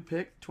 2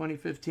 pick,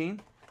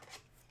 2015.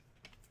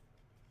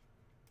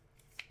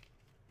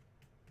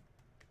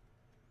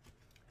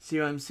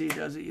 COMC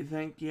does it, you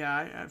think?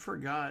 Yeah, I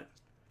forgot.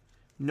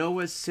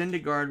 Noah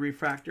Syndergaard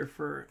refractor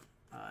for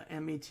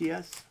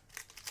METS.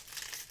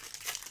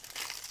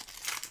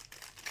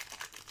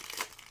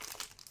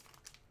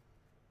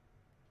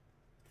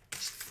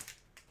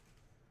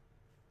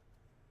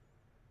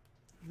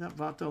 Is that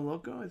Vato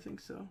Loco? I think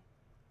so.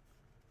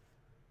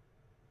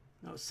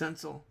 No,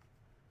 Senzel.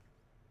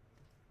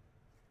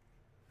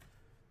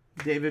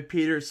 David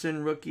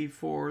Peterson, rookie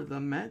for the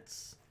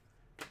Mets.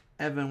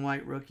 Evan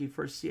White, rookie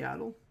for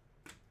Seattle.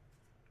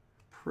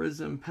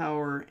 Prism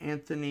Power,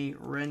 Anthony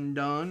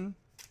Rendon.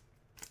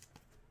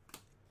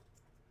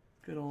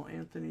 Good old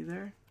Anthony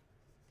there.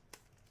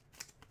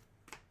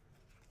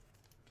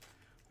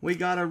 We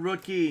got a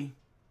rookie.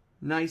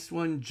 Nice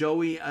one,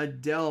 Joey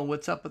Adele.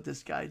 What's up with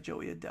this guy,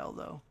 Joey Adele,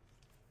 though?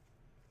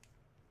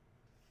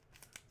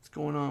 What's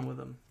going on with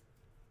him?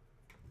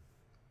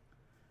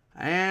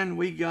 And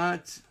we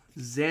got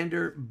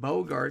Xander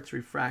Bogaerts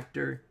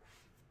refractor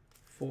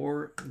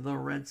for the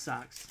Red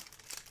Sox.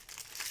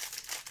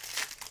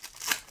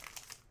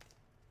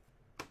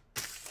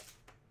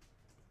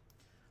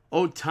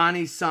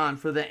 Ohtani-san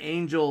for the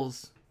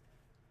Angels.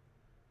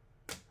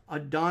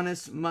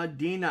 Adonis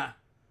Medina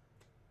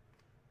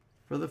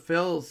for the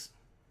Phils.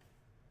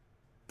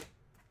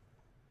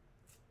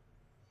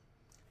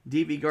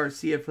 DV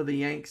Garcia for the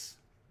Yanks.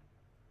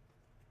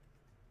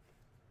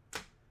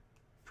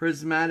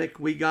 Prismatic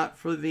we got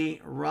for the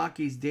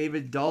Rockies.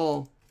 David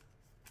Dahl,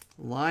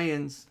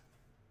 Lions.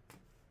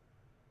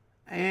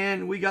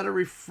 And we got a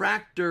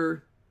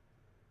refractor.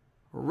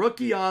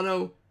 Rookie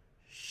auto.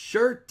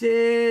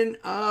 Sherten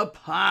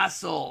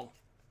Apostle.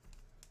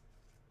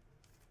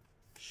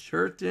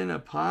 Sherten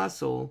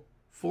Apostle.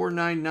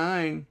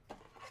 $4.99.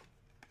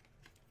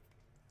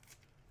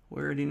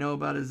 Where did he know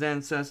about his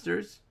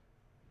ancestors?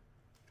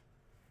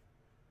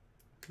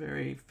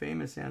 Very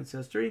famous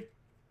ancestry.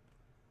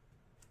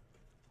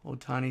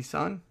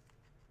 Ohtani-san.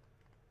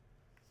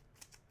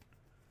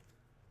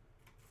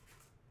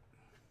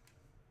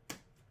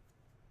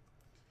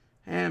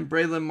 And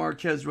Braylon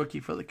Marquez, rookie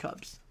for the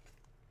Cubs.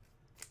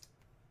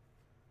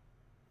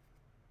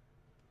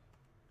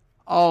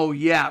 Oh,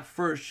 yeah,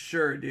 for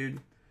sure, dude.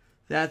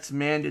 That's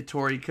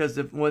mandatory because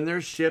when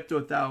they're shipped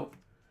without...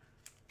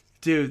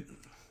 Dude,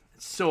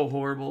 it's so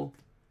horrible.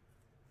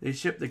 They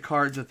ship the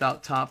cards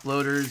without top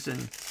loaders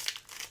and...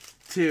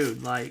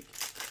 Dude, like...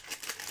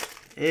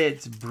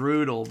 It's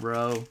brutal,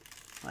 bro.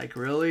 Like,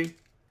 really?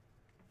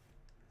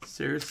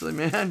 Seriously,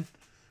 man?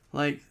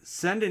 Like,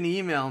 send an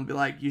email and be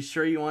like, you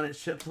sure you want it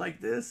shipped like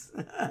this?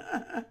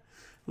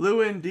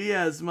 Lewin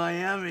Diaz,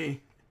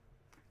 Miami.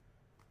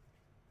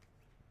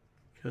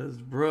 Because,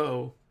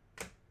 bro,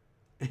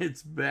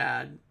 it's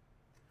bad.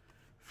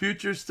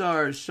 Future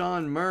Stars,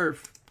 Sean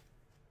Murph.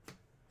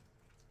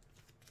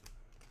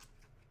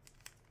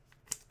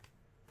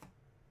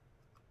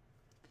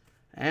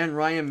 And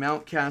Ryan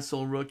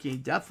Mountcastle, rookie.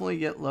 Definitely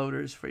get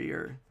loaders for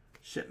your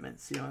shipment,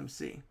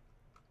 COMC.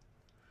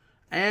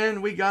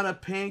 And we got a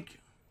pink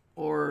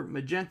or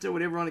magenta,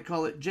 whatever you want to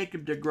call it,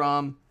 Jacob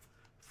deGrom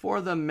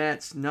for the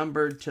Mets,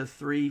 numbered to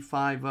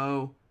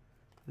 350.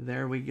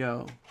 There we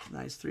go.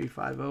 Nice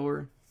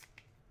 350-er.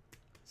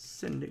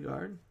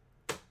 Syndergaard.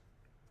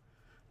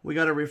 We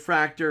got a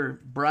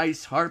refractor,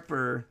 Bryce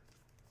Harper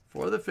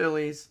for the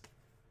Phillies.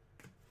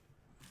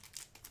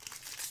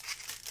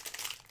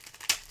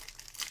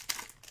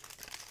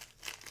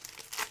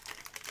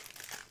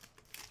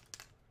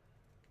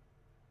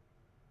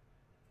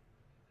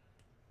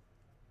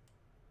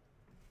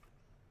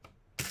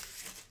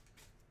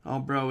 Oh,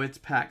 bro, it's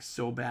packed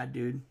so bad,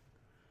 dude.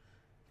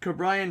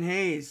 Ke'Bryan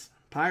Hayes,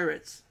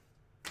 Pirates.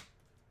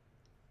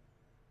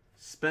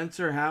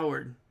 Spencer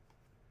Howard.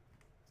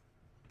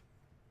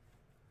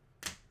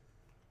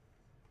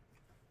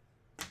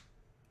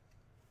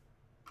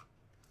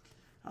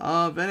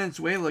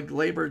 Venezuela,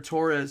 Gleyber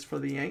Torres for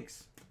the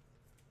Yanks.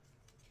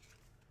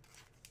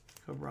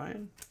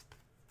 Ke'Bryan.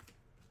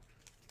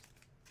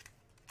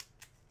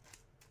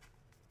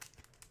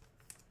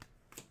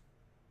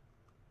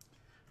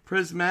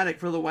 Prismatic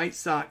for the White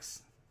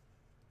Sox.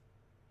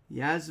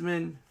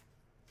 Yasmin.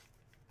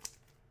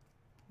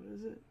 What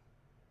is it?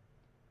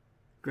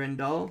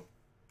 Grandal.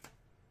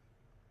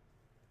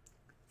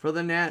 For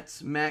the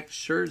Nats, Max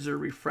Scherzer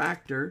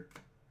refractor.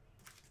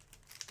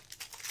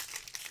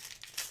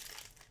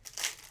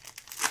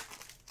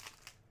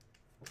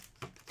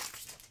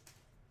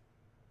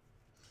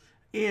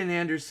 Ian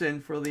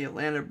Anderson for the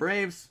Atlanta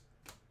Braves.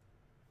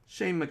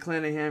 Shane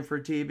McClanahan for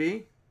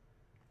TB.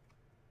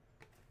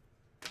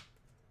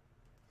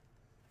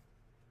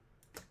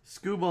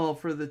 Skubal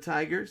for the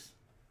Tigers.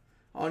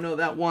 Oh no,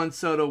 that Juan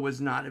Soto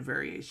was not a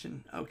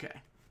variation.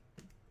 Okay.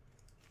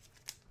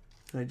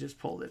 I just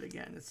pulled it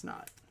again. It's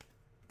not.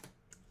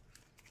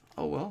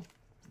 Oh well,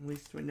 at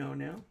least we know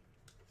now.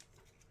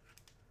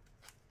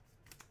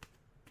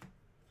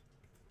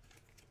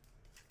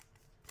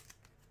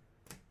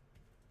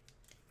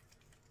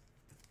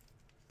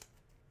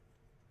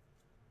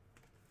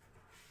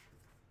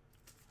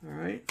 All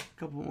right, a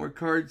couple more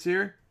cards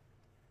here.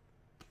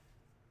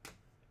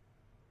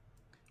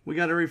 We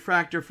got a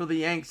refractor for the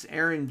Yanks,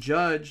 Aaron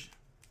Judge.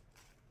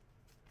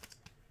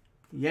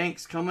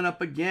 Yanks coming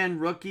up again,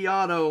 rookie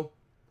auto.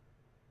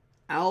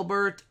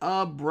 Albert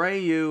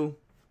Abreu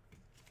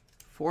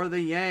for the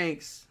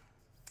Yanks.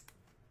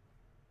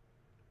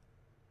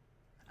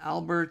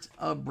 Albert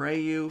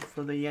Abreu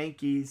for the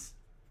Yankees.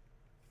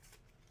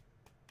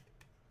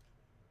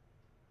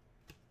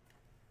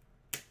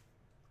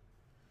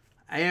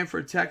 And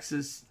for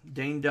Texas,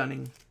 Dane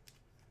Dunning.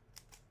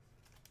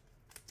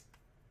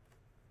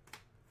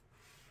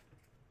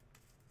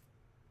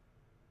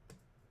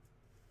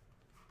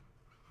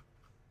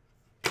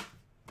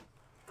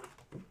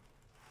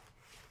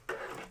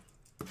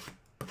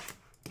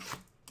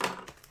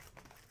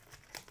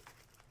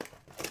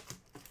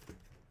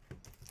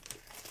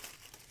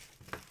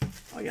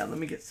 Oh yeah, let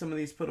me get some of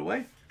these put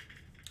away.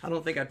 I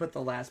don't think I put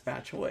the last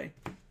batch away.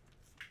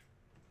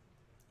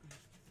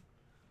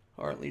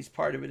 Or at least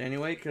part of it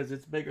anyway, because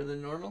it's bigger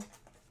than normal.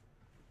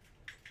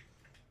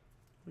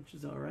 Which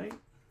is alright.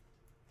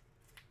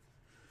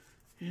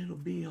 It'll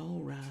be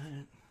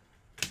alright.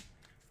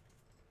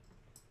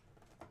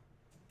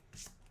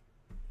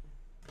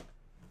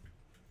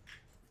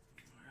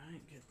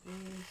 Alright, get these.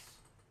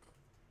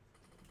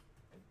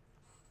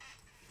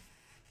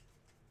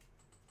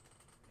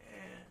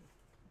 And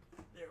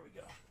there we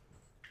go.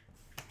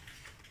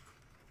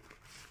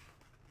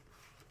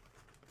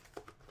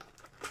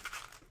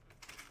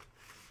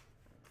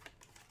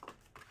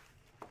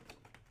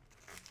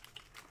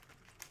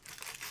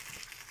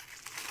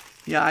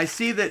 Yeah, I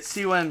see that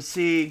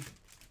COMC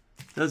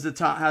has a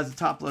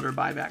top loader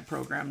buyback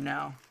program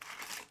now.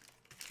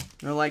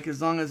 They're like,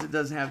 as long as it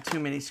doesn't have too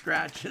many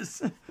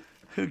scratches.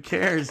 Who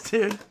cares,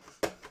 dude?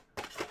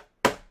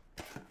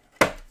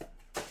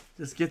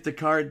 Just get the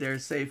card there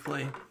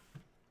safely.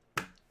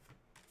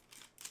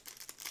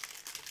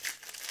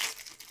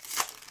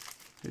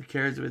 Who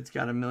cares if it's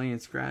got a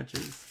million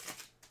scratches?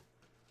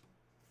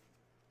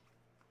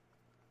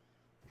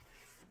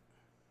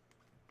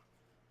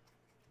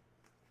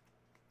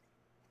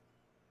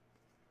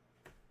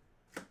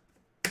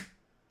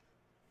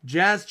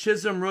 Jazz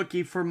Chisholm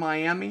rookie for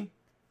Miami.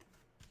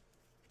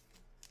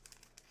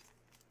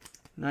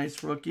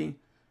 Nice rookie.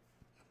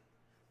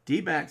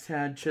 D-backs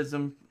had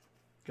Chisholm.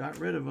 Got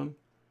rid of him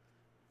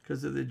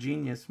because of the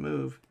genius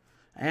move.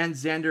 And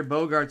Xander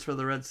Bogaerts for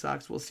the Red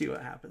Sox. We'll see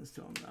what happens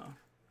to him, though.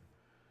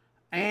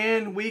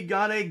 And we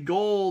got a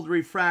gold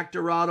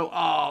refractor auto.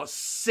 Oh,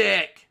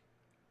 sick.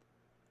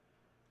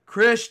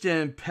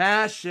 Christian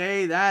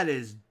Pache. That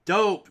is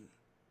dope.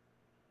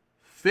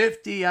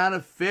 50 out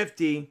of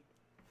 50.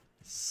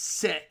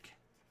 Sick.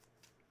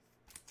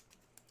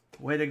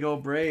 Way to go,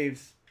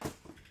 Braves.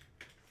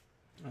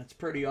 That's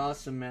pretty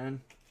awesome, man.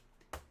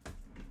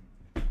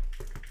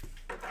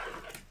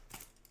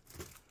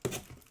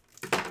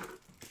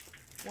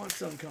 Want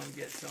some, come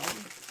get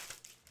some.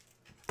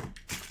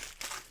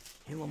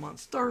 Gila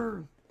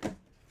Monster.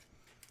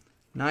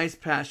 Nice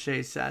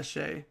Pache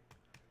sachet.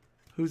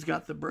 Who's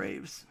got the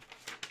Braves?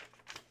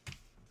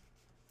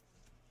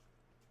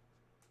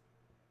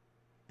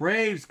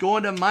 Braves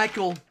going to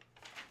Michael.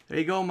 There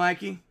you go,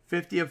 Mikey.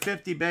 50 of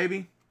 50,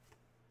 baby.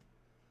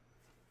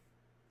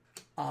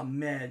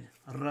 Ahmed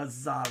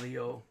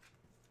Rosario.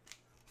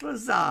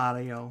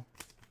 Rosario.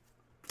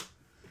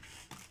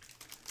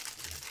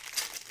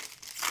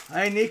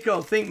 Hey,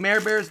 Nico. Think Mare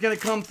Bear's going to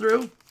come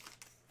through?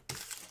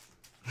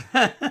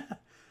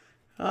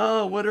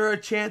 Oh, what are our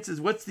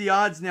chances? What's the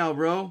odds now,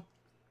 bro?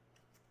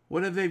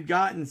 What have they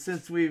gotten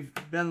since we've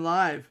been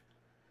live?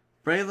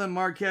 Braylon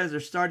Marquez are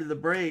started the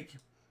break.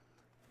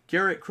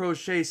 Garrett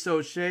Crochet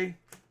Soche.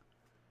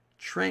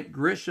 Trent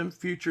Grisham,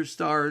 future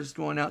stars,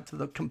 going out to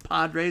the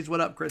compadres.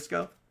 What up,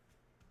 Crisco?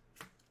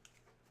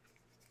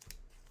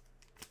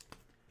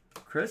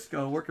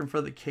 Crisco working for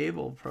the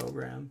cable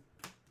program.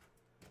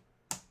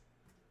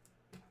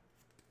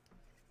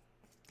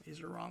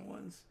 These are wrong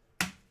ones.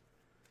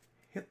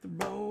 Hit the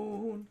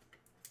bone.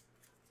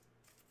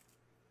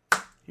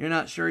 You're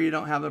not sure you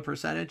don't have a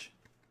percentage?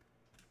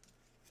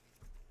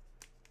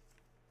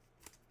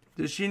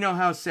 Does she know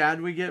how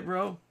sad we get,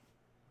 bro?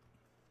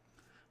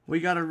 We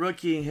got a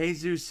rookie,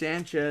 Jesus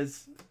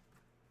Sanchez.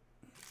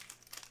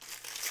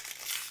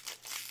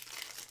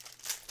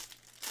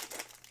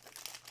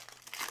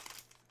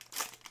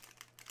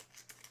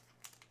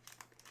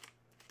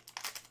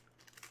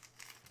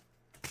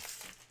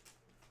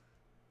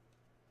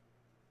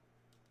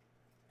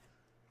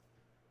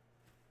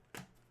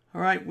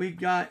 All right, we've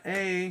got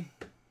a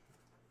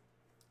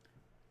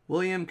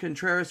William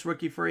Contreras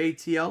rookie for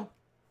ATL.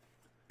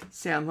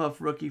 Sam Huff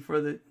rookie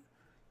for the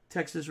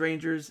Texas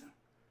Rangers.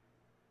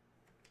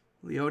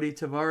 Leody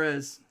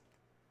Tavares.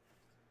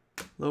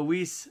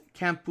 Luis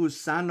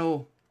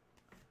Campusano.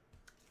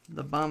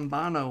 The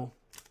Bombano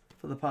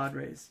for the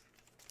Padres.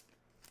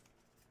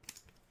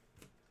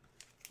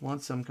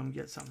 Want some? Come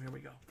get some. Here we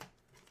go.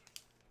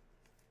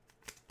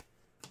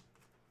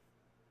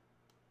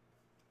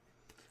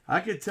 I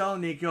could tell,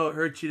 Nico, it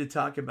hurts you to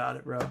talk about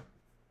it, bro.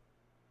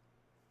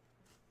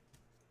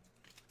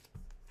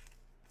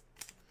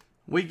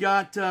 We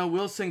got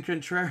Wilson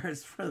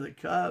Contreras for the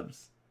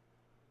Cubs.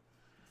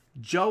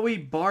 Joey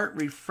Bart,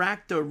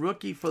 refractor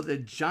rookie for the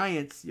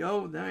Giants.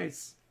 Yo,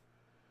 nice.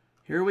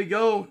 Here we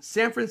go.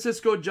 San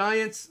Francisco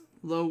Giants,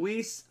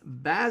 Luis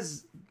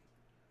Bazaby,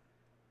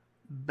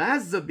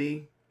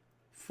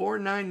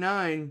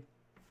 499.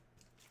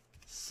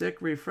 Sick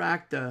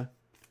refractor.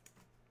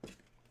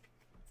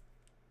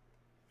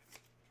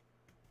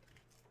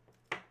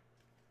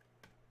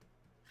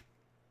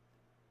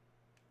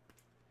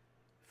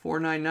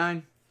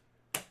 $4.99.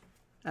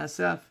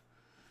 SF.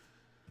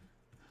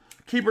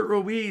 Keibert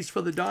Ruiz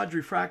for the Dodge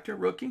refractor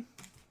rookie.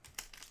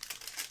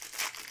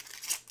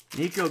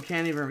 Nico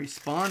can't even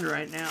respond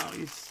right now.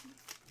 He's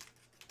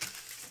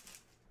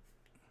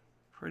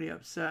pretty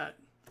upset.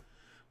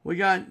 We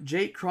got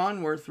Jake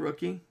Cronworth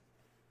rookie.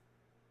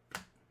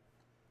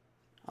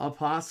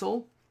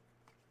 Apostle.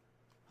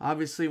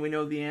 Obviously, we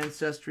know the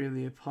ancestry of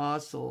the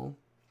Apostle.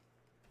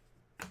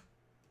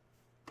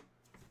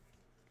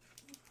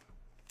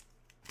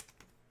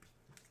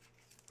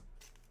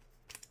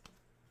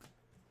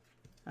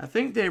 I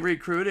think they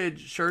recruited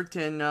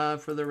Shurton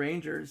for the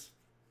Rangers.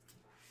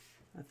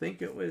 I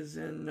think it was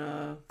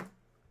in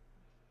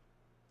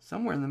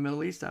somewhere in the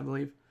Middle East, I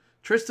believe.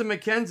 Tristan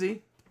McKenzie.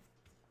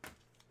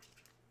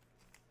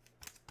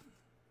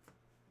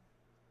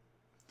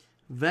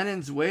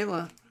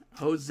 Venezuela.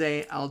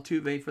 Jose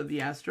Altuve for the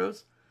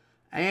Astros.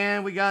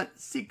 And we got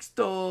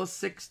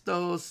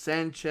Sixto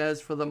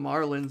Sanchez for the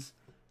Marlins.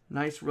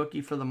 Nice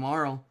rookie for the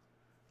Marl.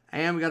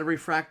 And we got a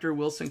refractor,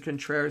 Wilson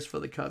Contreras for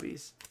the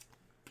Cubbies.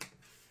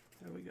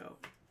 There we go.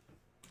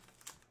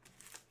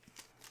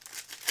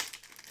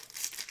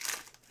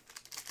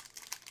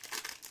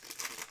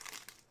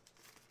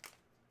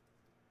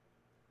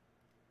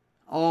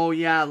 Oh,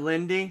 yeah,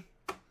 Lindy.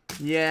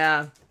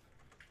 Yeah.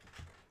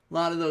 A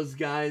lot of those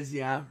guys,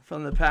 yeah,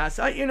 from the past.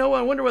 You know,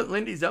 I wonder what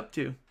Lindy's up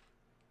to.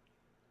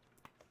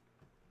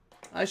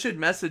 I should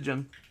message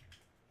him.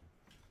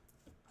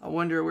 I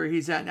wonder where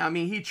he's at now. I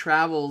mean, he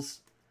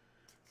travels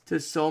to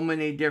so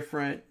many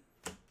different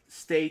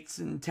states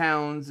and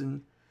towns.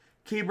 And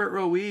Keibert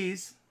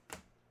Ruiz,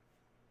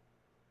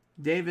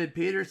 David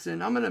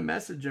Peterson. I'm going to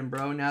message him,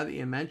 bro, now that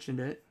you mentioned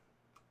it.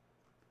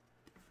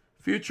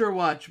 Future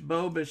Watch,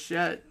 Bo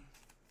Bichette.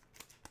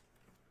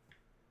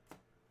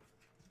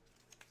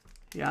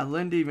 Yeah,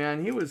 Lindy,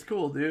 man, he was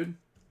cool, dude.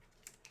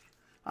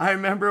 I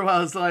remember I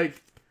was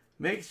like,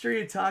 make sure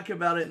you talk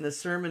about it in the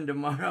sermon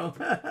tomorrow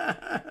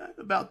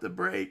about the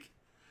break.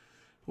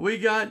 We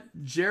got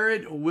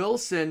Jared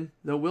Wilson,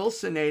 the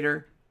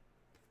Wilsonator,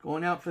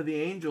 going out for the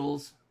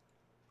Angels.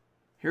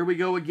 Here we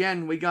go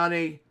again. We got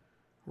a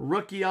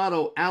rookie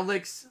auto,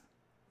 Alex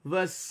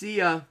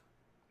Vesia,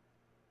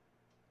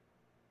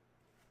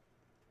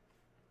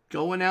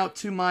 going out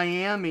to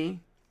Miami.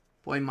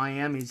 Boy,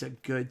 Miami's a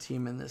good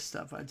team in this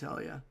stuff, I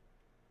tell you.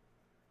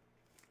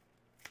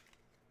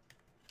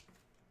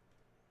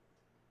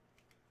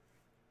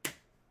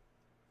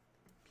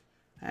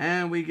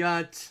 And we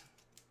got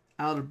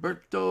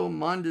Alberto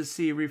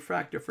Mondesi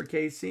refractor for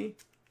KC.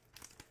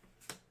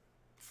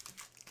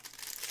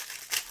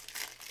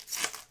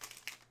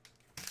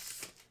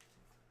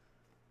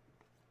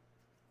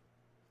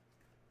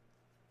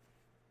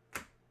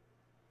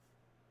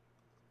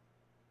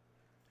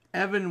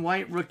 Evan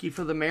White, rookie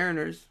for the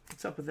Mariners.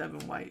 What's up with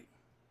Evan White?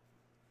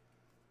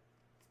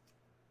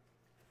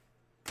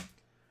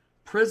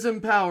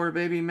 Prism Power,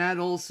 baby. Matt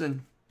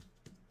Olson.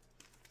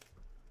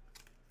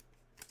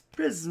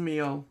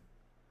 Prismio.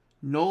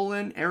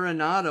 Nolan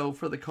Arenado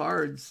for the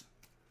Cards.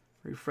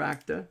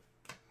 Refracta.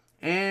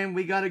 And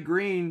we got a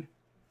green.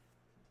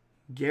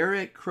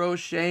 Garrett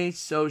Crochet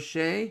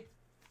Soche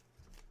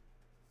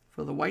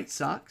for the White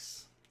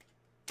Sox.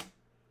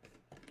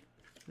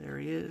 There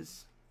he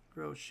is.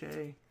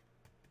 Crochet.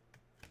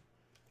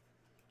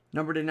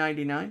 Number to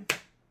 99.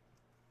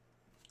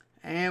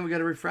 And we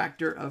got a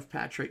refractor of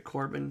Patrick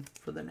Corbin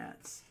for the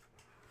Nets.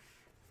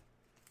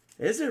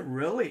 Is it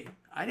really?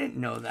 I didn't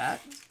know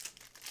that.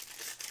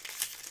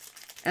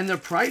 And the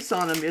price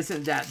on them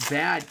isn't that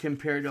bad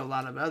compared to a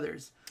lot of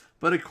others.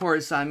 But of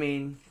course, I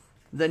mean,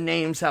 the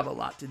names have a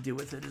lot to do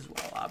with it as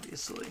well,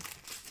 obviously.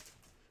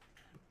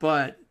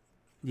 But,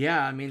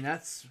 yeah, I mean,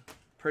 that's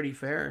pretty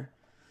fair.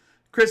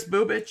 Chris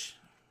Bubich.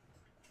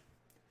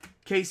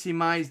 Casey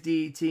Mize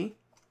DET.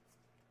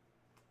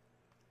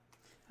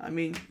 I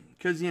mean,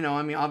 because, you know,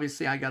 I mean,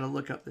 obviously I got to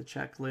look up the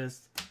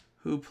checklist.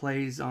 Who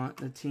plays on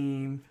the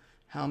team?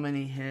 How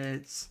many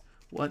hits?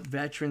 What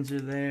veterans are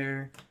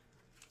there?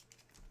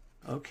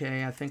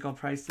 Okay, I think I'll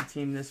price the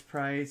team this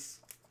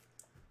price.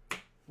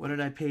 What did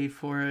I pay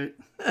for it?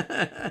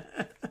 Oh,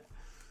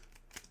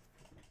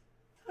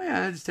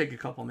 yeah, it'll just take a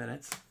couple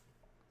minutes.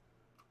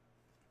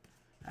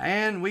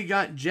 And we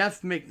got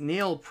Jeff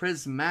McNeil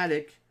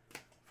Prismatic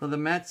for the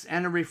Mets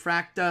and a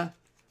refracta.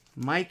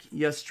 Mike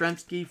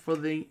Yastrzemski for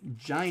the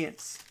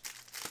Giants.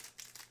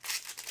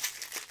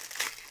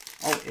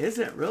 Oh, is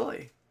it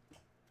really?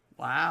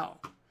 Wow.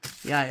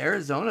 Yeah,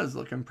 Arizona's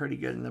looking pretty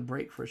good in the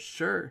break for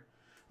sure.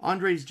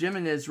 Andres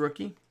Gimenez,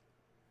 rookie.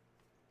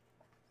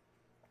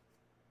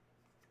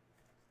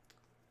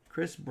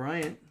 Chris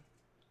Bryant.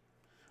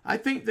 I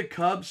think the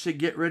Cubs should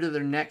get rid of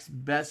their next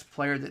best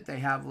player that they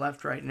have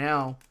left right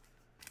now.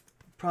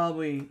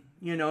 Probably,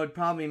 you know, it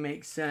probably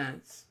makes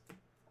sense.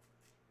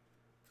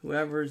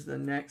 Whoever's the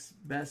next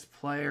best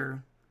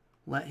player,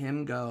 let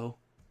him go.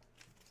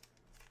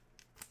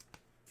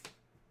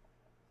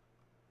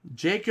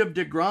 Jacob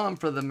deGrom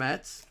for the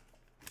Mets.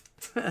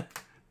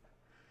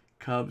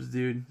 Cubs,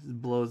 dude. This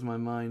blows my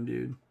mind,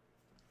 dude.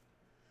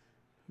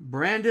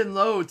 Brandon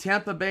Lowe,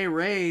 Tampa Bay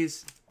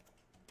Rays.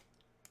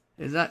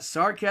 Is that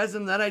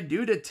sarcasm that I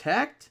do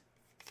detect?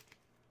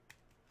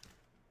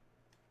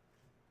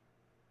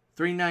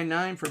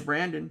 $3.99 for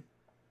Brandon.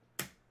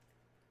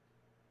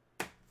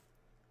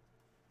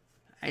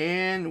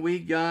 And we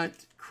got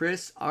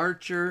Chris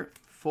Archer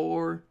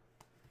for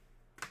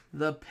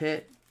the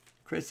Pit.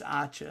 Chris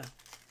Archer.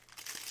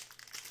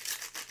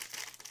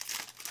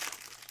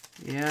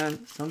 Yeah,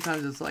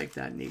 sometimes it's like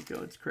that,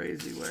 Nico. It's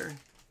crazy where...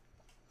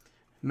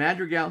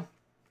 Madrigal.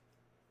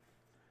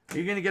 Are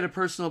you going to get a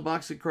personal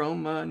box of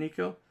Chrome,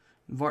 Nico?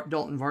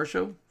 Dalton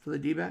Varsho for the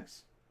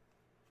D-backs.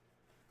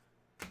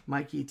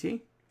 Mike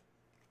E.T.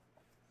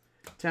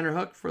 Tanner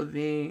Hook for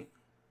the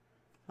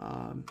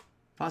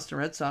Boston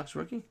Red Sox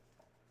rookie.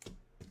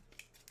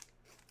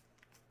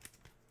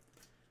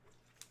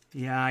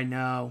 Yeah, I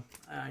know.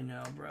 I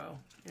know, bro.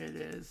 It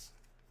is.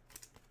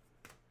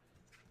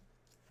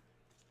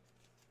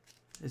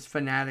 This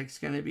Fanatics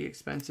going to be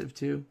expensive,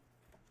 too.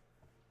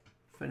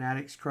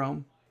 Fanatics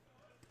Chrome.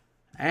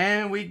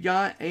 And we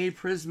got a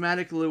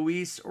prismatic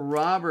Luis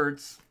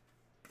Roberts.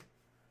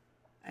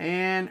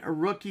 And a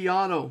rookie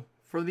auto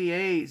for the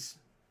A's.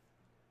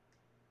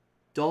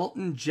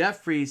 Dalton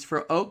Jeffries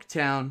for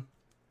Oaktown.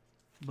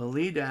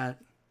 Believe that.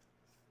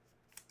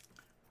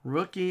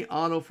 Rookie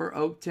auto for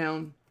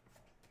Oaktown.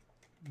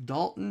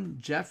 Dalton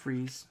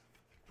Jeffries.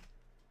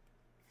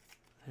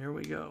 There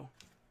we go.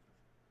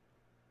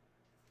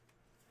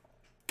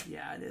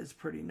 Yeah, it is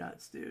pretty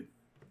nuts, dude.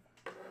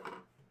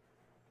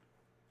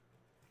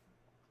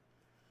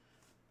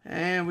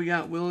 And we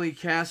got Willie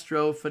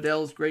Castro,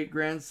 Fidel's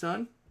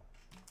great-grandson.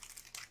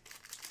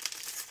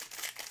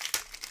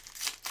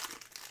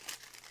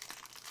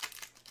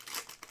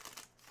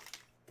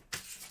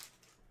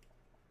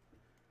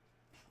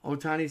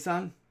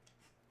 Otani-san.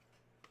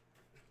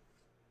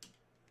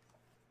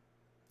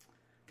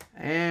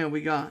 And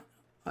we got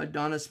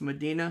Adonis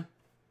Medina.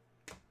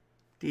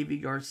 D.V.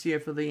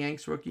 Garcia for the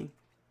Yanks rookie.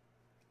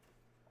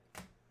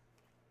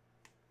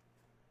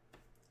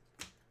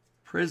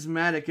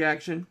 Prismatic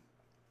action.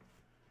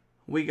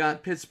 We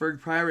got Pittsburgh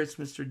Pirates,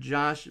 Mr.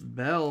 Josh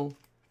Bell.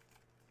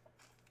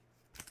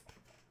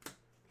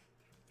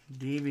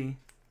 D.V.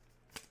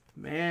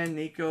 Man,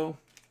 Nico.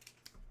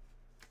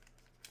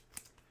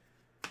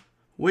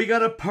 We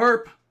got a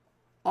perp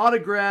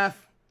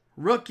autograph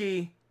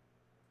rookie.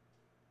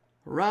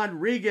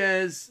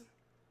 Rodriguez.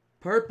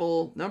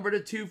 Purple. Number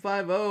to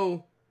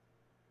 250.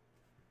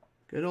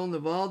 Good old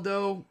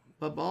Nivaldo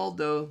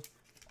Babaldo.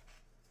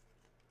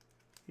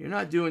 You're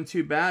not doing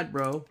too bad,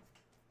 bro.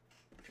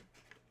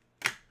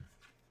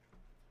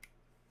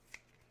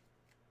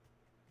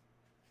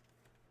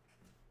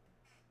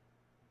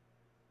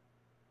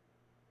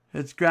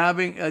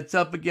 It's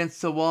up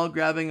against the wall,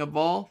 grabbing a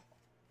ball.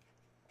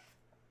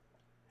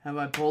 Have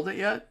I pulled it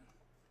yet?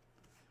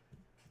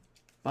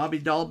 Bobby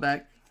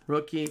Dahlbeck,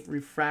 rookie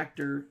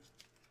refractor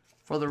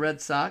for the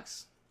Red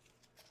Sox.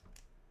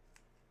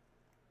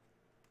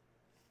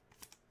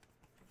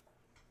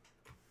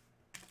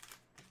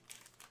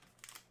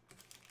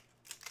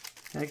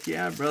 Heck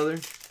yeah, brother.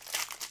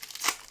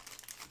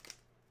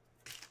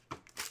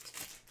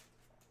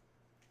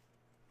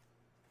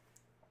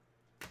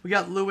 We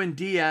got Lewin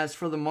Diaz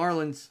for the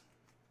Marlins.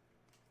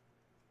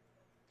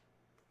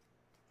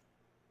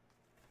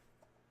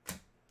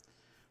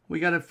 We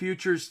got a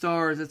Future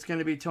Stars. It's going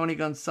to be Tony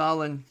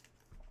Gonsolin.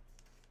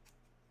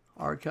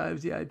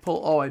 Archives. Yeah, I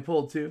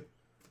pulled two.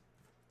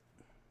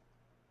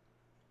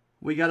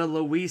 We got a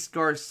Luis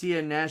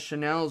Garcia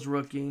Nationals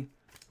rookie.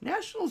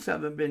 Nationals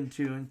haven't been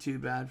too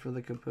bad for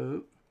the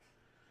Kaput.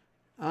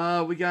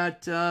 We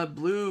got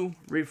blue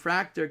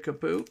refractor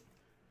Kaput.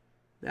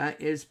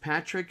 That is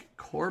Patrick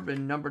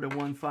Corbin, number to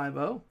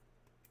 150.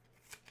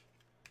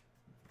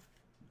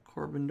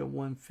 Corbin to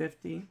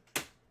 150.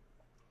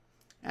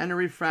 And a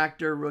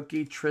refractor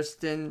rookie,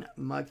 Tristan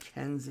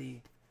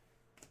McKenzie.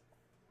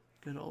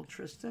 Good old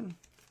Tristan.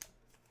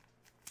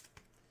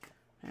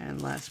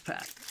 And last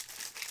pack.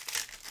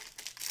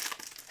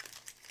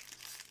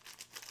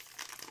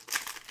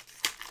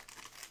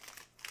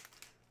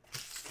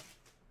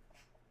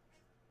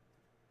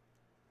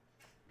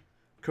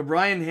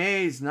 Cabrian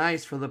Hayes,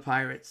 nice for the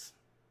Pirates.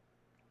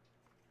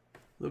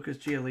 Lucas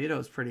Giolito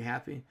is pretty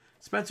happy.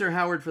 Spencer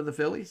Howard for the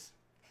Phillies.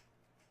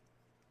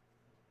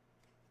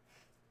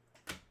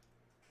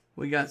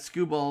 We got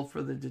Skubal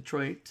for the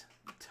Detroit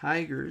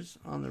Tigers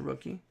on the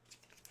rookie.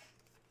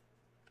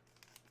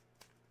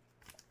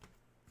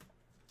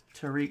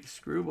 Tariq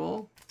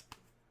Screwball.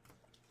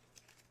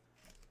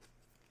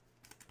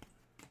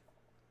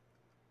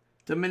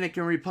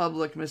 Dominican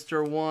Republic,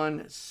 Mr.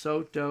 Juan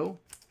Soto.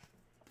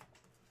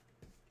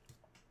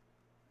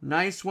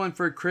 Nice one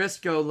for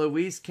Crisco,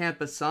 Luis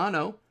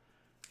Campusano.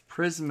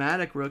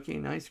 Prismatic rookie.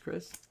 Nice,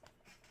 Chris.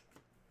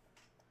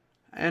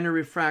 And a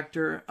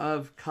refractor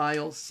of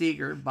Kyle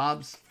Seager,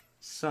 Bob's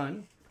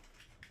son.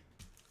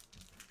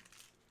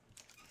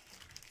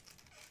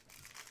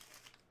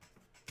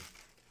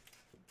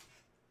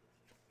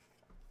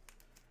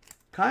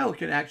 Kyle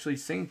can actually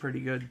sing pretty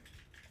good.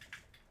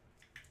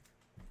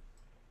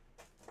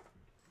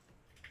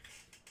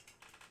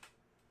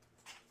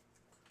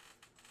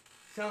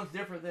 Sounds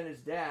different than his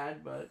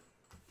dad, but...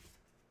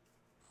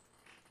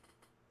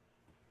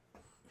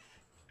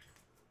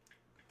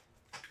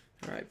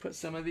 All right, put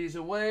some of these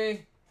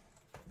away.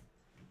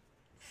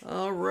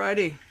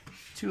 Alrighty.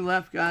 2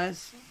 left,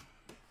 guys.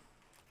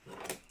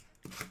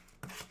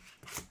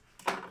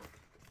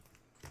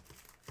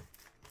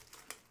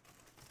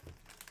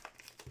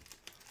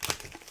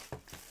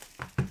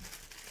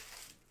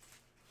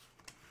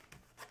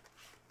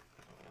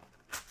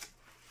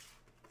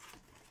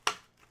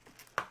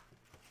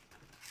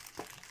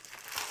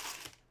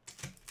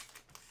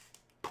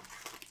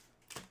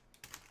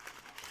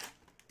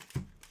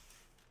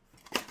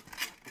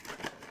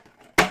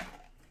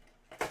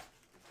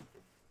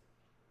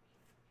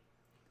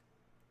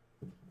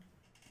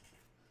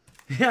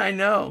 Yeah, I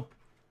know.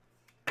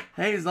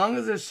 Hey, as long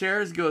as the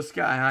shares go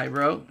sky high,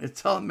 bro,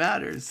 it's all that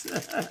matters.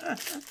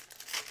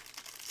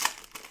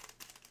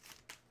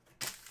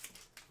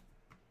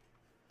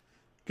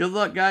 Good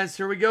luck, guys.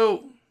 Here we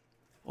go.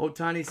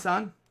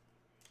 Ohtani-san.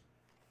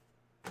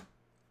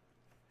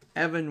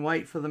 Evan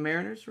White for the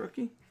Mariners,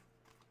 rookie.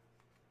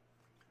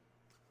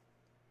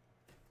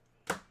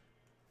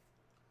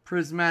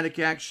 Prismatic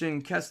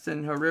Action,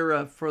 Keston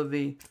Herrera for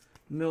the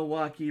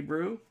Milwaukee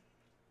Brew.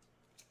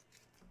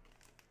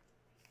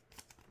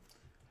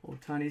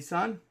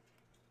 Ohtani-san.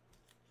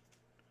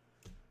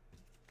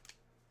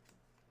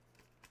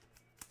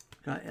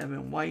 Got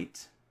Evan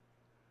White.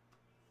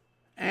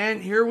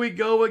 And here we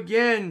go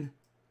again.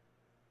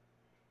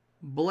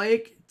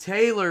 Blake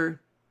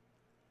Taylor,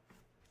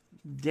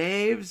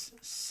 Dave's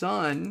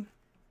son.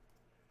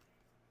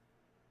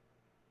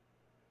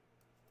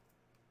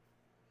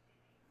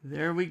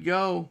 There we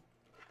go.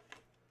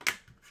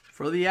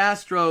 For the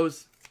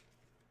Astros.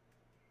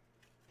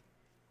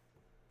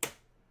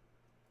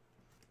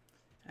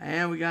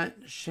 And we got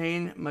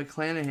Shane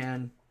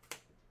McClanahan.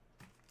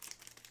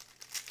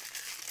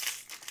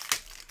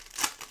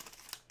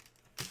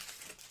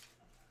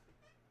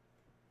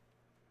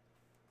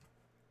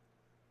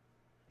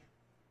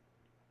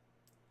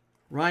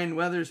 Ryan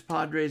Weathers,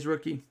 Padres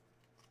rookie.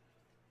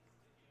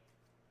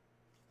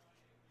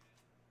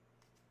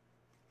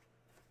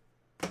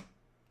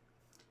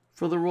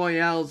 For the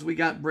Royals, we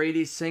got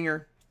Brady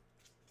Singer.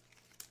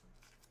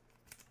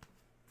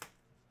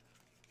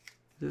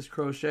 This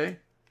Crochet.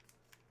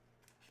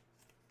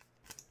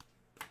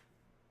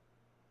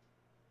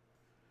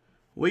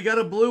 We got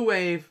a Blue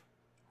Wave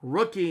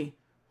rookie,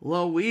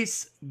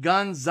 Luis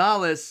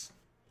Gonzalez.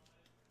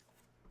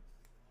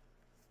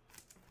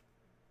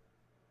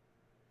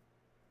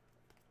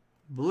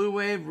 Blue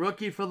Wave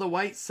rookie for the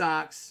White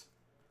Sox.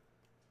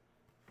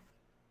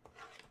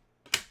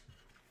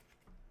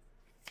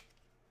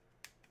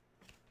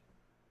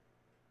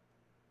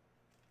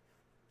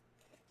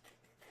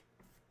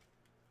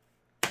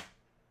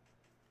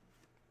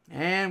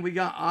 And we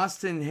got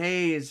Austin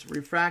Hayes,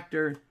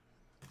 refractor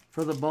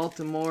for the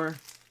Baltimore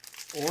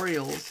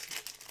Orioles.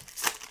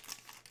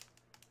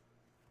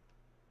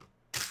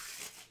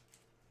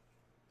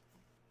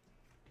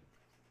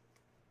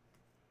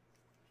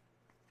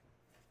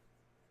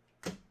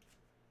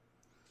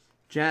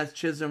 Jazz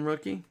Chisholm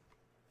rookie.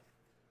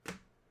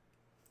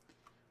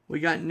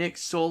 We got Nick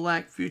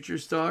Solak, Future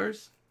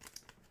Stars,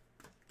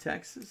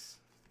 Texas.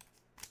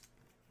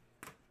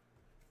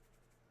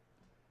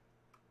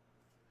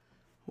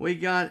 We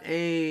got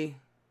a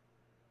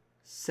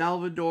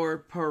Salvador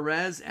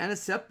Perez and a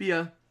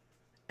sepia,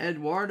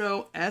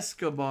 Eduardo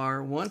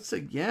Escobar, once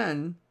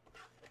again,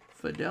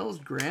 Fidel's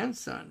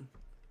grandson,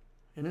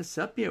 and a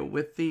sepia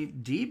with the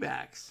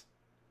D-backs.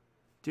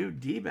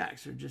 Dude,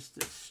 D-backs are just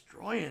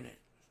destroying it.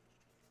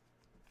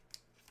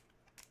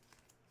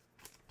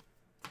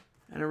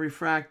 And a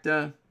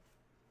refracta,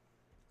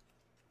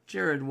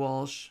 Jared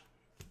Walsh.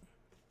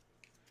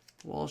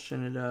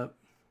 Walshing it up.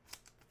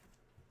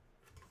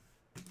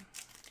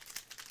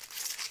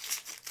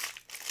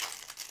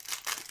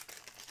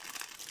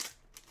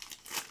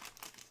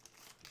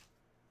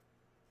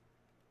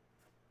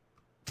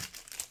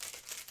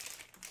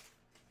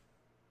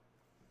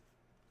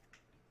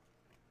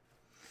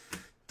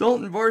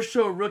 Dalton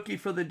Varsho, rookie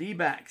for the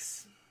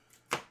D-backs.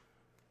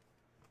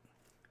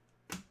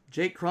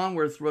 Jake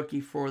Cronworth,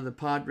 rookie for the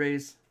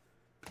Padres.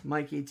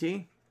 Mikey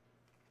T.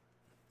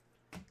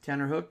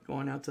 Tanner Hook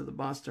going out to the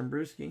Boston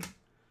Brewski.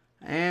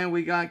 And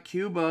we got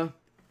Cuba.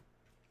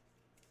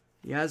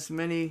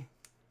 Yasmani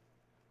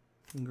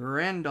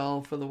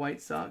Grandal for the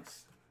White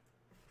Sox.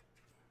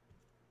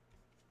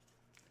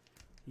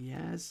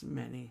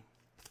 Yasmani.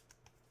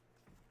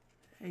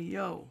 Hey,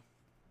 yo.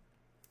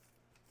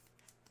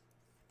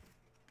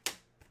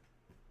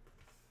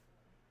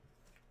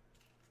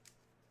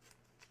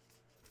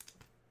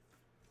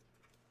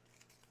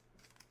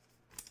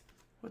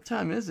 What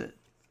time is it?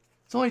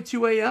 It's only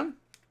 2 a.m.?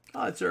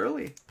 Oh, it's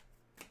early.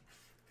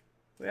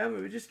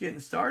 We're just getting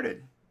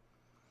started.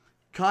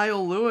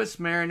 Kyle Lewis,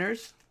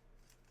 Mariners.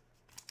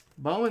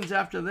 Bowman's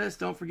after this.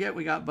 Don't forget,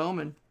 we got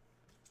Bowman.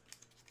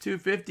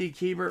 250,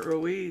 Keibert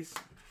Ruiz.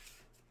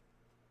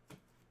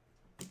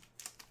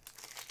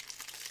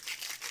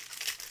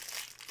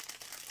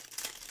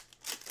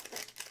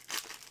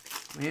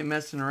 We ain't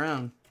messing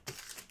around.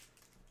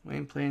 We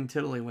ain't playing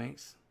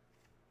tiddlywinks.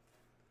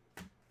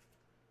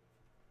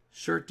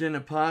 Shirton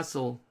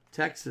Apostle,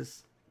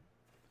 Texas.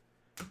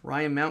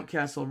 Ryan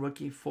Mountcastle,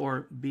 rookie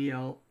for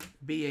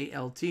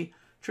BALT.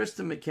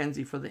 Tristan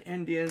McKenzie for the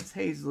Indians.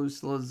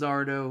 Jesus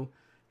Luzardo,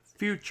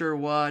 Future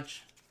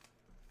Watch.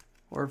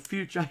 Or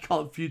Future, I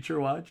call it Future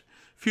Watch.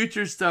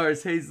 Future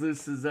Stars,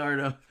 Jesus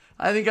Luzardo.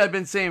 I think I've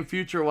been saying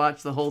Future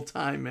Watch the whole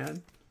time,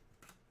 man.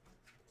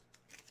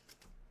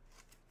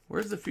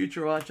 Where's the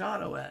Future Watch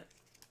auto at?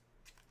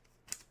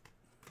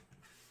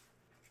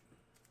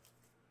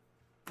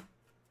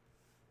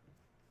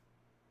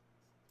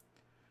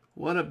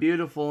 What a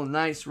beautiful,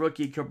 nice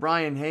rookie.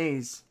 Brian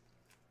Hayes.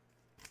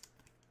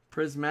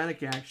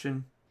 Prismatic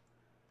action.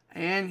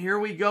 And here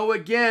we go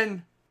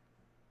again.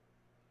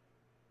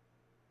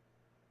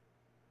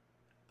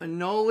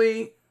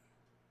 Anoli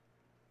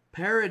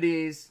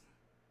Parodies.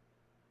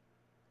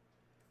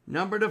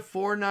 Number to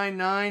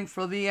 499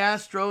 for the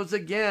Astros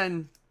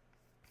again.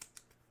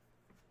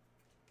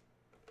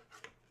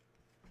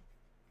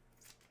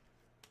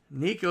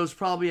 Nico's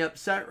probably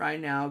upset right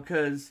now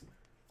because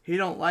he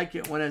don't like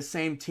it when his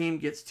same team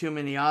gets too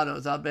many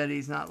autos. I'll bet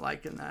he's not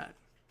liking that.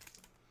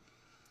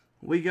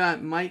 We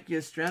got Mike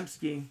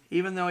Yastrzemski.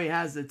 Even though he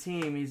has the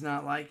team, he's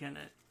not liking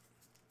it.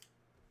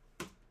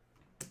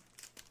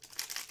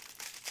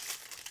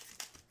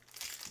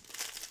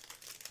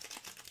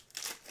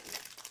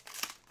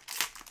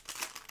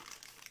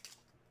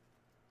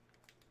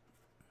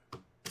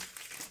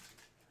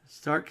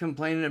 Start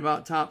complaining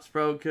about Topps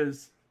Pro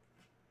because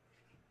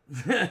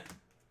you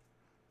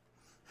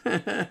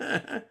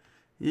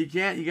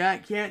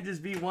can't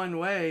just be one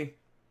way.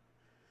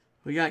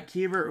 We got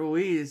Keibert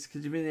Ruiz,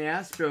 because you've been in the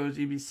Astros,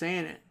 you'd be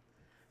saying it.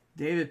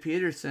 David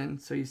Peterson,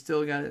 so you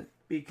still got to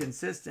be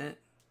consistent.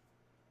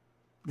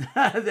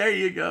 There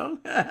you go.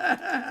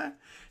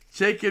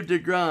 Jacob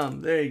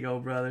deGrom, there you go,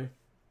 brother.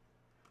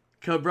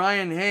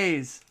 Brian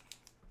Hayes,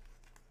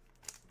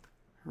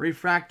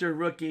 refractor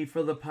rookie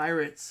for the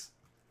Pirates.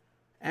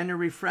 And a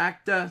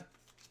refractor.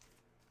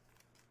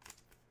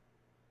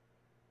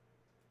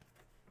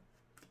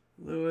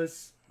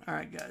 Lewis. All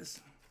right, guys.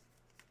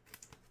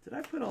 Did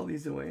I put all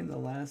these away in the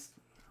last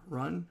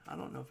run? I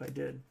don't know if I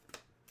did.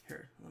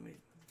 Here, let me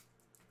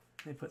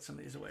put some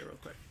of these away real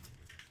quick.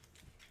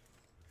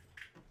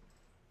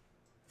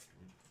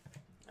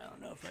 I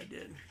don't know if I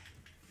did.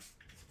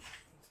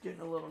 It's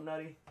getting a little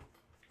nutty.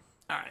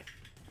 All right.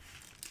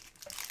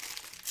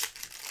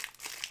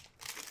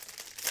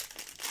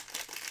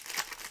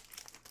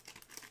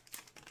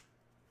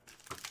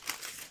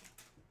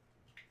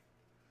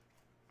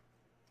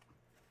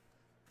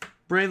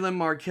 Braylon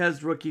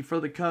Marquez, rookie for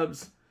the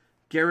Cubs.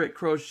 Garrett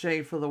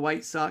Crochet for the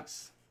White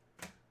Sox.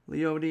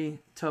 Leody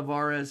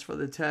Tavares for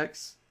the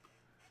Tex.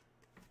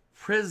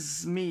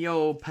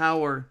 Prismio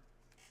Power.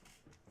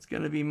 It's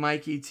going to be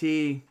Mikey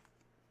T.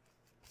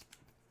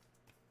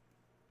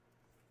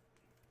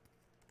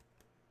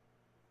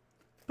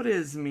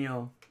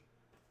 Prismio.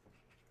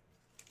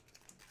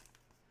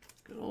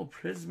 Good old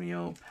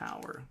Prismio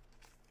Power.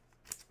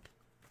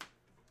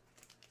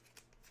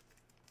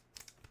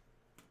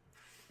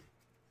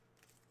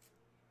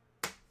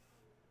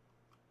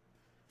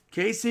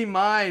 Casey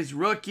Mize,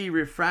 rookie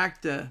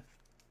refractor.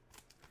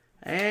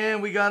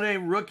 And we got a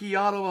rookie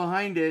auto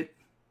behind it.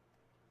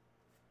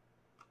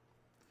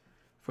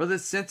 For the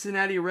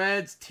Cincinnati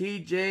Reds,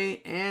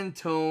 TJ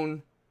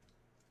Antone.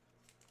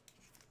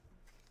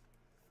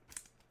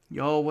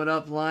 Yo, what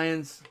up,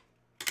 Lions?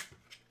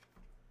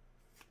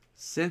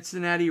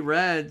 Cincinnati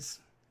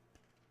Reds.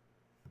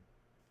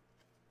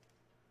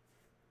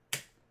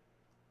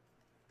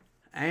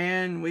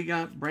 And we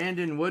got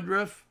Brandon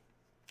Woodruff.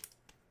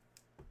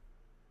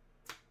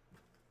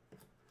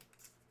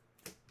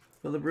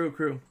 For the Brew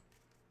Crew.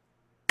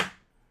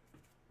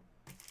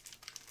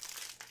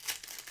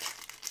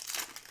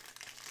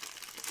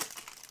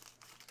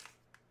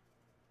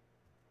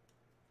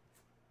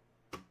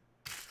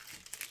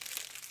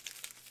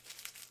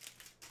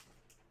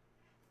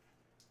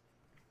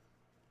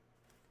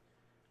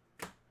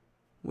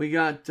 We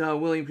got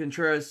William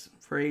Contreras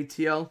for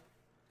ATL.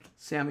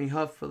 Sammy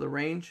Huff for the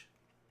Range.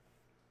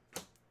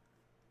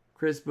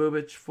 Chris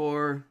Bubich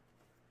for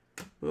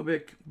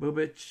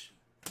Bubich.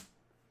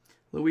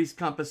 Luis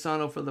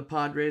Campusano for the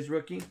Padres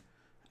rookie.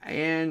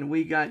 And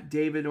we got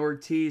David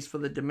Ortiz for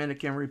the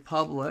Dominican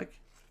Republic.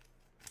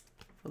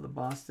 For the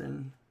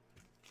Boston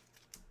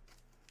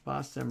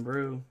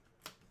Brew.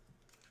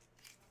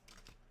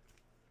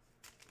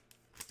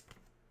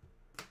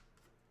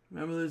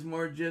 Remember there's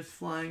more GIFs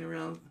flying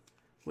around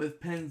with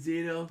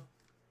Penzito?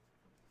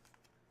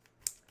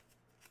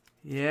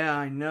 Yeah,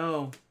 I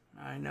know.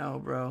 I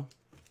know, bro.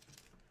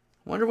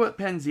 Wonder what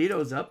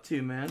Penzito's up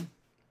to, man.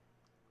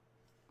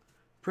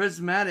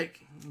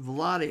 Prismatic,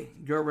 Vladdy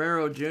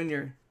Guerrero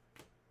Jr.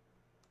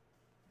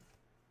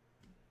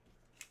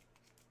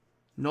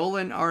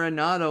 Nolan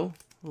Arenado,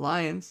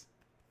 Lions.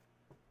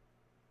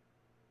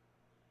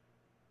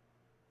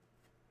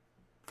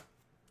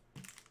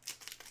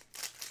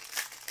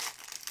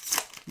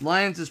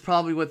 Lions is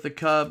probably with the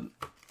Cub.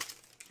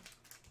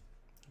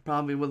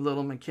 Probably with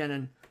Little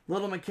McKinnon.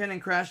 Little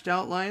McKinnon crashed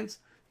out, Lions.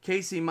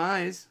 Casey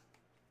Mize.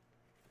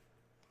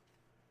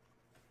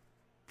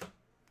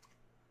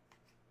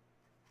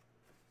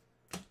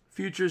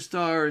 Future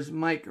Stars,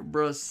 Mike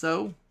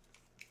Brosseau.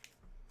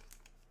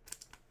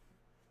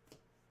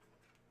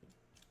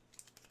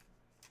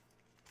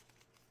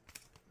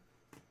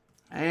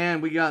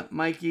 And we got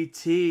Mikey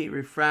T,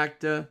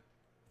 Refracta.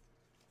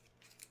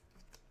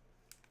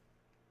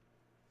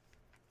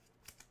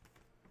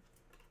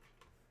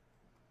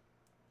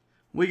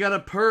 We got a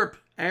perp,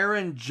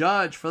 Aaron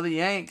Judge for the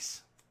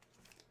Yanks.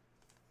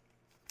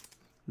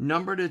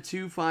 Number to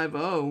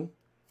 250.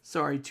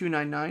 Sorry,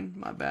 299.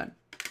 My bad.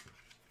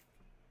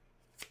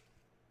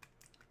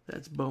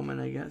 That's Bowman,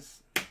 I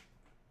guess.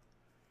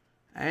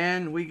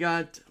 And we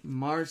got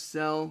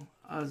Marcel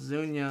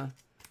Azuña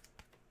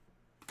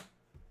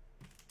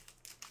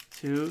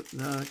to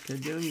the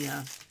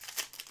Cadunia.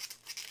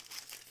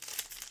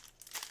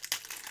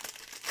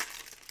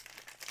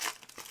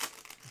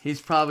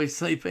 He's probably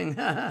sleeping.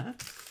 I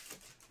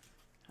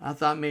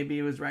thought maybe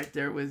he was right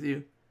there with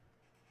you,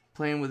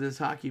 playing with his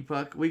hockey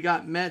puck. We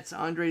got Mets,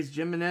 Andres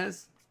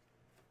Gimenez.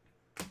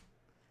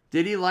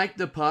 Did he like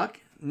the puck?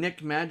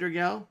 Nick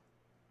Madrigal.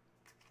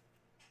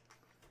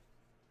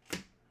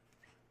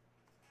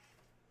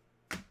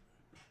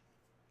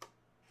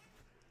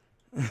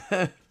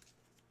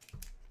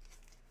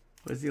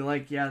 Was he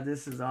like, yeah,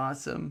 this is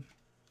awesome?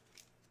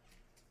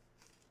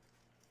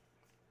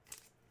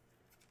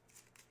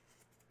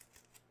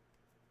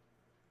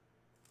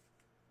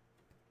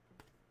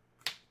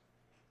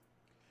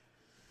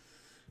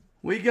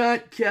 We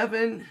got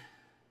Kevin.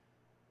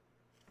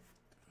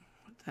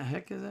 What the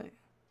heck is that?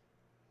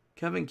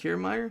 Kevin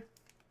Kiermaier.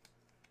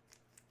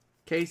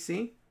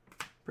 KC.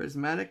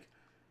 Prismatic.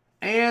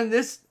 And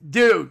this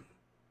dude.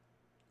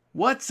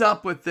 What's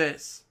up with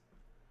this?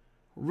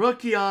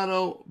 Rookie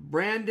auto,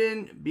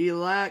 Brandon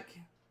Bielak.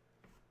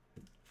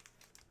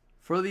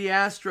 For the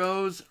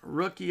Astros,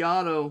 rookie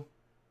auto.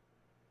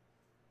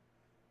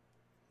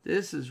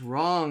 This is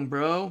wrong,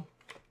 bro.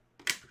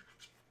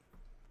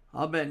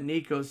 I'll bet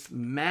Nico's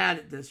mad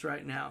at this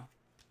right now.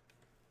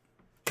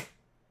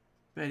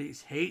 Bet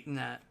he's hating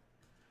that.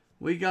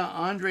 We got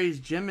Andres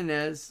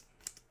Gimenez.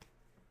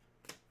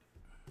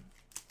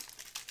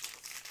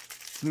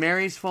 It's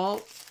Mary's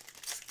fault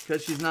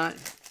because she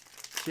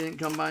didn't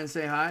come by and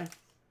say hi.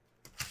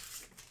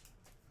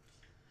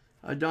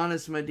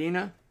 Adonis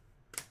Medina.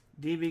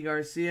 DV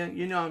Garcia.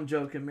 You know I'm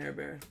joking, Mare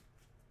Bear.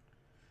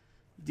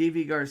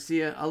 DV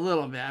Garcia, a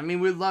little bit. I mean,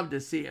 we'd love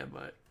to see it,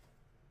 but.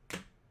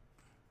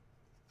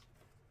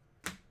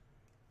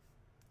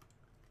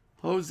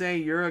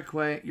 Jose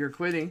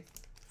Urquidy.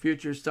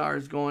 Future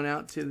Stars going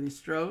out to the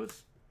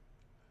Stros.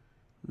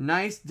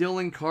 Nice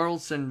Dylan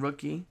Carlson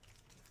rookie.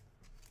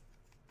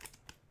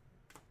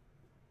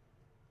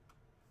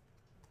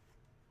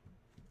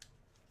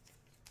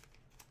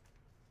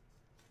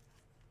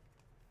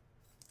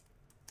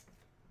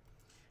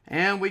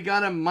 And we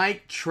got a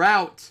Mike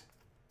Trout.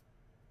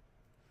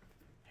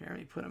 Here, let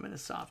me put him in a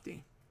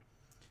softie.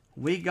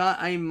 We got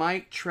a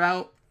Mike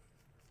Trout.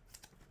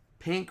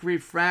 Pink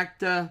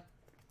Refracta.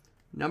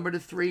 Number to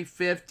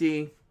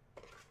 350.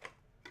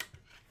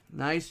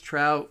 Nice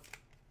Trout.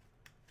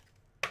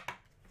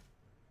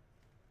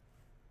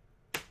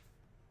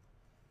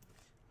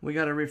 We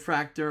got a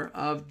refractor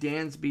of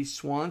Dansby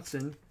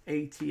Swanson,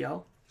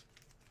 ATL.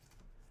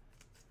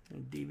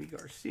 And DV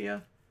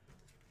Garcia.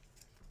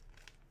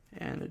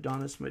 And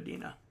Adonis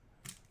Medina.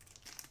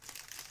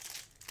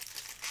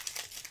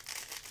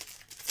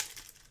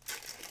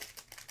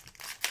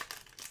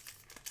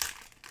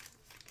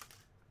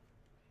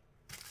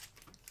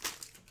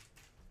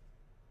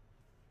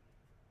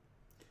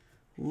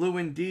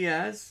 Lewin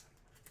Diaz.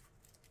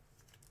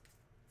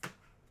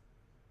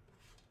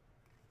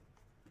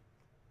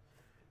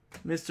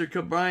 Mr.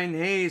 Cabrian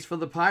Hayes for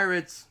the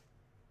Pirates.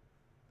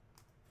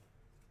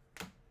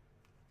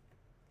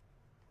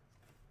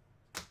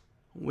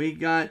 We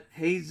got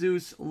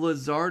Jesus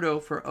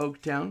Luzardo for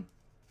Oaktown.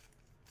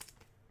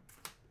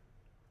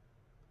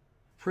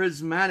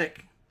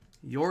 Prismatic.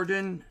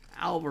 Jordan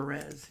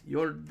Alvarez.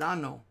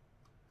 Giordano.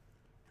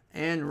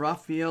 And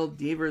Rafael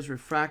Devers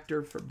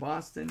Refractor for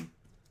Boston.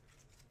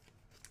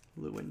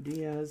 Lewin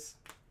Diaz.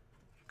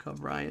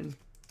 Cabrian.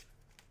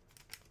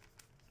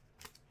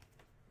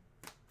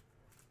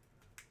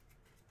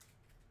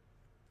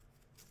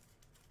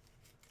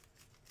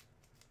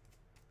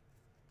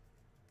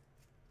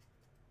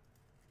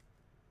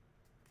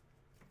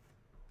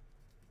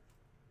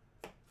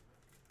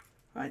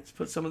 All right, let's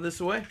put some of this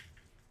away.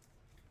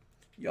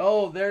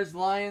 Yo, there's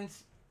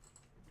Lions.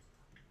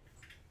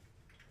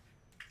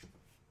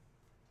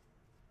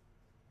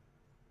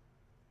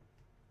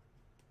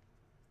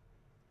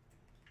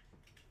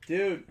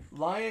 Dude,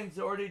 Lions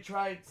already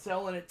tried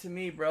selling it to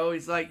me, bro.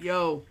 He's like,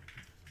 yo,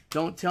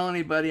 don't tell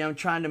anybody I'm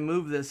trying to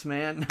move this,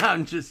 man.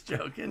 I'm just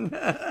joking.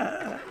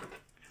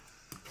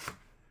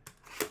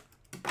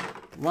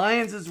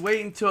 Lions is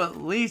waiting till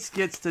at least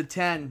gets to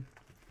 10.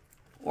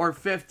 or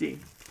 50.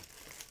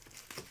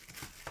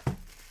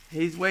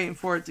 He's waiting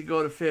for it to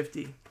go to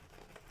 50.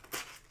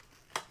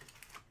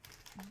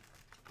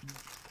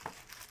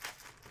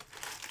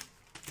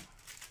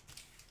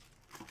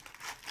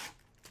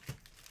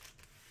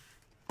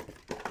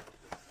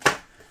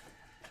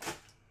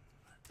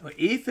 Well,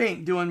 Eth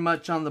ain't doing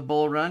much on the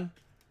bull run.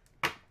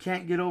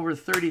 Can't get over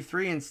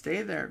 33 and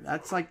stay there.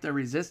 That's like the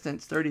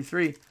resistance,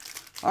 33.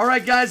 All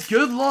right, guys,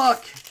 good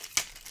luck.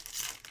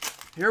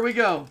 Here we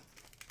go.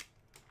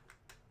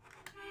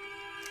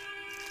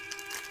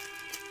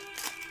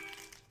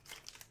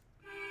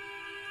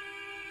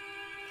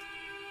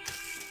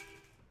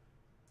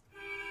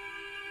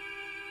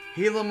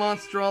 Gila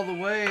Monster all the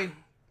way.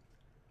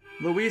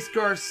 Luis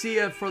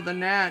Garcia for the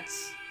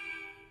Nats.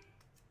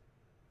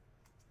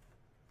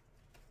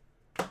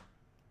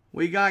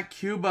 We got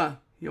Cuba.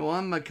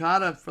 Yohan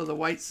Makata for the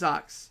White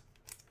Sox.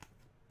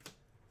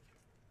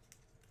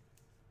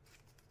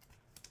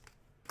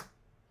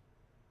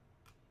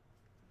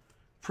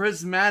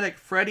 Prismatic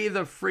Freddie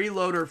the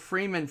Freeloader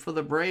Freeman for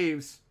the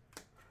Braves.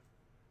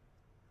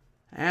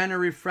 And a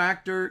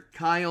refractor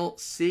Kyle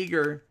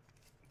Seager,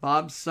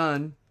 Bob's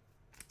son,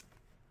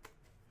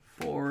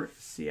 for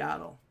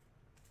Seattle.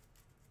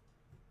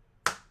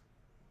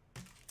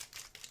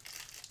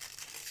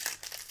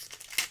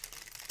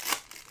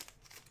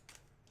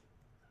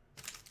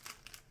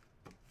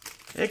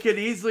 It could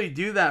easily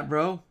do that,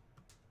 bro.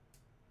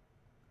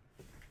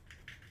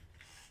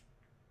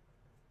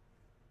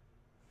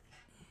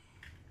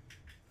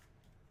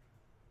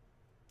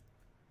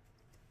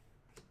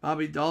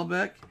 Bobby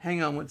Dahlbeck.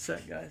 Hang on one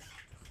sec, guys.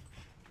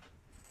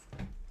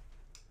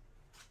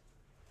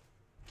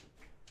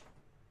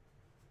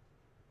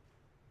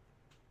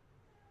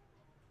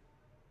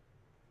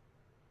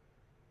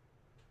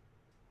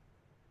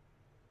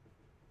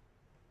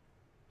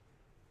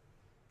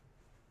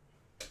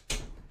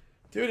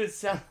 Dude, it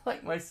sounded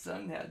like my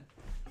son had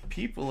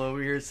people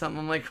over here or something.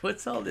 I'm like,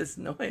 what's all this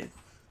noise?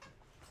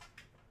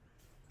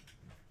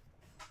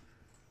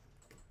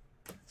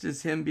 It's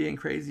just him being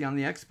crazy on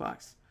the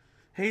Xbox.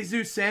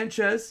 Jesus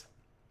Sanchez.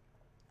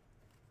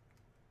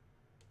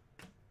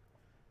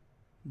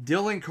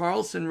 Dylan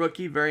Carlson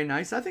rookie, very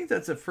nice. I think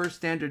that's the first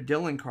standard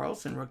Dylan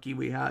Carlson rookie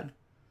we had.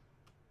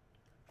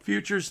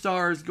 Future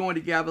Stars going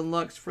to Gavin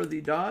Lux for the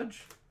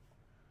Dodge.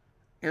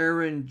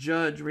 Aaron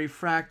Judge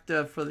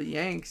refracta for the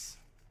Yanks.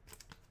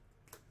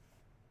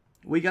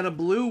 We got a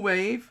Blue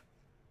Wave.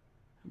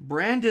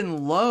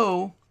 Brandon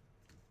Lowe.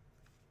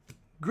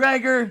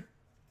 Gregor.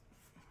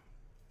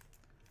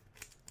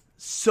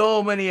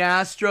 So many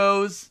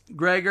Astros.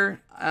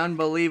 Gregor,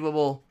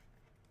 unbelievable.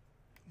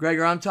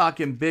 Gregor, I'm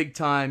talking big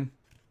time.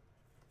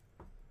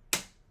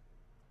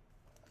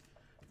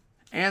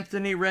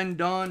 Anthony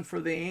Rendon for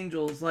the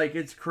Angels. Like,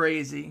 it's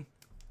crazy.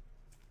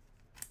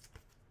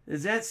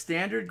 Is that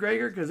standard,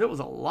 Gregor? Because it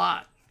was a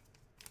lot.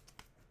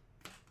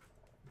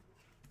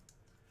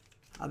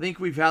 I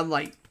think we've had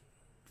like,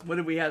 what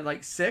did we have,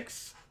 like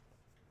 6?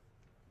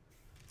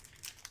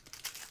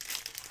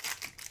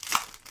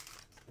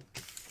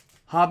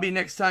 Hobby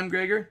next time,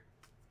 Gregor?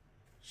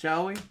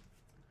 Shall we?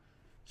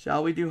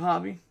 Shall we do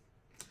hobby?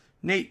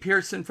 Nate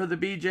Pearson for the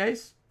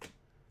BJs.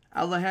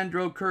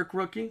 Alejandro Kirk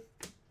rookie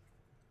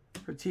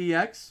for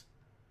TX.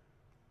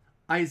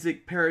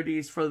 Isaac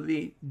Paradis for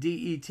the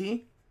DET.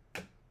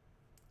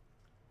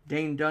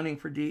 Dane Dunning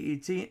for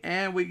DET.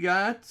 And we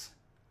got,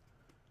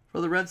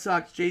 for the Red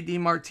Sox, J.D.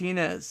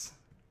 Martinez.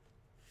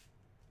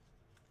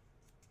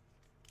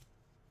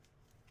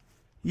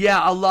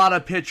 Yeah, a lot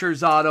of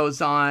pitchers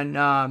autos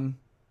on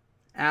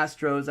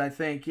Astros, I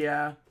think,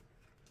 yeah.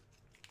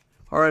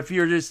 Or if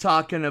you're just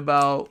talking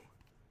about,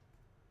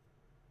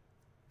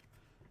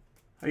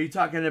 are you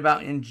talking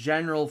about in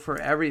general for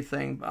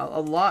everything? A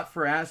lot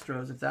for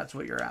Astros, if that's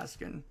what you're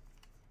asking.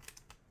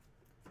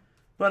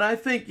 But I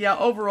think, yeah,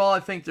 overall, I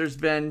think there's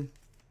been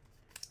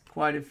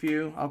quite a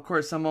few. Of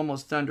course, I'm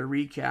almost done to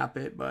recap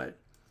it, but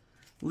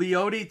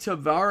Leody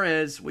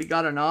Tavares, we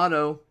got an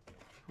auto.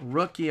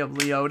 Rookie of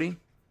Leody.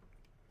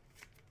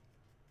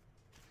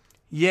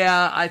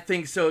 Yeah, I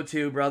think so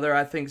too, brother.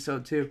 I think so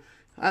too.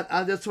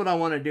 That's what I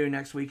want to do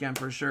next weekend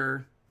for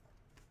sure.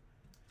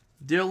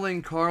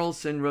 Dylan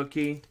Carlson,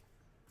 rookie.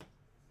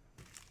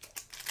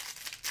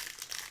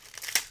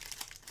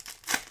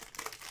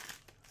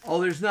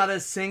 Oh, there's not a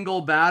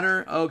single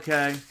batter?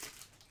 Okay.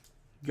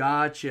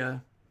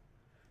 Gotcha.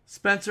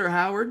 Spencer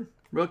Howard,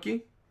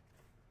 rookie.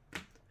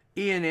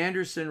 Ian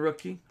Anderson,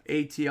 rookie.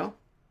 ATL.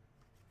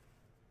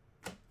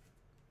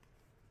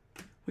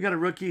 We got a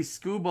rookie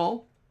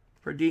Skubal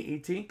for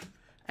DET.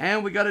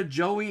 And we got a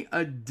Joey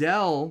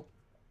Adele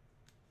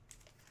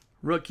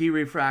rookie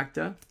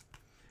refracta.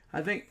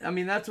 I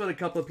mean, that's what a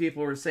couple of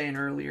people were saying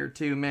earlier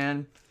too,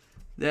 man.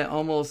 That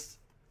almost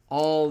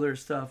all their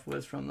stuff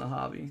was from the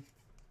hobby.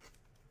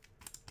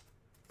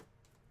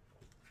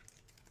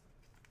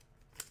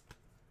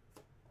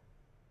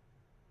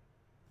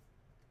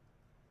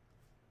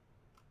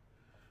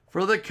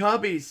 For the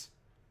Cubbies,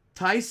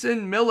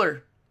 Tyson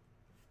Miller.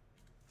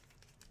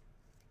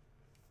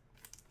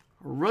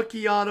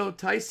 Rookie auto,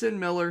 Tyson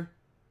Miller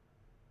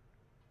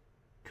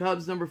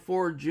Cubs number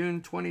 4,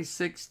 June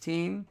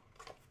 2016.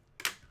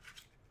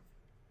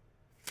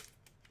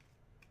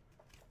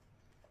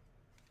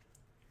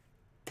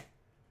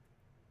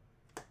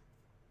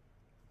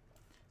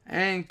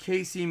 And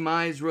Casey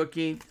Mize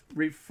rookie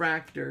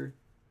refractor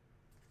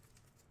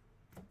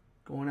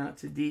going out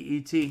to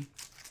DET.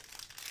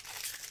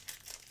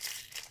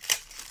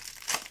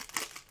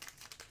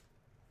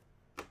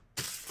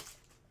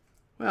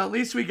 Well, at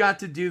least we got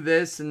to do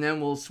this, and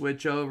then we'll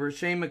switch over.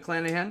 Shane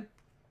McClanahan.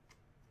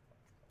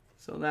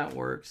 So that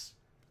works.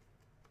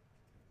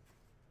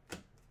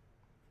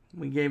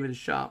 We gave it a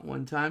shot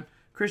one time.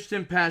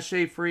 Christian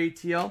Pache for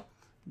ATL.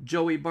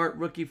 Joey Bart,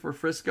 rookie for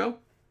Frisco.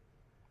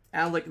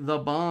 Alec the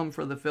Bomb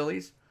for the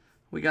Phillies.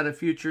 We got a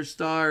Future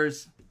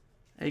Stars,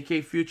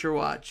 a.k.a. Future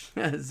Watch.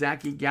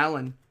 Zachy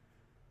Gallen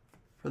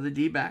for the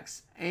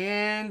D-backs.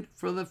 And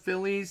for the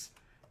Phillies,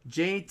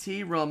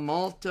 JT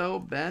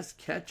Realmuto, best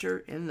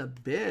catcher in the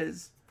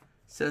biz,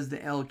 says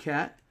the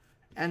L-Cat.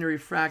 And a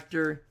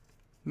refractor,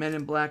 Men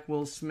in Black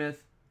Will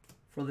Smith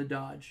for the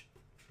Dodge.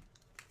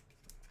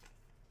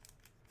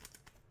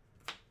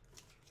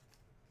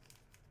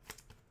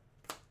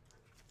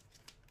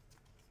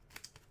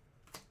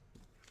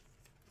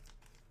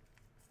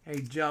 Hey,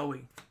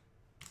 Joey.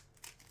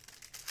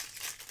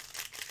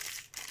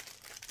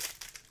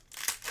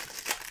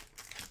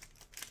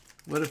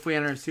 What if we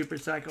enter a super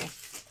cycle?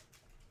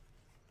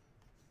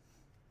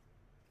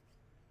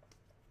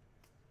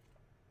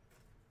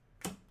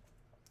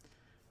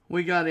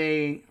 We got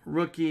a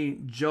rookie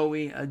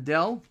Joey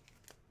Adele.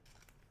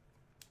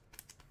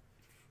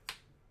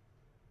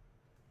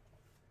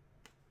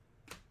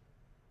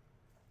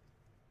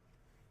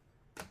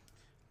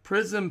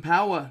 Prism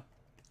Power,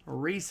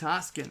 Reese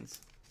Hoskins.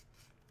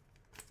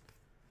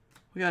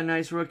 We got a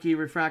nice rookie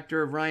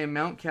refractor of Ryan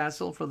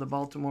Mountcastle for the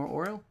Baltimore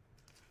Orioles.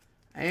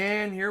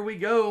 And here we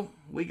go.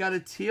 We got a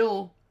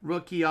teal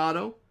rookie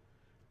auto.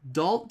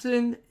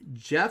 Dalton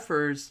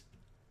Jeffers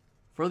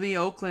for the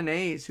Oakland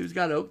A's. Who's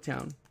got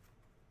Oaktown?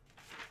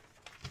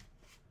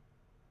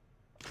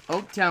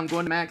 Oaktown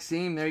going to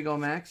Maxime. There you go,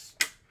 Max.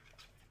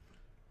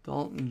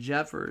 Dalton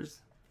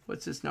Jeffers.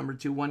 What's this number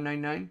 2?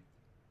 199?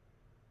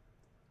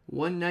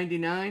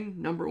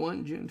 199, number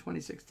 1, June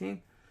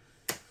 2016.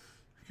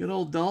 Good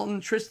old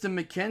Dalton. Tristan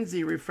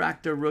McKenzie,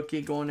 refractor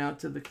rookie, going out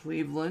to the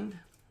Cleveland.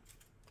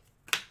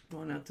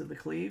 Going out to the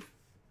Cleve.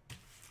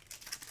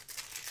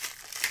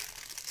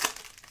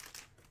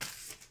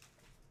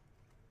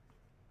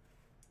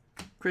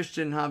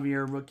 Christian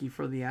Javier, rookie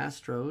for the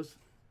Astros.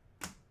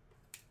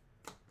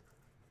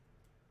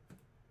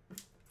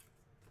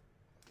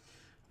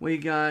 We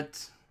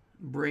got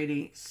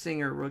Brady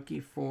Singer,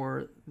 rookie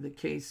for the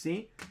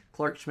KC.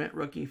 Clark Schmidt,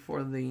 rookie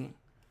for the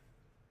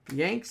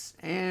Yanks.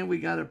 And we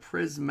got a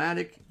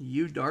prismatic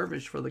Yu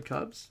Darvish for the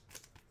Cubs.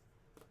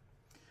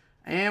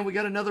 And we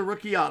got another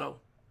rookie auto.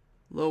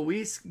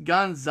 Luis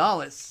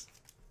Gonzalez.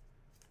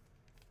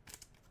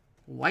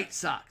 White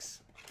Sox.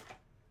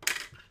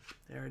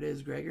 There it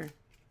is, Gregor.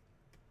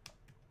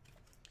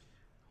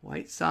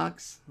 White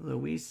Sox,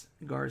 Luis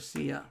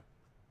Garcia.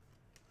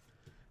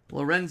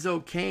 Lorenzo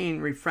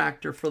Cain,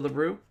 refractor for the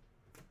Brew.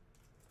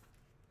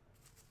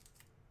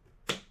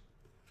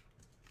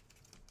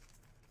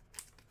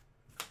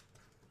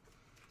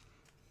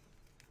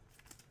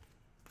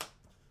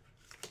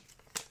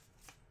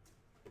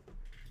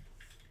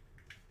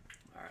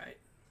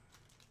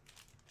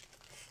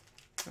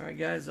 All right,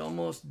 guys,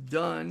 almost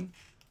done.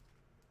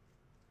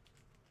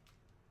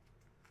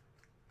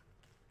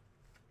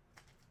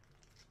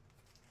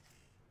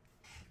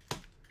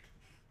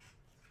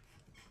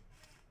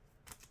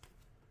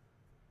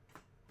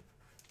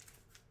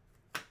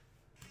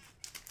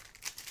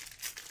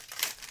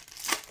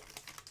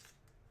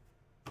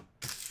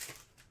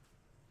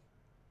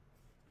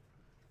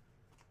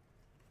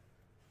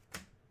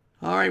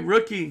 All right,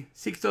 rookie,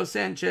 Sixto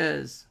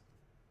Sanchez.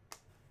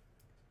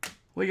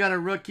 We got a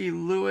rookie,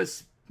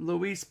 Luis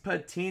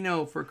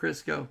Patino for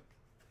Crisco.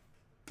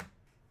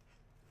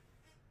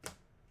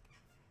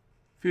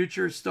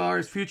 Future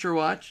Stars, Future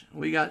Watch.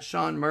 We got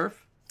Sean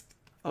Murph,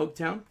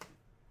 Oaktown.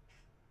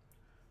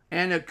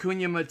 And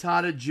Acuna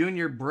Matata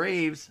Jr.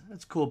 Braves.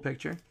 That's a cool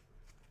picture.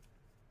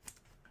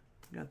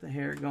 Got the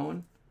hair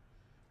going.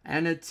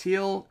 And a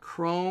teal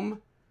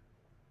chrome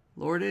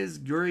Lourdes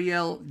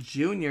Gurriel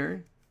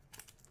Jr.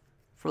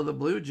 for the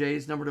Blue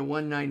Jays, number to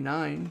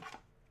 199.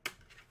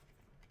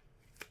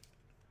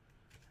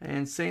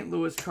 And St.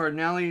 Louis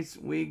Cardinals,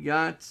 we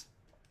got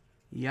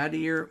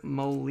Yadier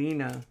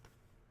Molina.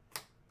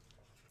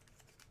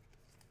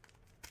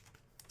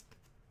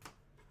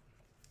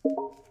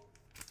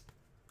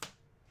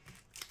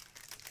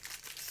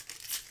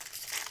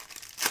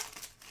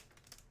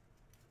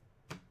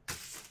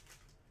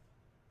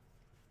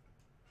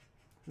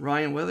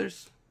 Ryan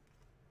Withers.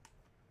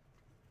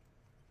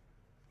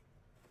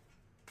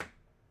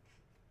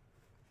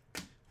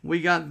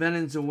 We got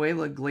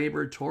Venezuela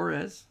Gleyber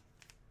Torres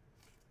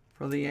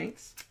for the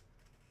Yanks.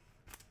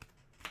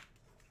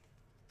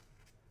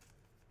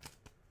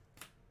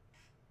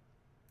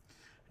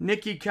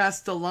 Nicky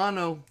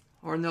Castellano,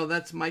 Or no,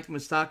 that's Mike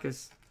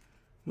Moustakas.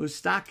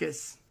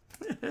 Moustakas.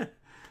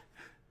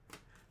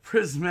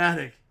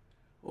 Prismatic.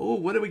 Oh,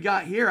 what do we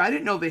got here? I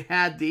didn't know they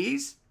had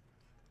these.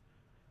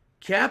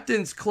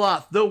 Captain's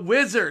Cloth. The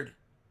Wizard.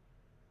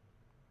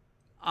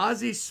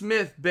 Ozzie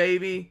Smith,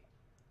 baby.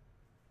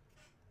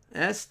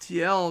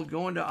 STL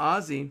going to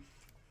Ozzie.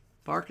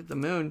 Bark at the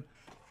Moon.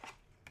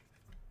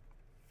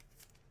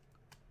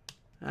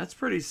 That's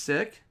pretty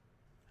sick.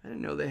 I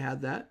didn't know they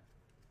had that.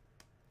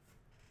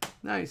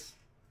 Nice.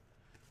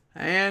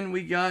 And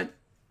we got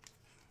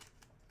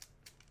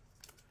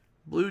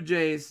Blue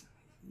Jays.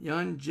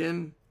 Young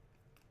Jim.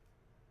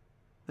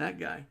 That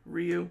guy.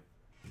 Ryu.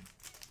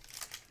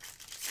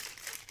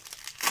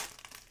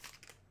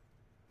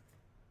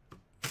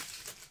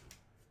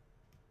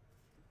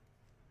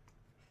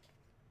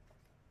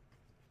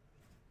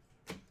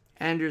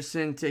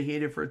 Anderson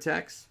Tejeda for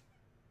Tex.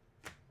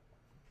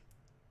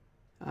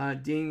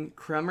 Dean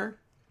Kremer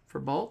for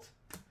Bolt.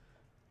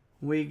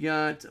 We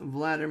got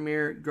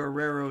Vladimir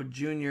Guerrero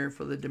Jr.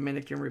 for the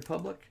Dominican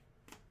Republic.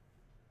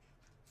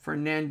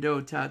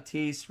 Fernando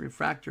Tatis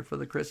Refractor for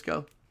the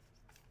Crisco.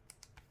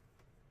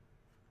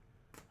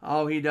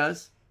 Oh, he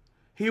does?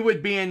 He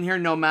would be in here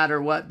no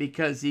matter what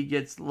because he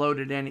gets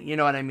loaded in. You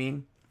know what I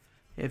mean?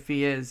 If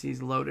he is,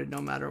 he's loaded no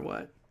matter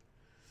what.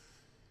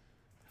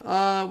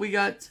 We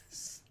got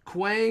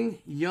Kwang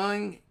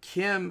Young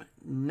Kim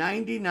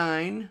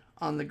 99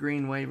 on the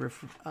Green Wave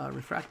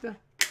Refractor.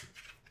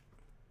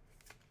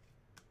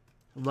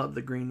 Love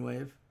the Green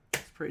Wave.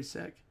 It's pretty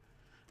sick.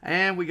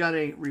 And we got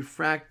a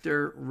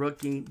Refractor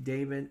rookie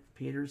David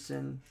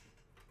Peterson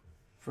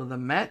for the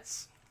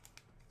Mets.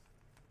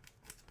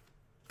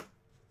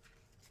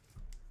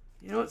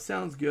 You know what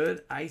sounds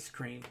good? Ice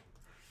cream.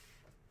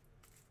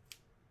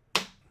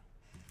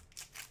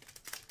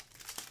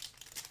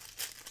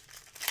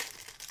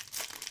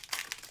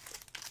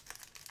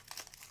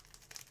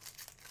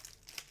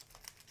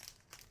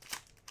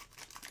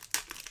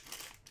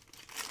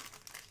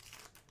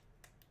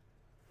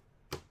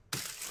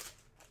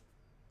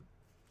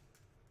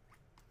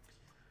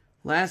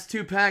 Last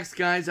two packs,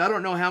 guys. I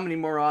don't know how many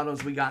more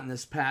autos we got in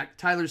this pack.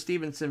 Tyler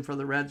Stevenson for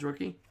the Reds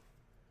rookie.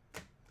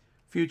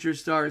 Future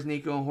Stars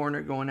Nico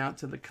Horner going out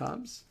to the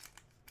Cubs.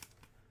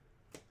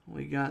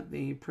 We got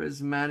the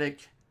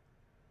Prismatic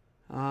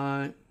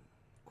Kwang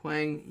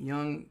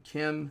Young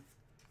Kim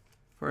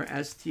for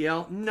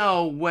STL.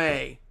 No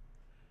way.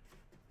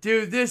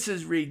 Dude, this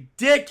is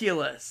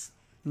ridiculous.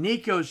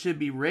 Nico should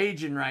be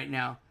raging right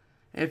now.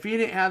 If he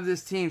didn't have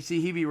this team,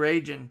 see, he'd be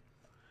raging.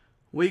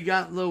 We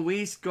got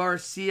Luis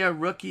Garcia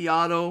rookie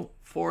auto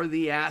for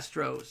the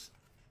Astros.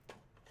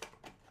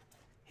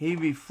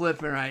 He'd be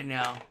flipping right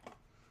now.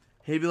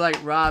 He'd be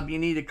like, Rob, you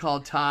need to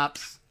call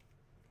Topps.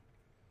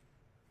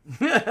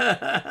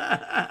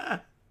 Yeah.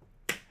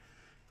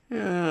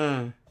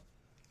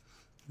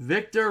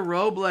 Victor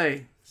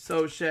Roble,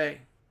 Soche.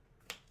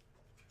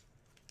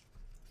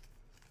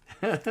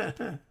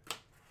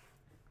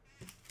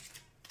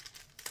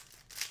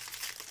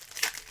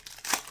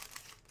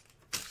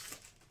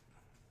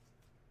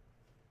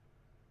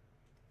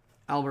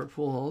 Albert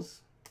Pujols,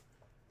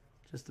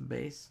 just a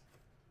base.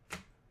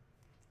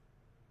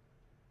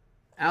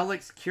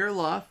 Alex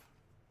Kirilloff.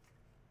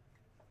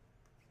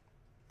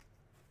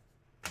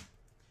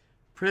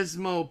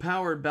 Prismo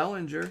powered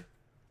Bellinger.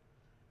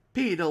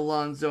 Pete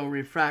Alonso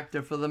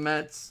refractor for the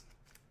Mets.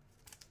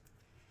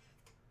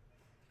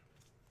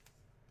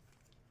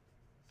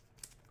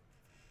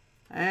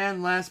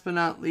 And last but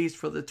not least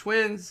for the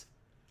Twins,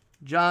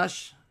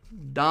 Josh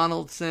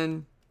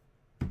Donaldson.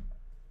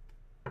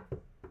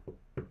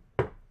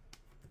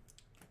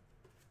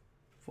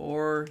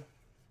 For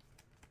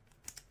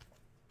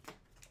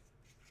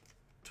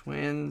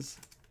Twins,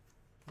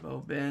 Bo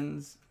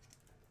Benz,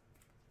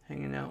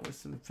 hanging out with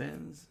some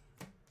fins.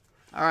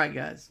 All right,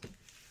 guys.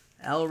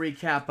 El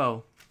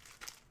Recapo.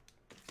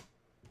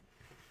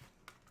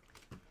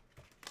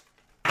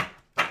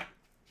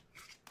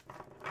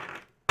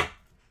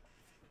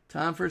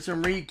 Time for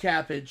some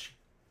recappage.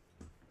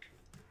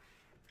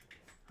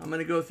 I'm going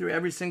to go through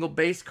every single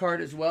base card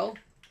as well.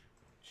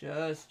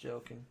 Just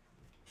joking.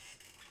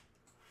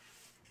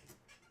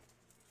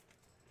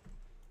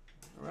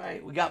 All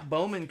right, we got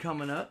Bowman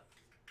coming up.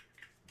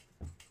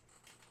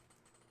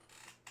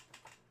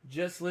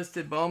 Just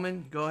listed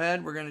Bowman. Go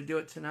ahead. We're going to do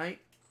it tonight.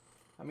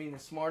 I mean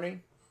this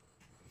morning.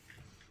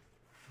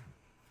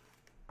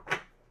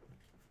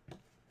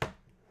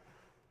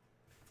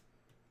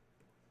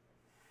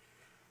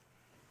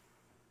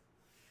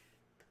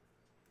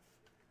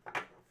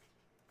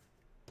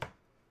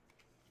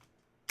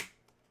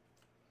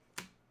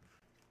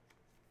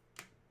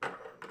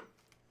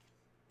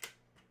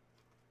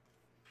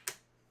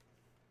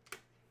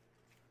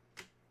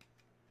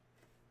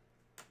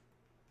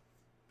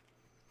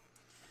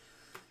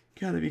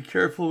 Gotta be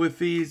careful with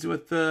these,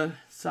 with the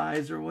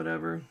size or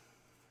whatever.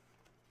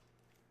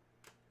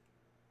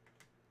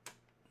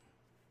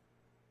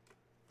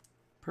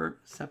 Pert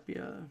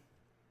Sepia.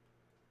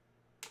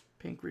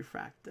 Pink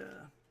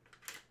Refracta.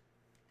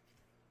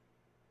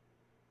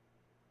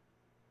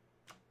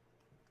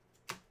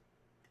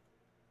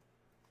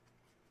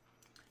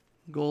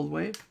 Gold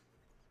wave.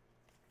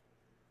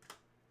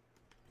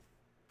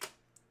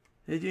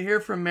 Did you hear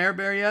from Mare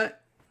Bear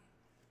yet?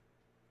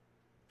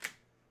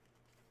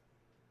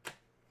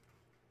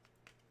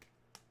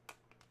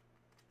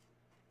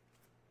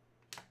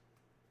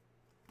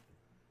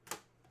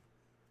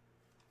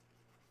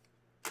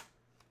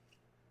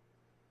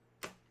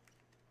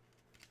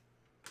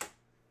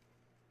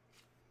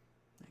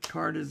 That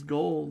card is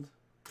gold.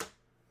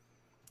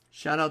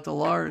 Shout out to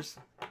Lars.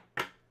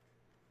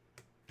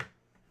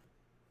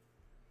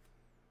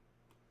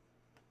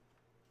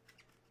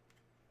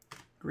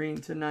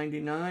 Green to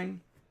 99.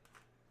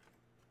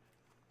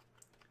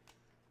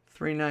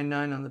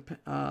 399 on the,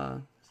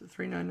 is it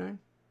 399?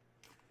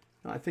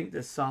 No, I think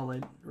this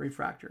solid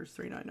refractor is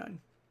 399.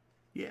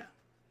 Yeah.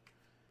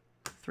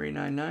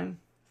 399,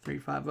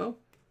 350.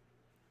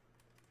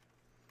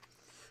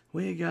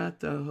 We got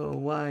the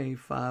Hawaii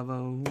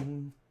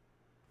 50.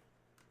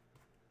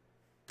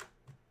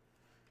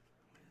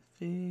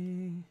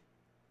 And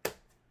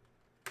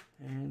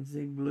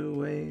Zig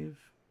Blue Wave.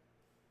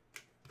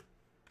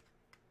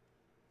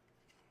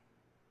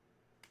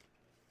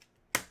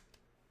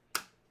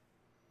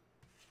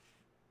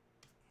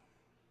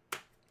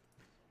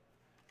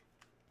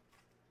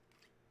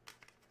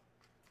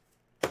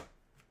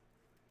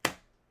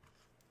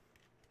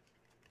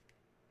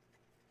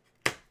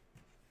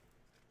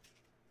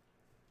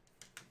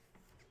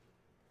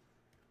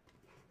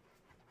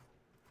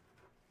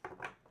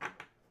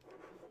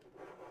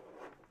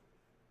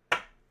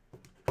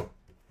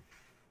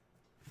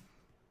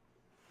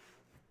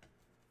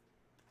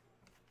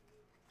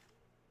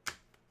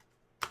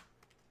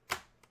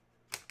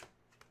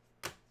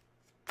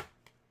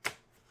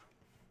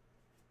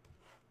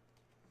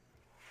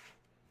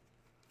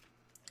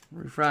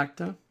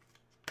 Refractor.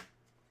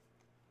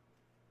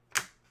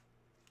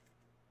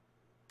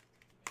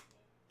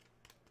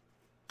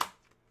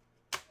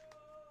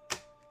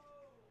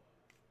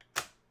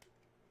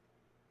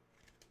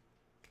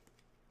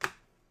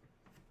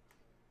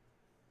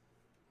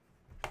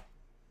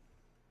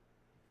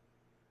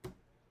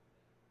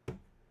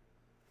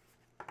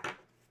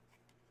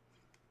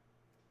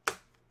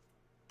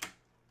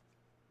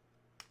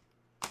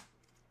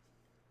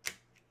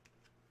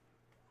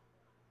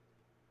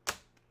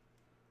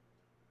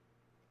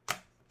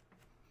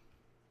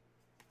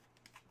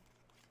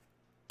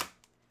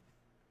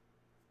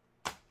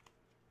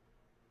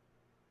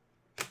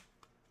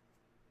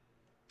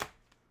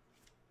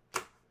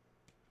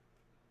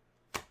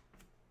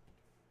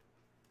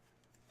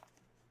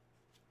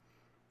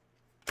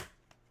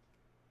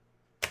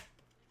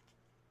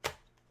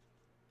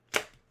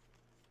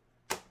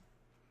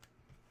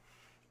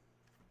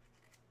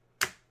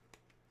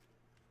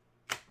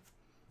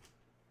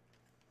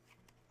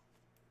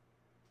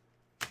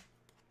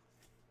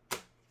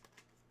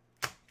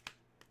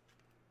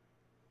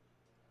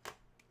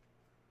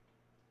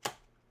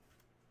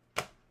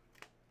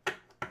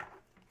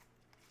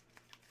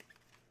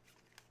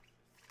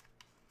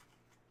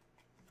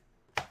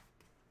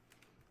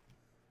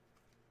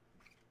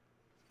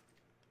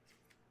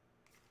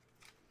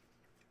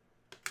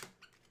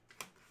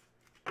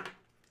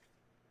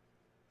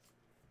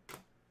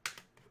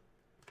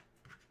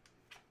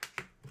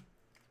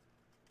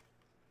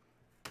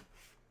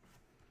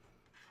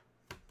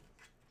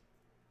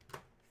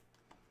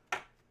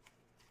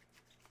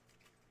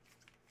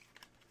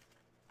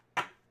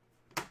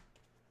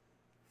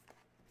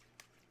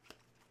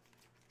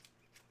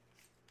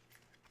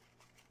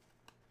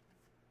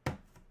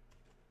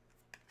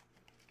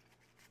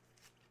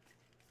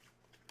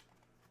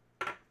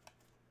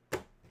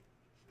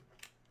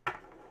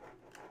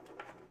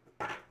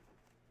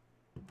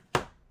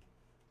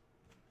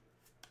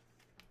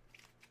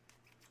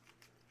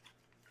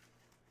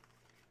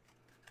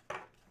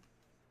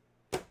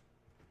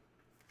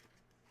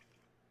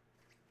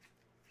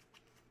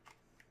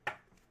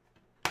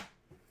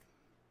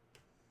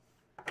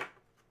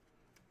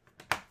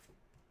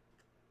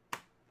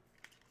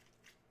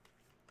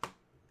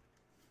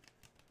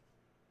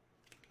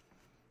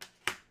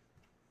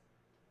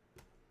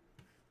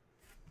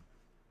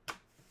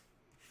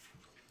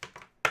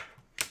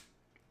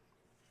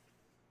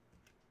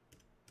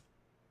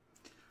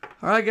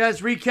 All right, guys,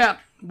 recap.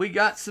 We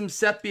got some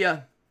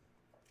sepia.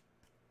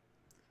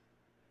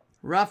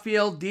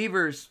 Rafael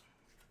Devers.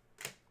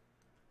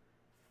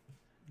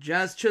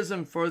 Jazz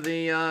Chisholm for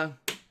the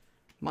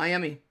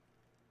Miami.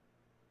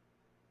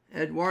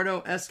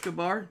 Eduardo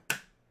Escobar,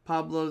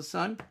 Pablo's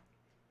son.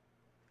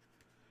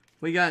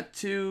 We got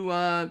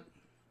two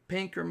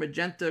pink or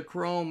magenta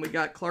chrome. We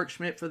got Clark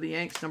Schmidt for the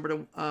Yanks, number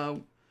to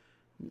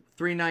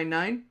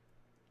 399.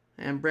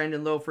 And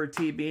Brandon Lowe for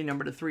TB,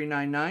 number to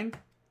 399.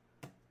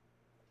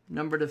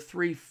 Number to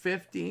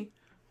 350,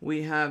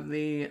 we have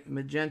the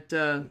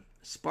magenta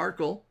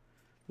sparkle,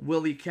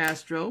 Willie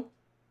Castro,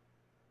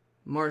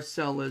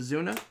 Marcell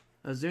Azuña,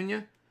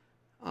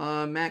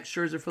 Max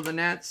Scherzer for the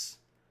Nats,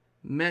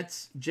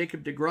 Mets,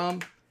 Jacob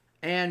deGrom,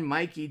 and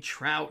Mikey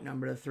Trout,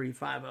 number to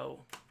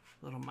 350.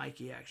 Little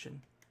Mikey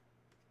action.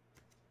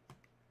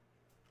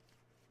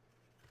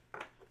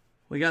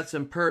 We got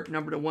some perp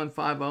number to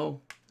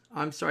 150.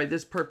 I'm sorry,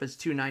 this perp is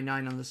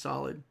 299 on the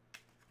solid.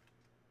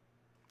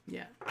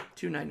 Yeah,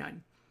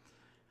 299.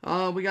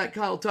 We got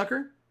Kyle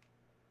Tucker.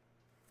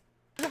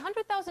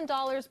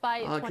 $100,000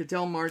 by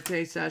Ketel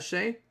Marte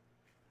sachet.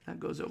 That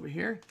goes over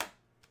here.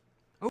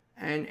 Oh.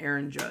 And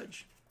Aaron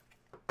Judge.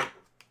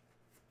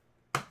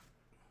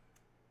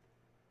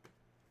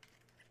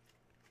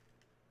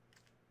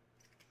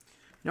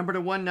 Number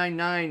to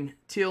 199,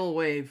 Teal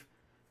Wave.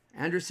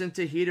 Anderson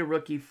Tejeda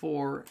rookie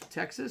for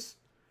Texas.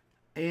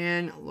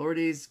 And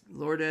Lourdes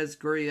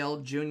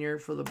Gurriel Jr.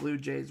 for the Blue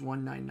Jays,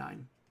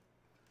 199.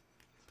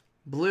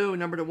 Blue,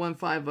 number to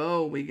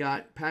 150, we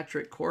got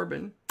Patrick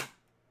Corbin.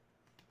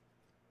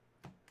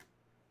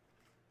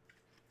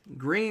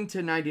 Green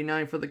to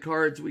 99 for the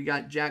Cards, we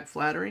got Jack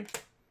Flattery.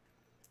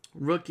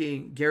 Rookie,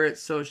 Garrett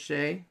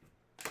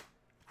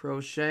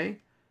Crochet.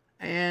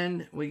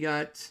 And we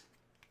got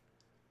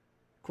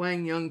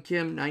Kwang Young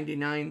Kim,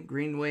 99,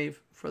 Green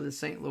Wave for the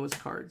St. Louis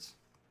Cards.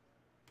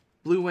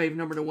 Blue Wave,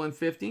 number to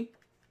 150.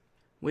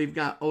 We've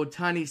got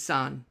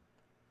Otani-san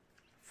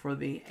for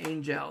the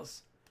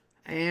Angels.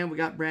 And we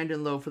got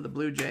Brandon Lowe for the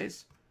Blue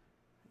Jays.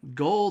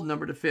 Gold,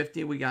 number to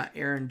 50, we got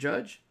Aaron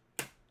Judge.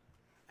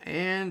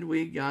 And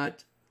we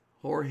got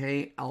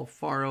Jorge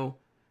Alfaro,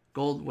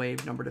 Gold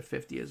Wave, number to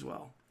 50 as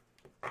well.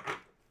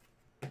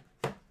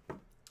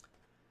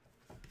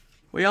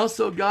 We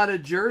also got a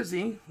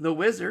jersey, the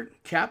Wizard,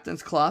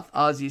 Captain's Cloth,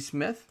 Ozzie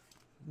Smith.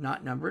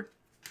 Not numbered.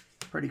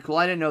 Pretty cool.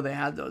 I didn't know they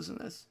had those in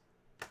this.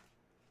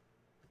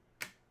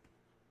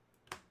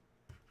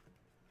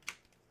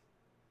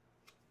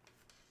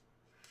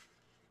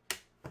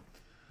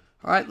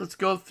 All right, let's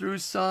go through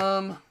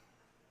some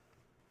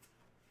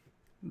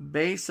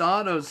base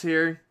autos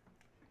here.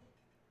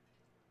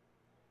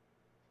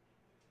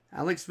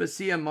 Alex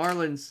Vesia,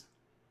 Marlins.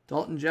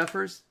 Dalton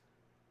Jeffers.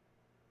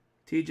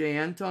 TJ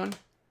Anton.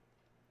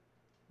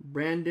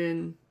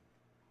 Brandon,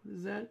 what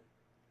is that?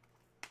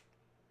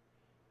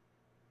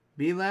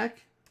 Belak.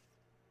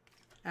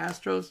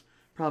 Astros.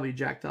 Probably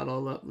jacked that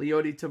all up.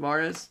 Leody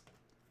Tavares.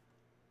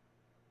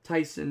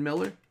 Tyson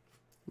Miller.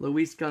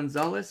 Luis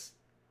Gonzalez.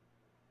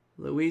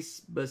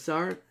 Luis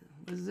Basabi.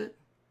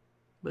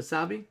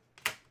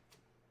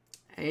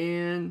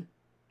 And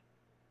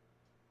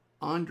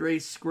Andre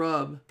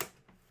Scrub.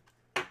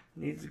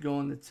 Needs to go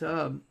in the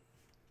tub.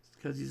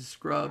 Because he's a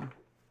scrub.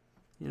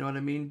 You know what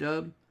I mean,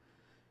 Dub?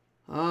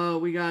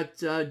 We got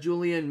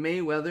Julian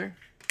Mayweather.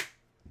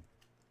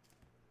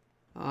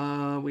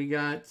 We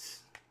got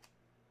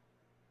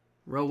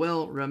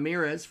Roel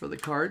Ramirez for the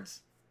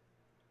Cards.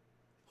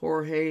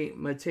 Jorge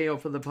Mateo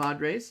for the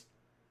Padres.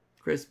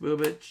 Chris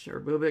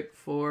Bubic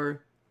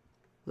for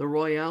the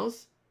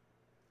Royals.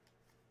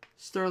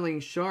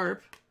 Sterling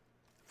Sharp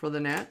for the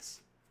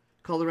Nats.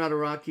 Colorado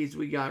Rockies,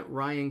 we got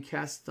Ryan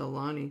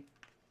Castellani.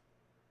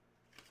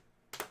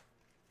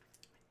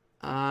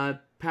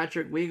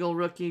 Patrick Weigel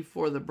rookie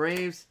for the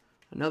Braves.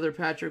 Another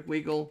Patrick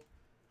Weigel.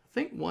 I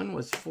think one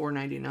was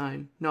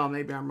 $4.99. No,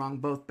 maybe I'm wrong.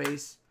 Both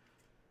base.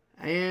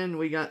 And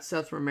we got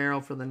Seth Romero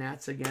for the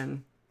Nats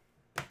again.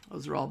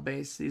 Those are all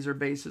base. These are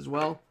base as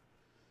well.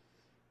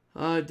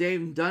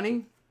 Dave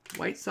Dunning,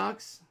 White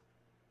Sox.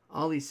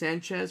 Ollie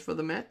Sanchez for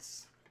the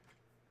Mets.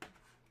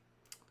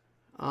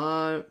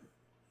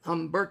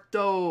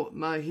 Humberto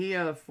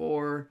Mejia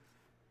for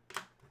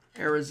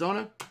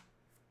Arizona.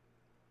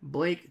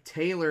 Blake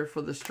Taylor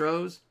for the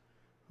Stros.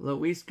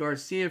 Luis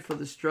Garcia for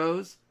the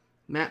Stros.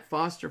 Matt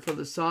Foster for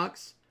the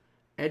Sox.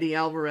 Eddie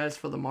Alvarez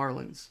for the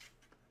Marlins.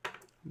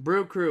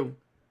 Brew Crew.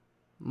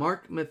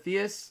 Mark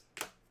Mathias.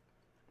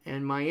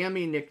 And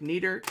Miami, Nick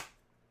Nieder.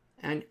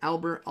 And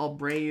Albert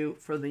Abreu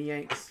for the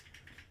Yanks.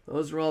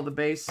 Those are all the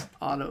base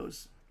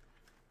autos.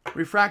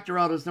 Refractor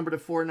autos number to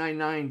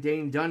 499.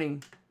 Dane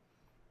Dunning.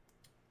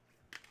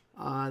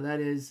 That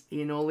is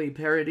Enoli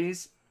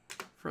Paradis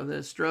for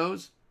the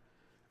Stros.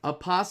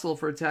 Apostle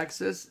for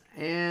Texas.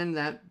 And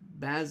that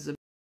Bazabi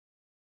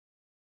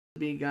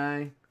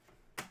guy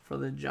for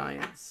the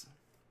Giants.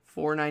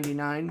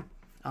 $4.99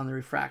 on the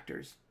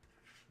refractors.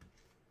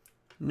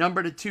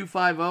 Number to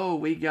 250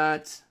 we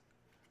got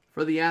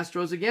for the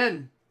Astros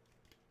again.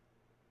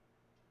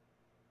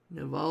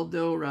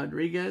 Nivaldo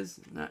Rodriguez.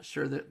 Not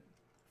sure that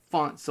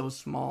font's so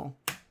small.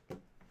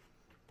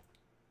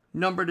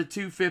 Number to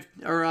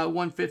 250 or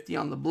 150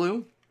 on the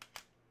blue.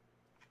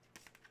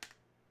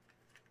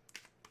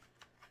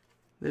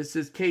 This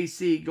is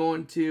KC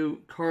going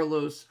to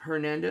Carlos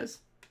Hernandez.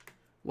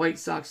 White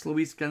Sox,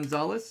 Luis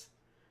Gonzalez.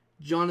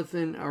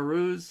 Jonathan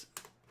Aruz.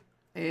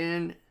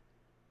 And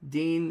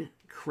Dean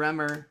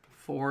Kremer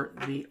for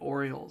the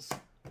Orioles.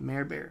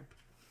 Mare Bear.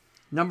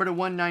 Number to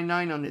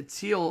 199 on the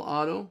teal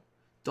auto.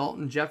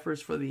 Dalton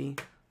Jeffers for the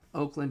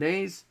Oakland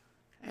A's.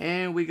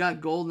 And we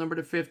got gold number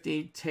to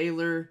 50.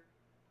 Taylor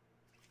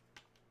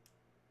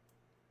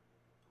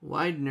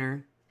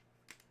Widener.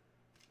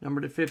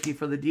 Number to 50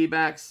 for the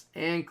D-backs.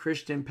 And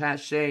Christian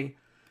Pache.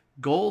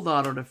 Gold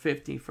auto to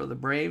 50 for the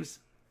Braves.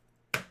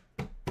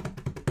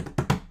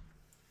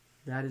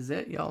 That is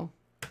it, y'all.